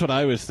 Yeah, that's what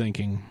I was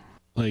thinking.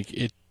 Like,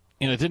 it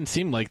didn't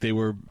seem like they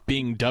were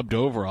being dubbed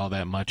over all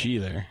that much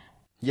either.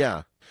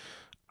 Yeah.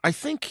 I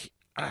think,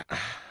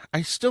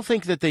 I still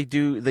think that they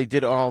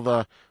did all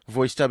the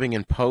voice dubbing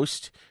in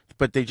post,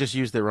 but they just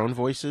used their own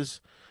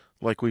voices,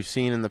 like we've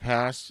seen in the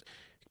past.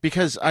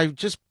 Because I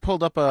just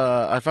pulled up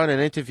I found an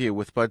interview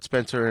with Bud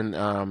Spencer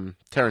and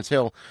Terence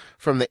Hill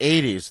from the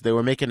 80s. They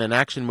were making an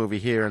action movie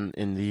here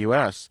in the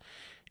U.S.,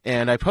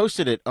 and I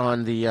posted it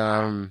on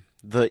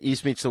the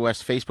East Meets the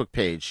West Facebook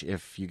page,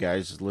 if you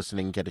guys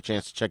listening get a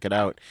chance to check it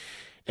out.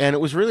 And it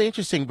was really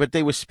interesting, but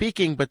they were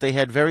speaking, but they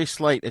had very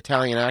slight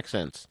Italian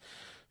accents.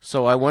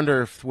 So I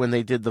wonder if when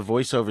they did the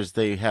voiceovers,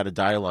 they had a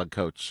dialogue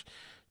coach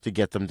to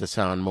get them to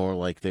sound more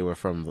like they were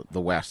from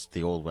the West,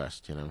 the Old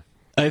West, you know.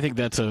 I think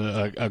that's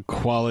a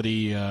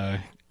quality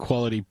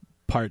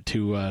part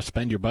to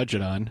spend your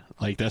budget on.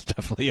 Like, that's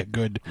definitely a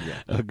good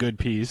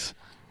piece.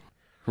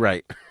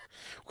 Right.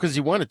 Because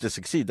you want it to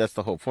succeed. That's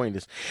the whole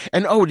point.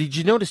 And did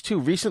you notice too?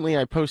 Recently,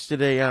 I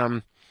posted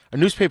a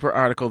newspaper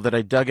article that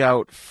I dug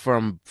out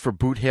for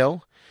Boot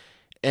Hill,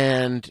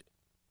 and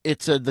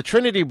it's the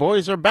Trinity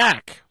boys are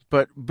back.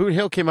 But Boot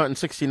Hill came out in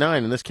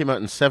 '69, and this came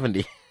out in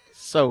 '70.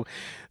 So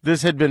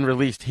this had been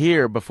released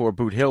here before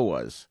Boot Hill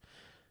was.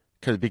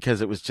 Because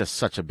it was just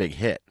such a big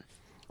hit,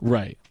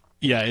 right?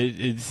 Yeah,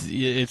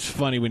 it's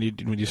funny when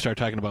you start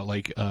talking about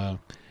like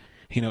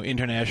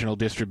international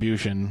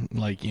distribution.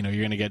 Like, you're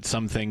going to get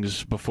some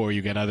things before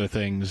you get other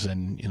things,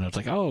 and it's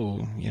like,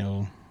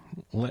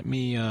 let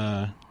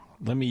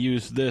me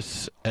use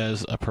this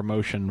as a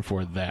promotion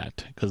for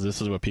that, because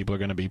this is what people are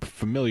going to be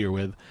familiar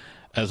with,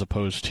 as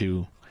opposed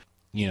to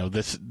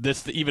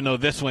this even though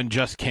this one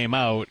just came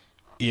out,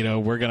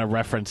 we're going to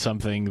reference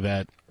something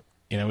that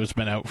has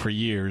been out for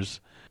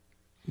years.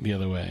 The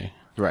other way.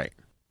 Right.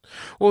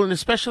 Well, and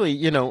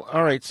especially,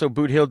 all right, so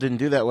Boot Hill didn't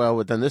do that well,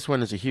 but then this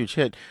one is a huge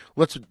hit.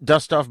 Let's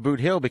dust off Boot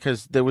Hill,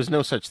 because there was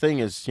no such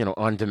thing as,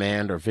 on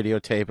demand or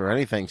videotape or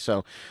anything.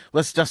 So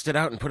let's dust it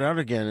out and put it out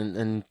again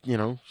and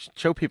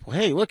show people,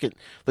 hey, look,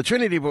 the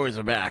Trinity boys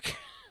are back.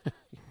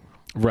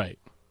 Right.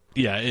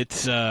 Yeah,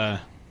 it's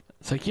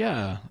like,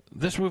 yeah,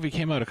 this movie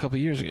came out a couple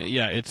years ago.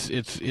 Yeah,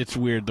 it's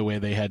weird the way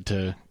they had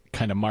to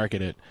kind of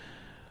market it.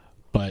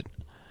 But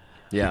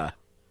yeah.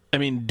 I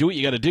mean, do what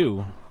you got to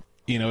do.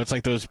 It's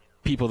like those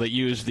people that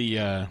use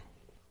the,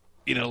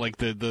 like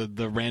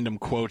the random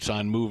quotes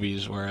on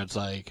movies where it's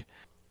like,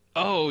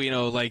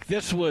 like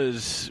this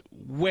was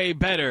way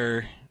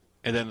better,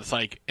 and then it's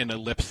like in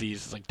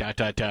ellipses, it's like ...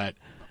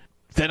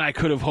 Then I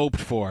could have hoped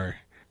for,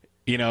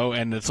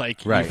 and it's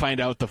like right. You find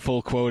out the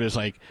full quote is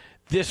like,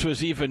 this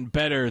was even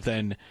better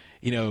than,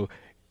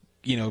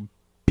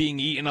 being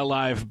eaten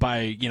alive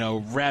by,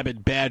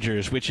 rabid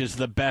badgers, which is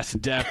the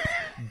best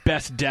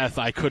death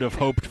I could have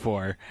hoped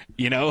for,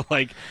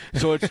 like,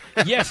 so it's,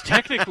 yes,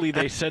 technically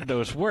they said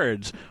those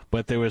words,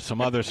 but there was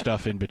some other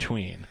stuff in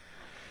between.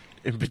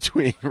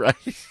 Right?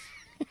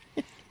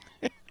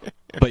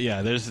 But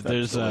yeah,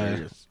 there's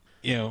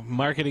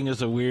marketing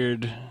is a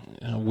weird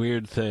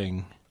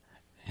thing.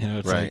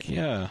 It's right. Like,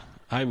 yeah,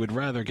 I would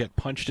rather get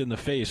punched in the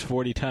face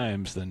 40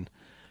 times than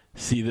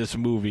see this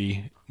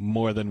movie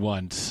more than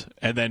once.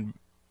 And then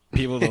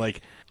people are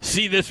like,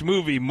 see this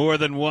movie more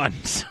than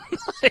once.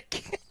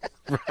 Like,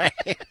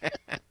 right.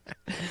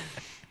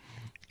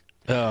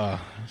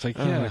 It's like,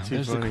 yeah,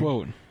 there's the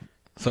quote.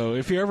 So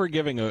if you're ever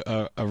giving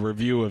a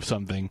review of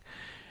something,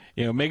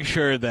 make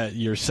sure that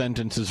your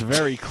sentence is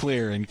very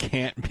clear and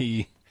can't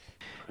be...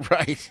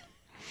 Right.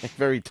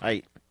 Very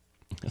tight.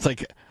 It's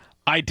like,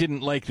 I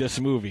didn't like this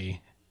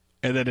movie.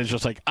 And then it's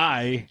just like,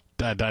 I, ...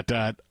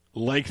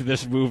 liked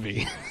this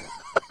movie.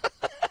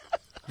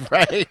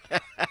 Right.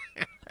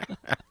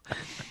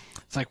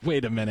 It's like,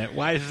 wait a minute.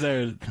 Why is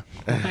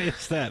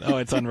that? Oh,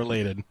 it's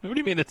unrelated. What do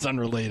you mean it's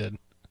unrelated?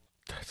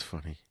 That's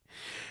funny.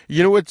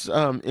 You know what's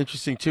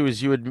interesting, too,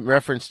 is you had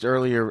referenced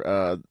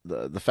earlier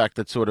the fact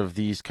that sort of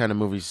these kind of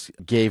movies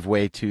gave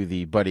way to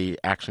the buddy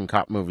action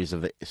cop movies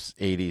of the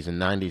 80s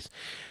and 90s.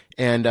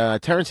 And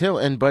Terence Hill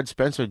and Bud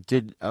Spencer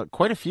did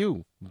quite a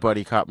few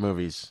buddy cop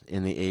movies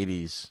in the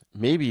 80s,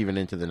 maybe even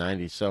into the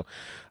 90s. So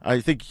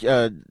I think,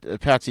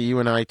 Patsy, you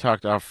and I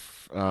talked off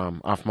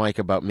mic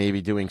about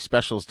maybe doing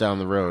specials down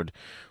the road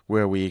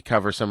where we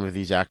cover some of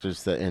these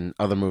actors in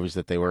other movies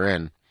that they were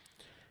in.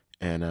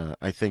 And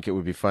I think it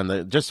would be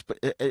fun.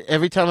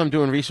 Every time I'm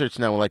doing research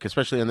now, like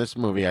especially on this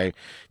movie, I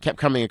kept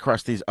coming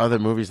across these other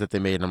movies that they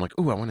made, and I'm like,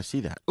 ooh, I want to see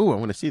that. Ooh, I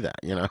want to see that.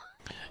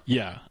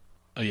 Yeah,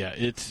 yeah.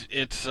 It's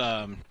it's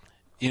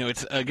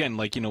again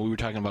like we were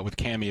talking about with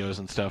cameos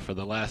and stuff for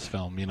the last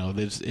film.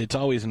 It's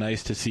always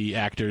nice to see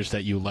actors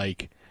that you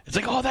like. It's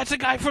like, oh, that's a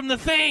guy from The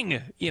Thing.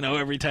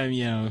 Every time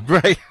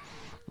right.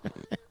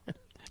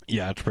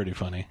 Yeah, it's pretty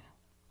funny.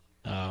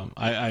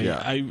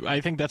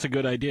 I think that's a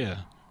good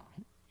idea.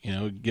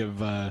 Give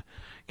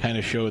kind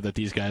of show that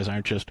these guys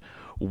aren't just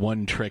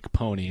one-trick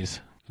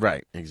ponies.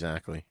 Right,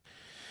 exactly.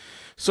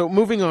 So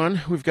moving on,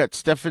 we've got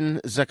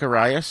Stefan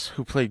Zacharias,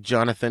 who played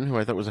Jonathan, who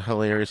I thought was a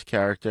hilarious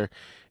character.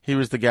 He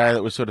was the guy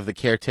that was sort of the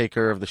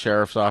caretaker of the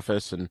sheriff's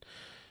office, and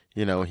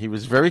he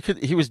was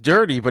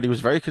dirty, but he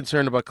was very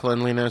concerned about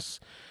cleanliness,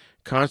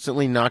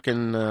 constantly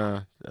knocking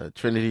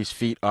Trinity's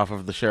feet off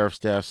of the sheriff's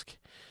desk,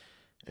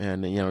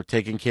 and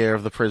taking care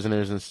of the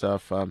prisoners and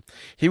stuff.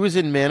 He was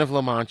in Man of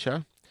La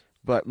Mancha.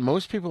 But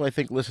most people, I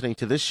think, listening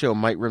to this show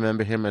might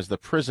remember him as the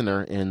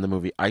prisoner in the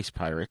movie Ice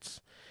Pirates.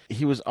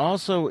 He was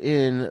also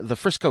in The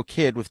Frisco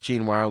Kid with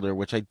Gene Wilder,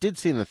 which I did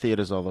see in the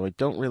theaters, although I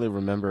don't really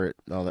remember it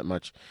all that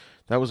much.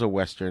 That was a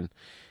Western.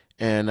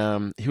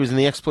 And he was in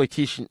the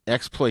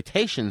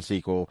exploitation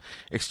sequel,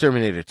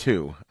 Exterminator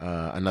 2,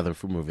 another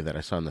movie that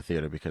I saw in the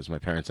theater because my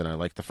parents and I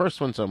liked the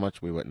first one so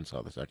much we went and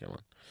saw the second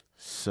one.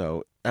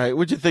 So,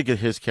 what'd you think of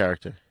his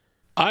character?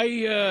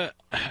 I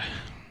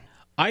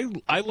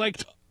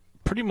liked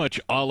pretty much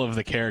all of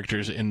the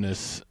characters in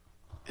this.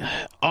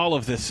 All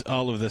of this.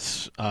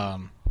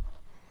 Hold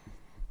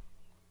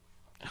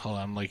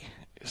on,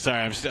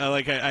 sorry.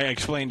 I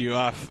explained to you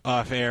off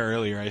air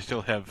earlier. I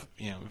still have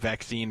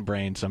vaccine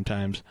brain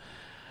sometimes.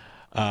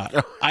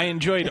 I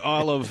enjoyed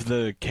all of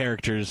the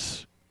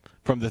characters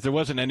from this. There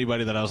wasn't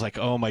anybody that I was like,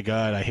 oh my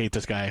god, I hate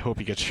this guy. I hope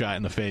he gets shot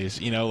in the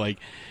face.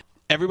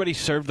 Everybody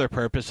served their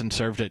purpose and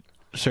served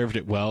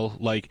it well.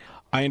 Like,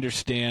 I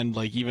understand,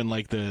 even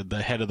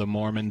the head of the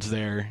Mormons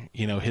there,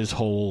 his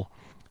whole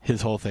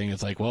thing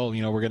is like, well,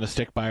 we're going to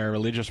stick by our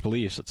religious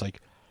beliefs. It's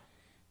like,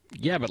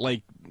 yeah, but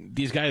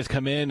these guys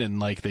come in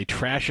and they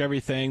trash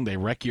everything, they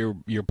wreck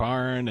your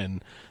barn,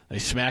 and they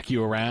smack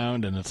you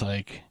around, and it's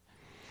like,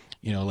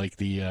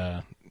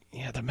 the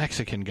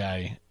Mexican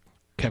guy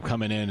kept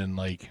coming in and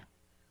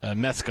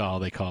mezcal,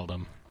 they called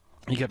him.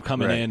 He kept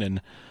coming in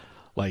and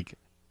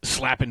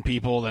slapping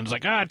people, then it's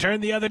like, turn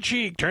the other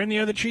cheek, and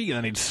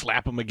then he'd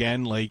slap him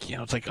again,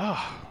 it's like,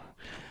 oh,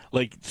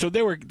 so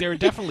there were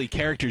definitely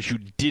characters you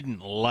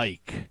didn't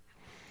like,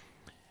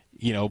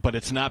 but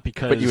it's not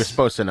because... But you were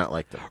supposed to not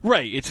like them.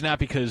 Right, it's not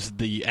because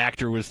the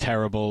actor was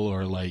terrible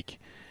or, right.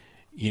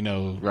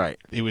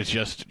 It was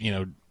just,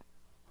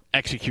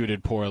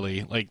 executed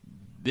poorly.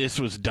 This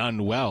was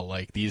done well.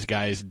 These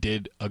guys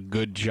did a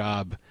good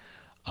job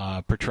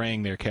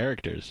portraying their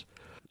characters.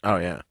 Oh,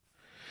 yeah.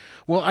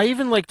 Well, I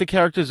even liked the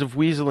characters of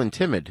Weasel and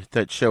Timid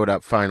that showed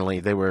up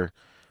finally. They were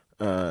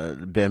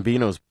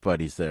Bambino's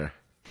buddies there.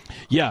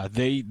 Yeah,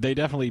 they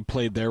definitely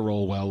played their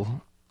role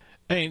well.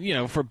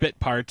 And, for bit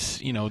parts,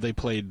 they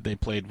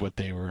played what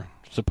they were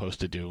supposed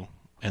to do,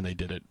 and they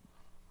did it,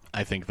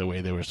 I think, the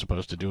way they were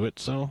supposed to do it,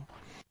 so...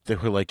 They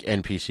were like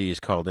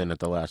NPCs called in at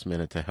the last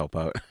minute to help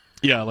out.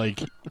 Yeah,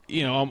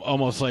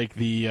 almost like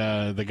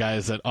the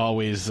guys that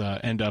always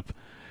end up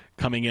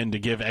coming in to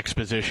give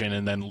exposition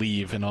and then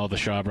leave in all the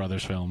Shaw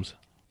Brothers films.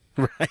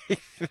 Right.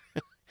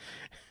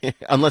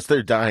 Unless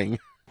they're dying.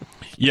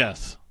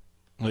 Yes.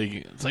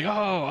 It's like,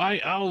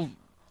 oh,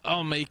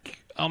 I'll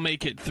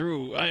make it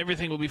through.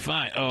 Everything will be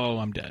fine. Oh,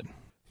 I'm dead.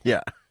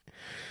 Yeah.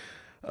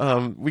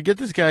 We get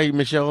this guy,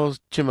 Michelle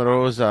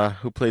Chimarosa,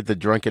 who played the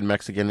drunken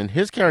Mexican, and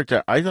his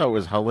character I thought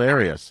was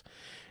hilarious.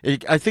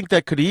 I think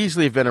that could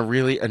easily have been a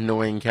really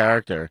annoying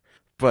character.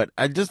 But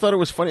I just thought it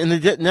was funny, and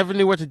they never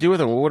knew what to do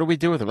with him. Well, what do we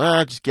do with him?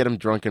 Just get him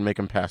drunk and make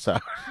him pass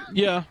out.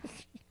 Yeah,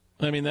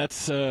 I mean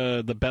that's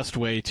the best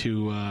way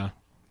to. I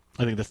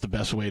think that's the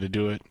best way to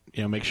do it.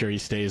 Make sure he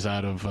stays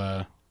out of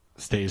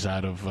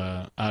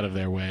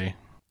their way.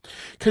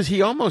 Because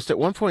he almost at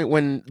one point,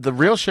 when the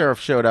real sheriff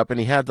showed up and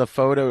he had the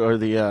photo or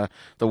the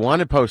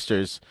wanted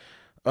posters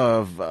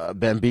of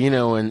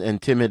Bambino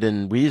and Timid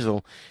and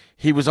Weasel,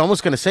 he was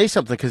almost going to say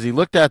something because he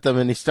looked at them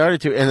and he started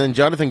to, and then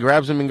Jonathan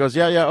grabs him and goes,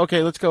 yeah,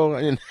 okay, let's go,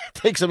 and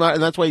takes him out,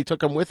 and that's why he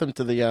took him with him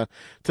to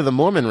the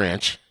Mormon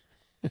ranch.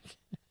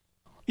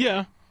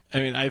 Yeah,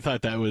 I mean, I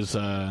thought that was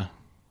that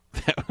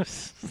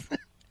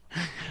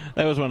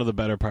was one of the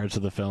better parts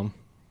of the film.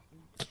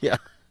 Yeah.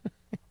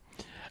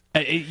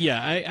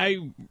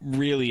 I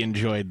really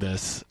enjoyed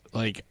this.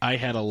 I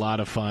had a lot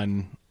of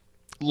fun.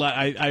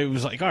 I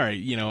was like, all right,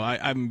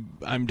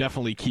 I'm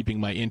definitely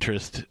keeping my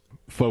interest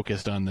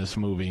focused on this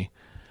movie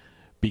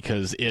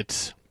because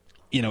it's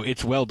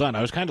well done.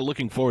 I was kind of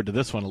looking forward to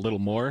this one a little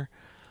more.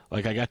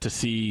 I got to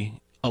see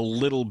a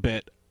little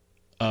bit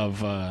of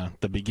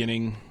the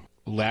beginning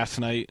last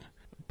night,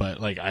 but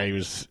I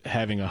was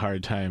having a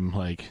hard time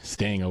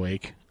staying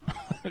awake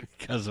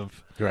because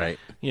of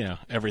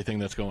everything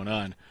that's going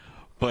on.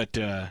 But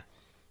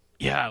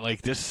yeah,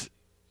 this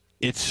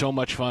it's so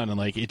much fun, and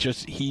like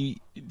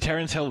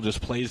Terence Hill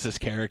just plays this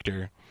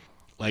character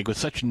like with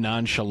such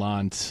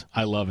nonchalance.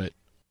 I love it.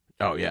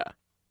 Oh yeah,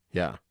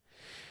 yeah.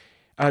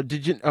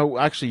 Did you? Oh,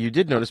 actually, you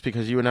did notice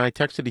because you and I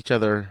texted each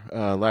other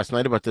last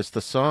night about this.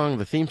 The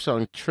theme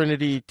song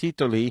 "Trinity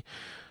Titoli,"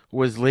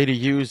 was later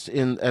used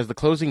as the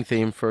closing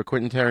theme for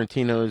Quentin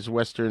Tarantino's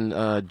Western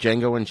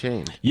Django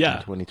Unchained. Yeah,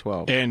 in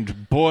 2012.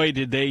 And boy,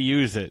 did they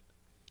use it!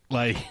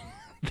 Like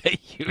they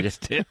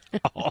used it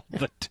all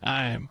the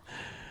time.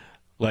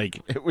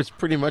 Like it was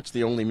pretty much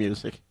the only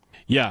music.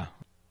 Yeah,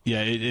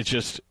 yeah. It's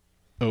just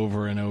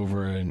over and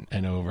over and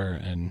over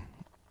and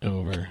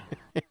over.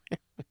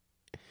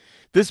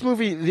 This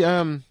movie,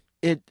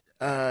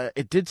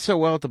 it did so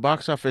well at the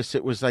box office.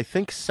 It was, I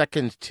think,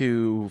 second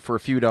to For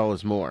a Few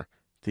Dollars More,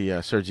 the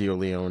Sergio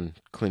Leone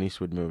Clint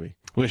Eastwood movie,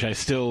 which I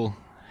still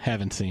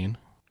haven't seen.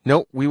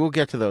 Nope, we will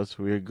get to those.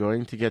 We're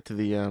going to get to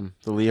the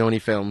Leone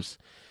films.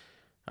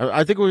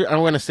 I think I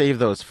want to save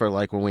those for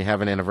like when we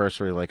have an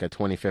anniversary, like a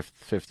 25th,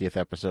 50th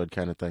episode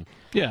kind of thing.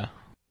 Yeah.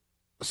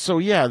 So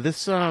yeah,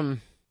 this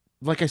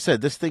like I said,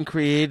 this thing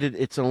created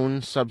its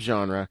own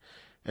subgenre.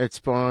 It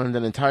spawned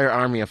an entire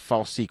army of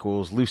false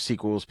sequels, loose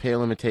sequels,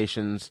 pale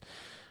imitations,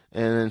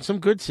 and some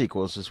good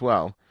sequels as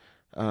well.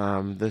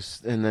 And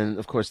then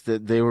of course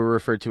they were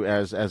referred to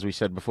as we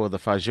said before, the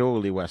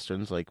fagioli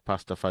westerns, like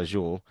Pasta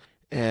Fagioli.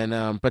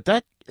 And but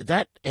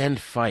that end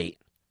fight,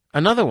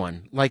 another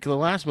one like the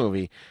last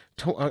movie,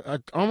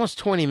 almost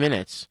 20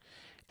 minutes,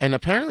 and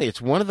apparently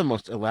it's one of the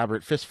most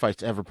elaborate fist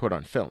fights ever put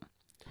on film.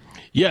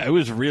 Yeah, it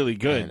was really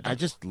good. And I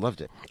just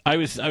loved it. I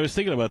was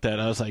thinking about that.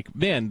 I was like,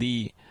 man,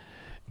 the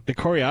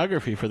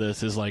choreography for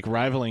this is like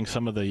rivaling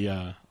some of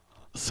the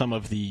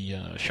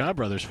Shaw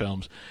Brothers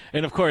films,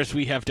 and of course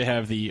we have to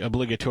have the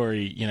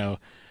obligatory,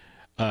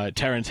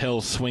 Terence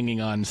Hill swinging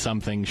on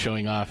something,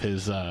 showing off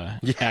his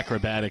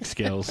acrobatic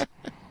skills.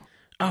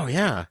 Oh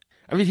yeah,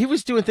 I mean he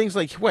was doing things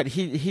like what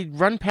he'd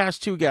run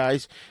past two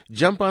guys,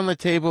 jump on the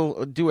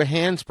table, do a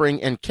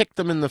handspring, and kick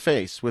them in the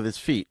face with his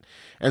feet,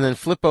 and then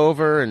flip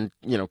over and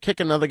kick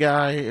another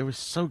guy. It was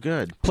so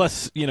good.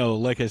 Plus,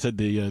 like I said,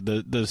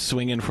 the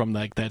swinging from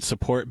like that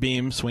support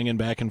beam, swinging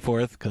back and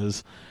forth,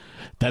 because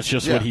that's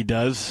just what he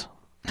does.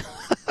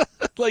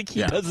 Like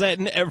he does that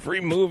in every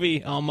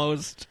movie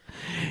almost.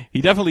 He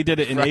definitely did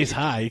it in Ace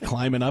High,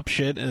 climbing up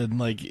shit, and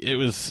like it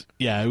was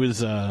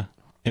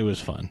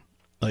fun.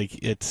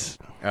 Like it's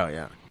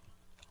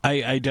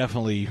I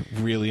definitely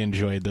really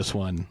enjoyed this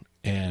one,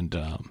 and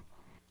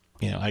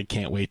I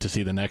can't wait to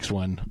see the next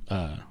one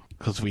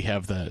because we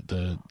have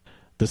the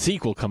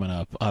sequel coming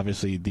up.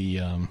 Obviously,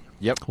 the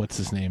what's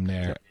his name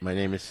there? My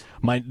name is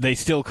They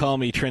still call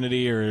me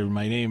Trinity, or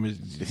my name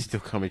is. They still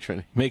call me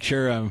Trinity. Make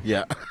sure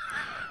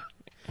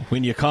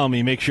when you call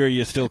me, make sure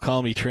you still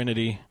call me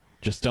Trinity.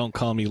 Just don't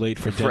call me late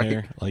for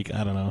dinner. Like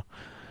I don't know.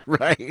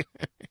 Right.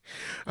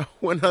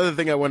 One other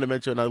thing I want to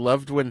mention, I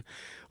loved when,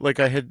 like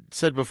I had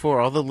said before,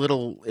 all the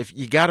little, if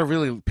you got to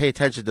really pay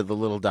attention to the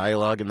little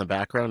dialogue in the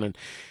background, and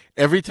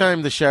every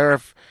time the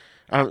sheriff,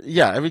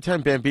 every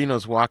time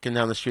Bambino's walking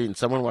down the street and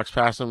someone walks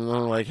past him and they're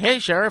like, "Hey,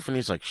 sheriff," and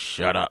he's like,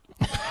 "Shut up."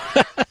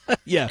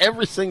 Yeah.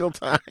 Every single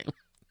time.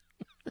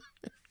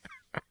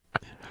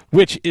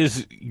 Which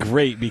is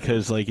great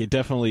because like it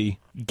definitely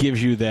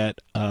gives you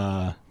that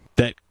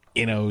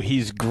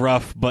he's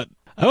gruff, but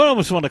I would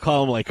almost want to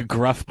call him like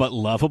gruff but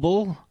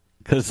lovable,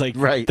 because like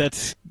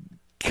that's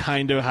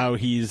kind of how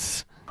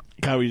he's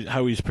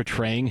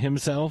portraying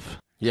himself.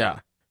 Yeah,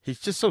 he's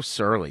just so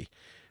surly,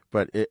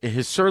 but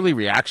his surly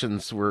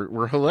reactions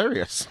were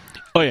hilarious.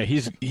 Oh yeah,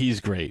 he's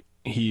great.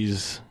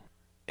 He's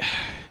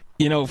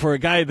for a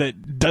guy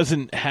that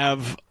doesn't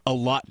have a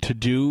lot to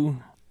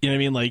do. You know what I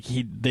mean? Like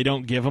they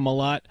don't give him a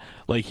lot.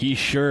 Like he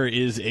sure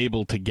is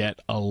able to get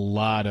a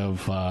lot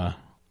of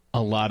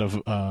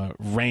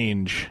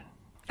range.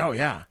 Oh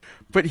yeah,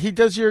 but he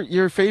does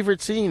your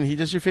favorite scene. He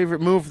does your favorite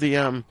move,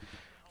 the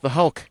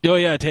Hulk. Oh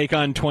yeah, take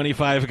on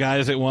 25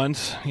 guys at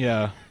once.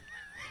 Yeah.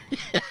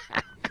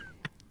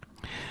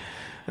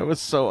 That was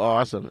so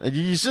awesome, and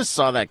you just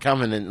saw that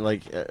coming, and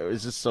like it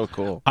was just so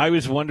cool. I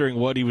was wondering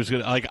what he was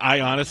gonna like.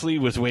 I honestly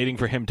was waiting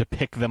for him to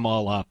pick them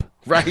all up.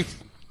 Right.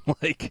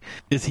 Like,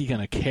 is he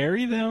going to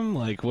carry them?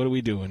 Like, what are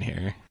we doing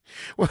here?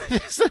 Well,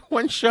 there's that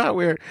one shot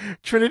where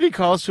Trinity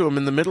calls to him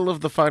in the middle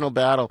of the final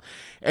battle,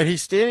 and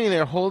he's standing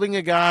there holding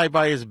a guy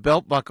by his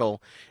belt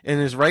buckle in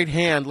his right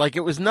hand like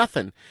it was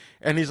nothing.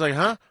 And he's like,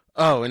 "Huh?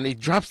 Oh," and he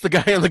drops the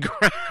guy on the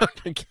ground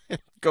and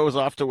goes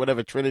off to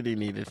whatever Trinity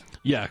needed.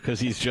 Yeah, because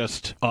he's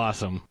just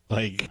awesome.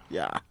 Like,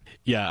 yeah,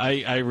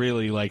 I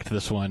really liked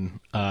this one.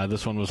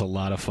 This one was a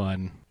lot of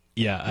fun.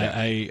 Yeah.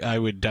 I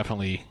would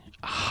definitely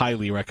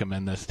highly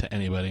recommend this to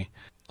anybody.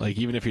 Like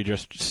even if you're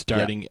just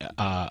starting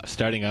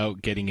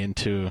out getting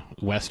into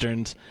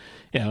westerns,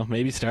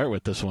 maybe start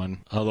with this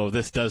one. Although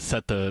this does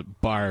set the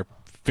bar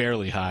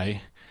fairly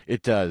high.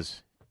 It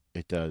does.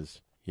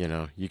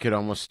 You could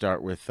almost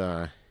start with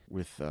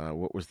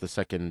what was the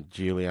second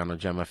Giuliano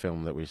Gemma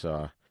film that we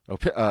saw?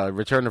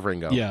 Return of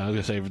Ringo. Yeah, I was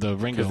gonna say the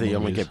Ringo. Because they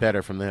only get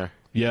better from there.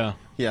 Yeah.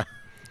 Yeah.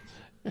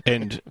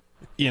 And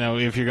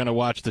if you're going to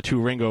watch the 2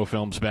 Ringo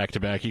films back to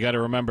back, you got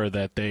to remember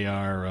that they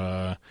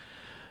are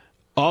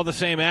all the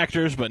same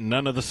actors, but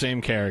none of the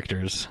same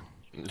characters.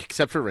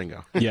 Except for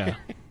Ringo. Yeah.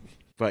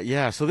 But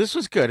yeah, so this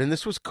was good, and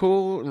this was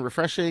cool and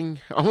refreshing,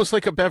 almost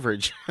like a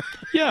beverage.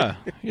 Yeah.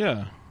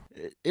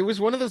 It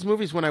was one of those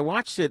movies when I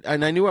watched it,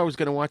 and I knew I was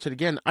going to watch it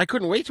again. I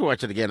couldn't wait to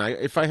watch it again.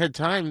 If I had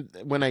time,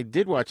 when I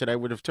did watch it, I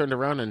would have turned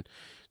around and,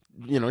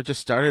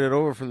 just started it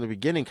over from the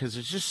beginning, because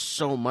there's just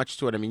so much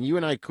to it. I mean, you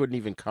and I couldn't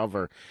even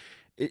cover.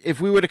 If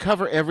we were to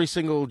cover every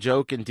single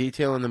joke and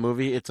detail in the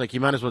movie, it's like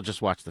you might as well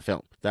just watch the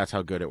film. That's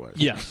how good it was.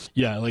 Yes.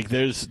 Yeah, like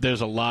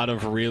there's a lot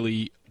of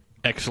really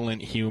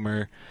excellent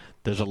humor.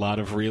 There's a lot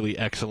of really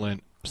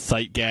excellent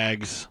sight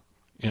gags,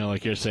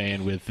 like you're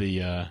saying with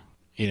the,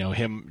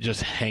 him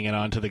just hanging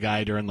on to the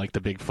guy during like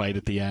the big fight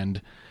at the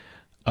end.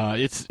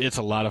 It's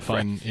a lot of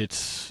fun. Right.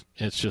 It's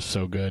just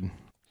so good.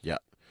 Yeah.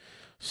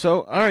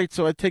 So, all right.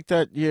 So I take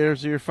that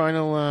your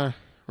final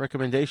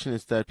recommendation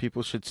is that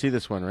people should see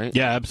this one, right?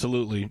 Yeah,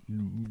 absolutely.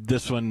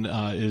 This one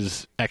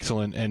is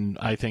excellent, and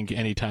I think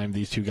anytime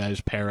these two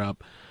guys pair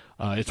up,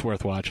 it's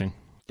worth watching.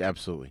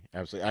 Absolutely.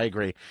 I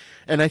agree.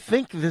 And I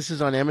think this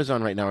is on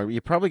Amazon right now. You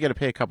probably got to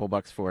pay a couple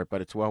bucks for it,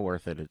 but it's well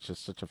worth it. It's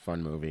just such a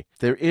fun movie.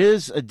 There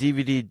is a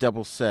DVD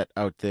double set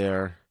out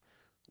there,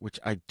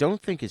 which I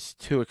don't think is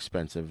too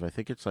expensive. I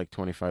think it's like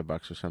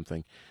 $25 or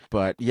something.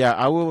 But yeah,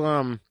 I will.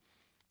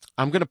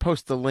 I'm going to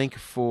post the link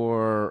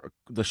for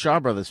the Shaw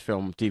Brothers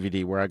film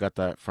DVD where I got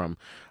that from.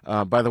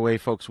 By the way,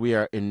 folks, we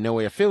are in no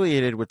way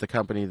affiliated with the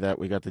company that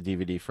we got the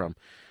DVD from.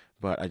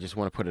 But I just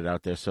want to put it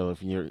out there, so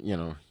if you're,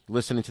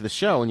 listening to the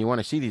show and you want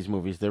to see these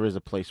movies, there is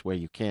a place where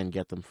you can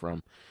get them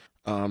from.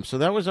 So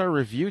that was our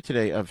review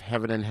today of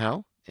Heaven and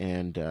Hell,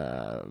 and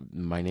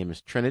my name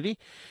is Trinity.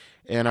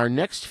 And our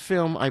next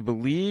film, I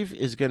believe,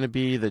 is going to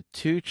be The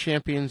Two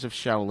Champions of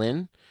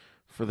Shaolin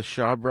for the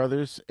Shaw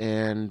Brothers,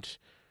 and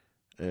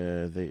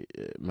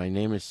my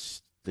name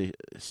is. They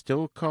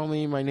still call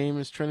me. My name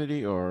is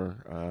Trinity,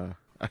 or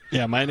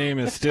yeah, my name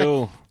is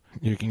still.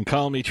 You can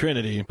call me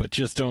Trinity, but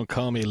just don't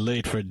call me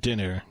late for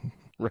dinner.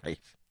 Right.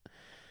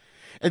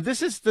 And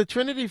this is the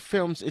Trinity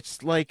films.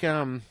 It's like,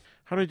 how do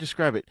I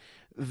describe it?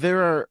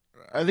 There are,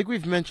 I think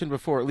we've mentioned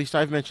before, at least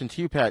I've mentioned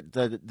to you, Pat,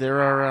 that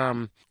there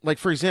are, like,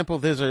 for example,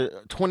 there's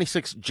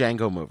 26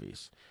 Django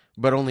movies,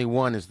 but only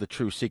one is the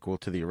true sequel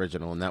to the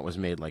original, and that was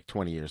made like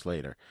 20 years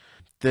later.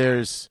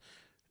 There's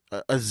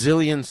a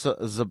zillion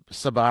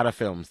Sabata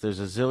films.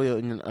 There's a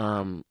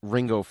zillion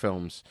Ringo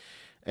films.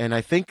 And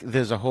I think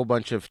there's a whole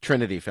bunch of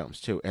Trinity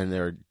films, too, and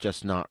they're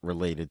just not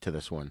related to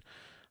this one.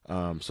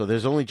 So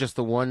there's only just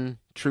the one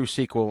true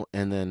sequel,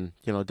 and then,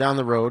 down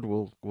the road,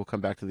 we'll come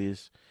back to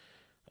these.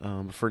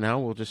 For now,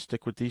 we'll just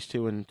stick with these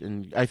two.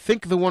 And I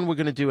think the one we're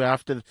going to do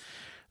after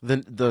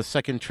the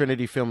second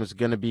Trinity film is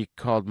going to be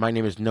called My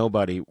Name is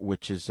Nobody,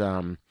 which is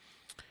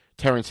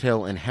Terence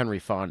Hill and Henry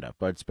Fonda.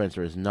 Bud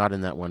Spencer is not in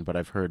that one, but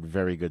I've heard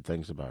very good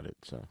things about it.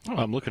 So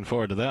I'm looking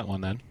forward to that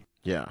one, then.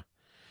 Yeah.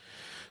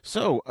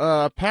 So,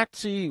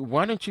 Patsy,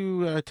 why don't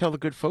you tell the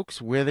good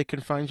folks where they can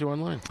find you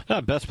online?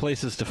 Best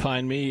places to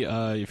find me,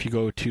 if you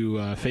go to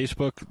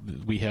Facebook,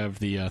 we have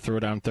the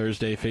Throwdown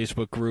Thursday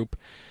Facebook group,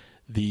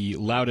 the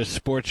Loudest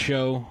Sports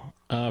Show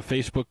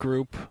Facebook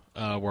group,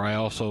 where I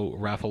also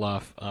raffle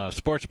off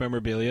sports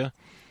memorabilia.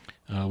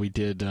 We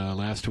did,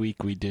 last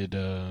week, we did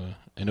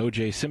an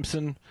O.J.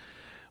 Simpson.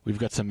 We've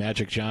got some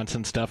Magic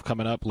Johnson stuff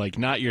coming up, like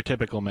not your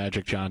typical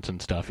Magic Johnson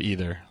stuff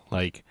either,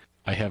 like...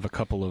 I have a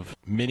couple of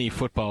mini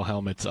football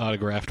helmets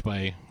autographed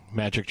by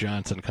Magic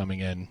Johnson coming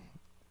in,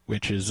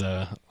 which is,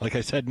 like I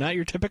said, not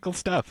your typical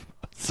stuff.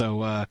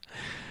 So, I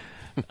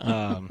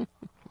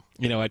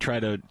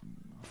try to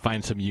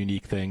find some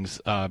unique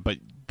things. But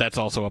that's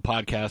also a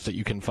podcast that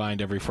you can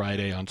find every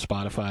Friday on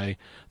Spotify.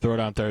 Throw It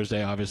On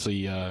Thursday,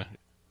 obviously,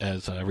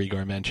 as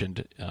Rigor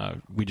mentioned,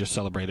 we just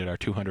celebrated our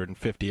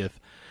 250th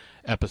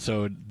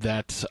episode.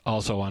 That's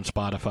also on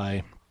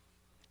Spotify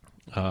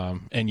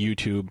and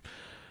YouTube.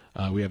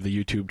 We have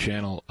the YouTube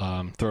channel,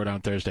 Throw Down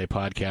Thursday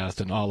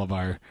podcast, and all of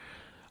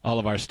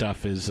our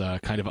stuff is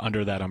kind of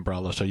under that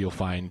umbrella. So you'll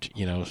find,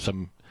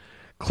 some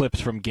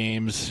clips from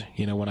games.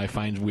 When I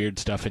find weird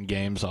stuff in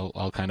games,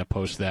 I'll kind of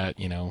post that,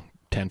 10,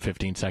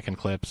 15-second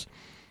clips,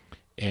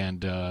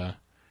 and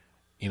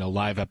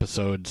live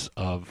episodes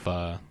of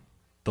the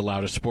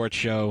Loudest Sports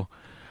Show,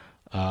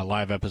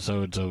 live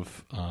episodes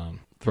of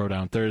Throw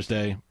Down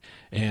Thursday,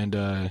 and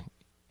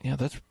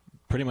that's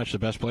pretty much the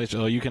best place.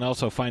 Oh, you can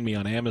also find me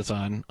on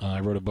Amazon. I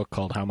wrote a book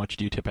called How Much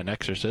Do You Tip an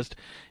Exorcist?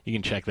 You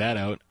can check that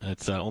out.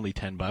 It's only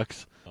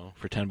 $10. So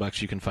for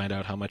 $10, you can find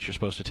out how much you're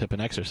supposed to tip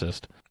an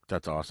exorcist.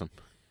 That's awesome.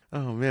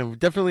 Oh man,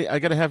 definitely. I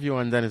got to have you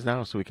on Then Is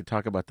Now so we can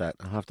talk about that.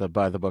 I'll have to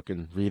buy the book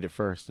and read it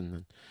first,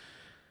 and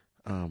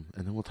then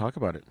we'll talk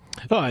about it.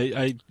 Oh,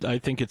 I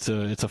think it's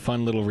a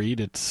fun little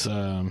read. It's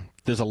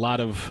there's a lot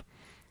of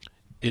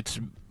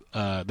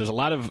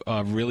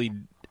really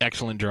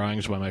excellent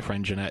drawings by my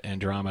friend Jeanette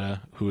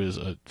Andromeda, who is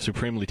a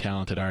supremely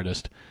talented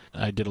artist.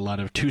 I did a lot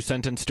of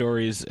 2-sentence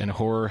stories and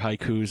horror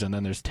haikus, and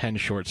then there's 10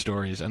 short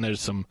stories, and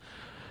there's some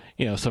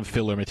some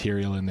filler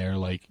material in there,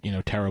 like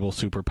terrible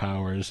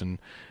superpowers and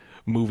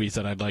movies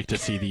that I'd like to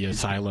see the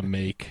Asylum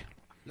make.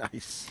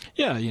 Nice.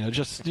 Yeah,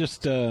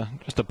 just a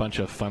bunch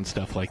of fun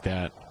stuff like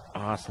that.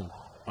 Awesome,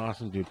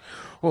 dude.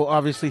 Well,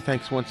 obviously,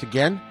 thanks once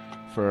again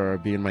for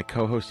being my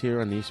co-host here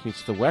on the East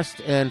Meets the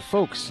West. And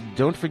folks,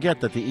 don't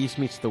forget that the East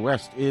Meets the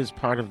West is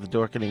part of the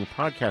Dorkening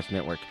Podcast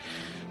Network.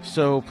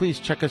 So please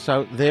check us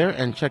out there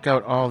and check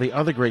out all the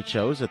other great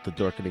shows at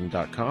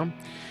thedorkening.com.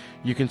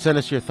 You can send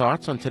us your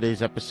thoughts on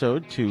today's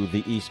episode to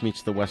the East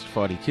Meets the West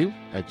 42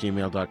 at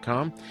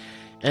gmail.com.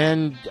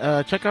 And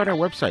check out our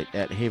website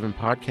at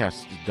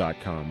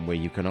havenpodcasts.com, where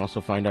you can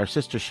also find our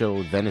sister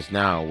show, Then Is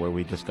Now, where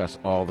we discuss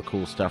all the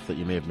cool stuff that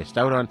you may have missed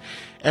out on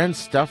and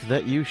stuff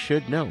that you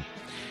should know.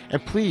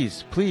 And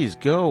please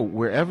go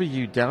wherever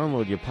you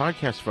download your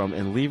podcast from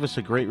and leave us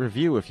a great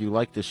review if you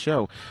like this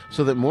show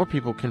so that more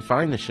people can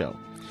find the show.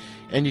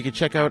 And you can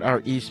check out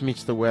our East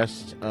Meets the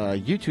West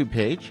YouTube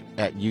page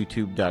at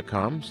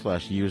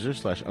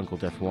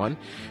youtube.com/user/UncleDeath1,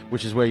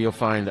 which is where you'll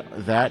find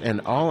that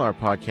and all our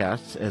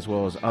podcasts as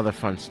well as other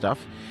fun stuff.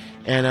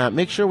 And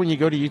make sure when you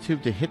go to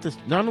YouTube to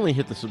not only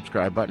hit the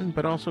subscribe button,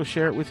 but also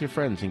share it with your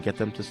friends and get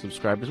them to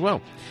subscribe as well.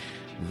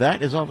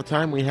 That is all the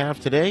time we have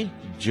today.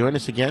 Join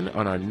us again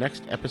on our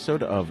next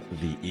episode of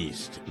The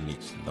East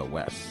Meets the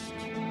West.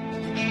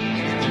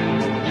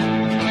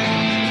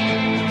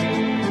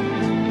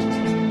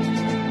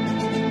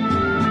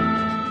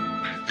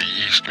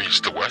 East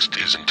Meets the West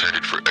is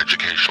intended for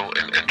educational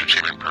and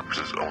entertainment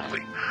purposes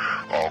only.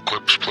 All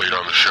clips played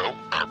on the show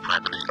are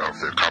property of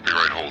their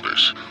copyright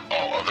holders.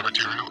 All other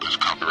material is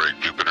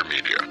copyright Jupiter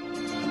Media.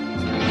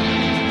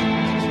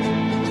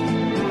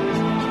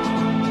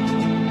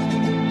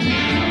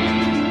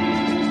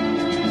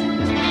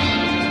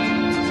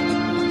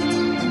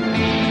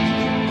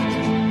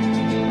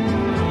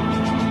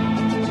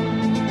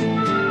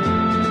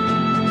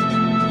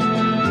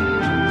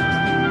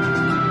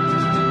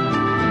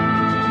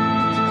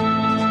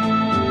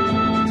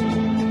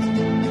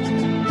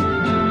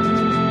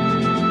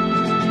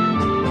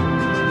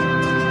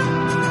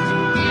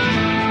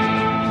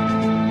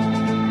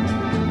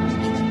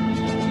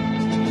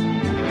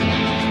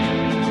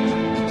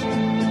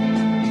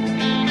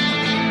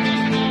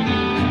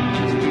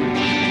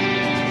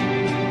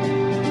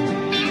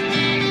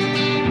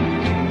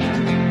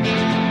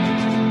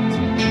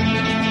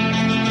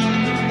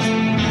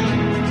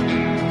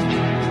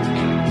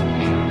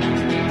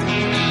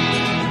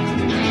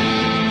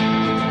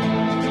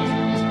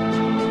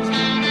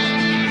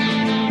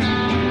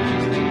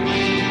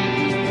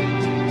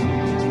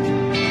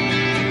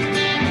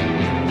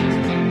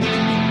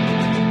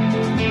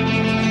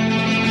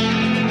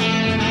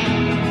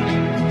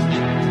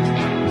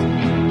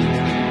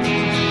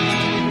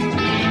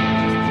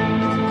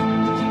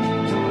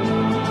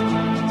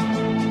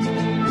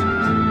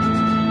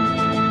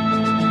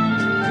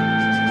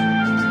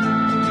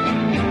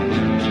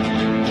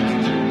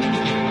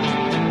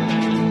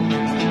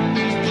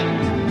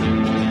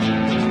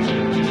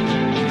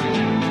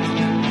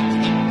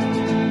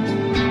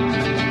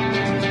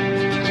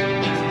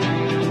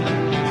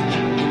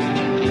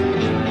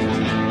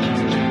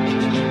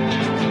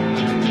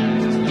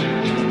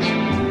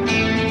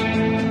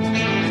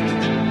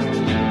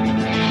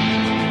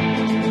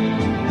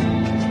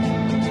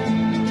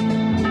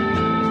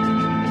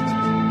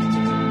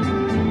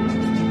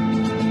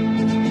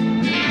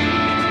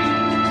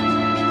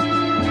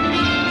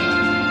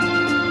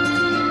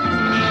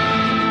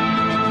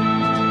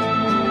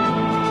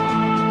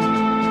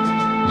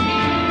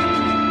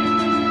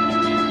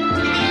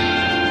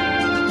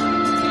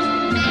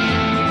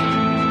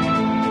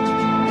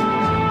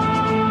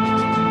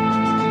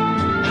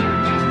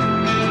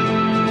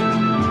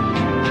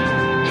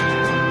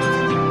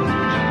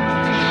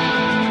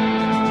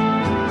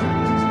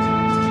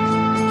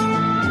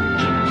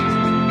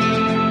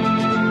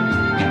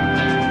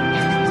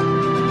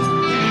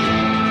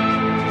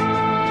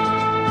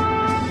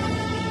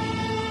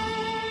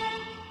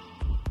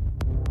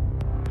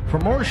 For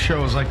more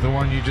shows like the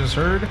one you just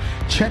heard,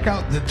 check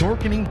out the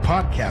Dorkening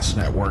Podcast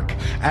Network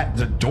at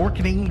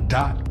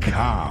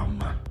thedorkening.com.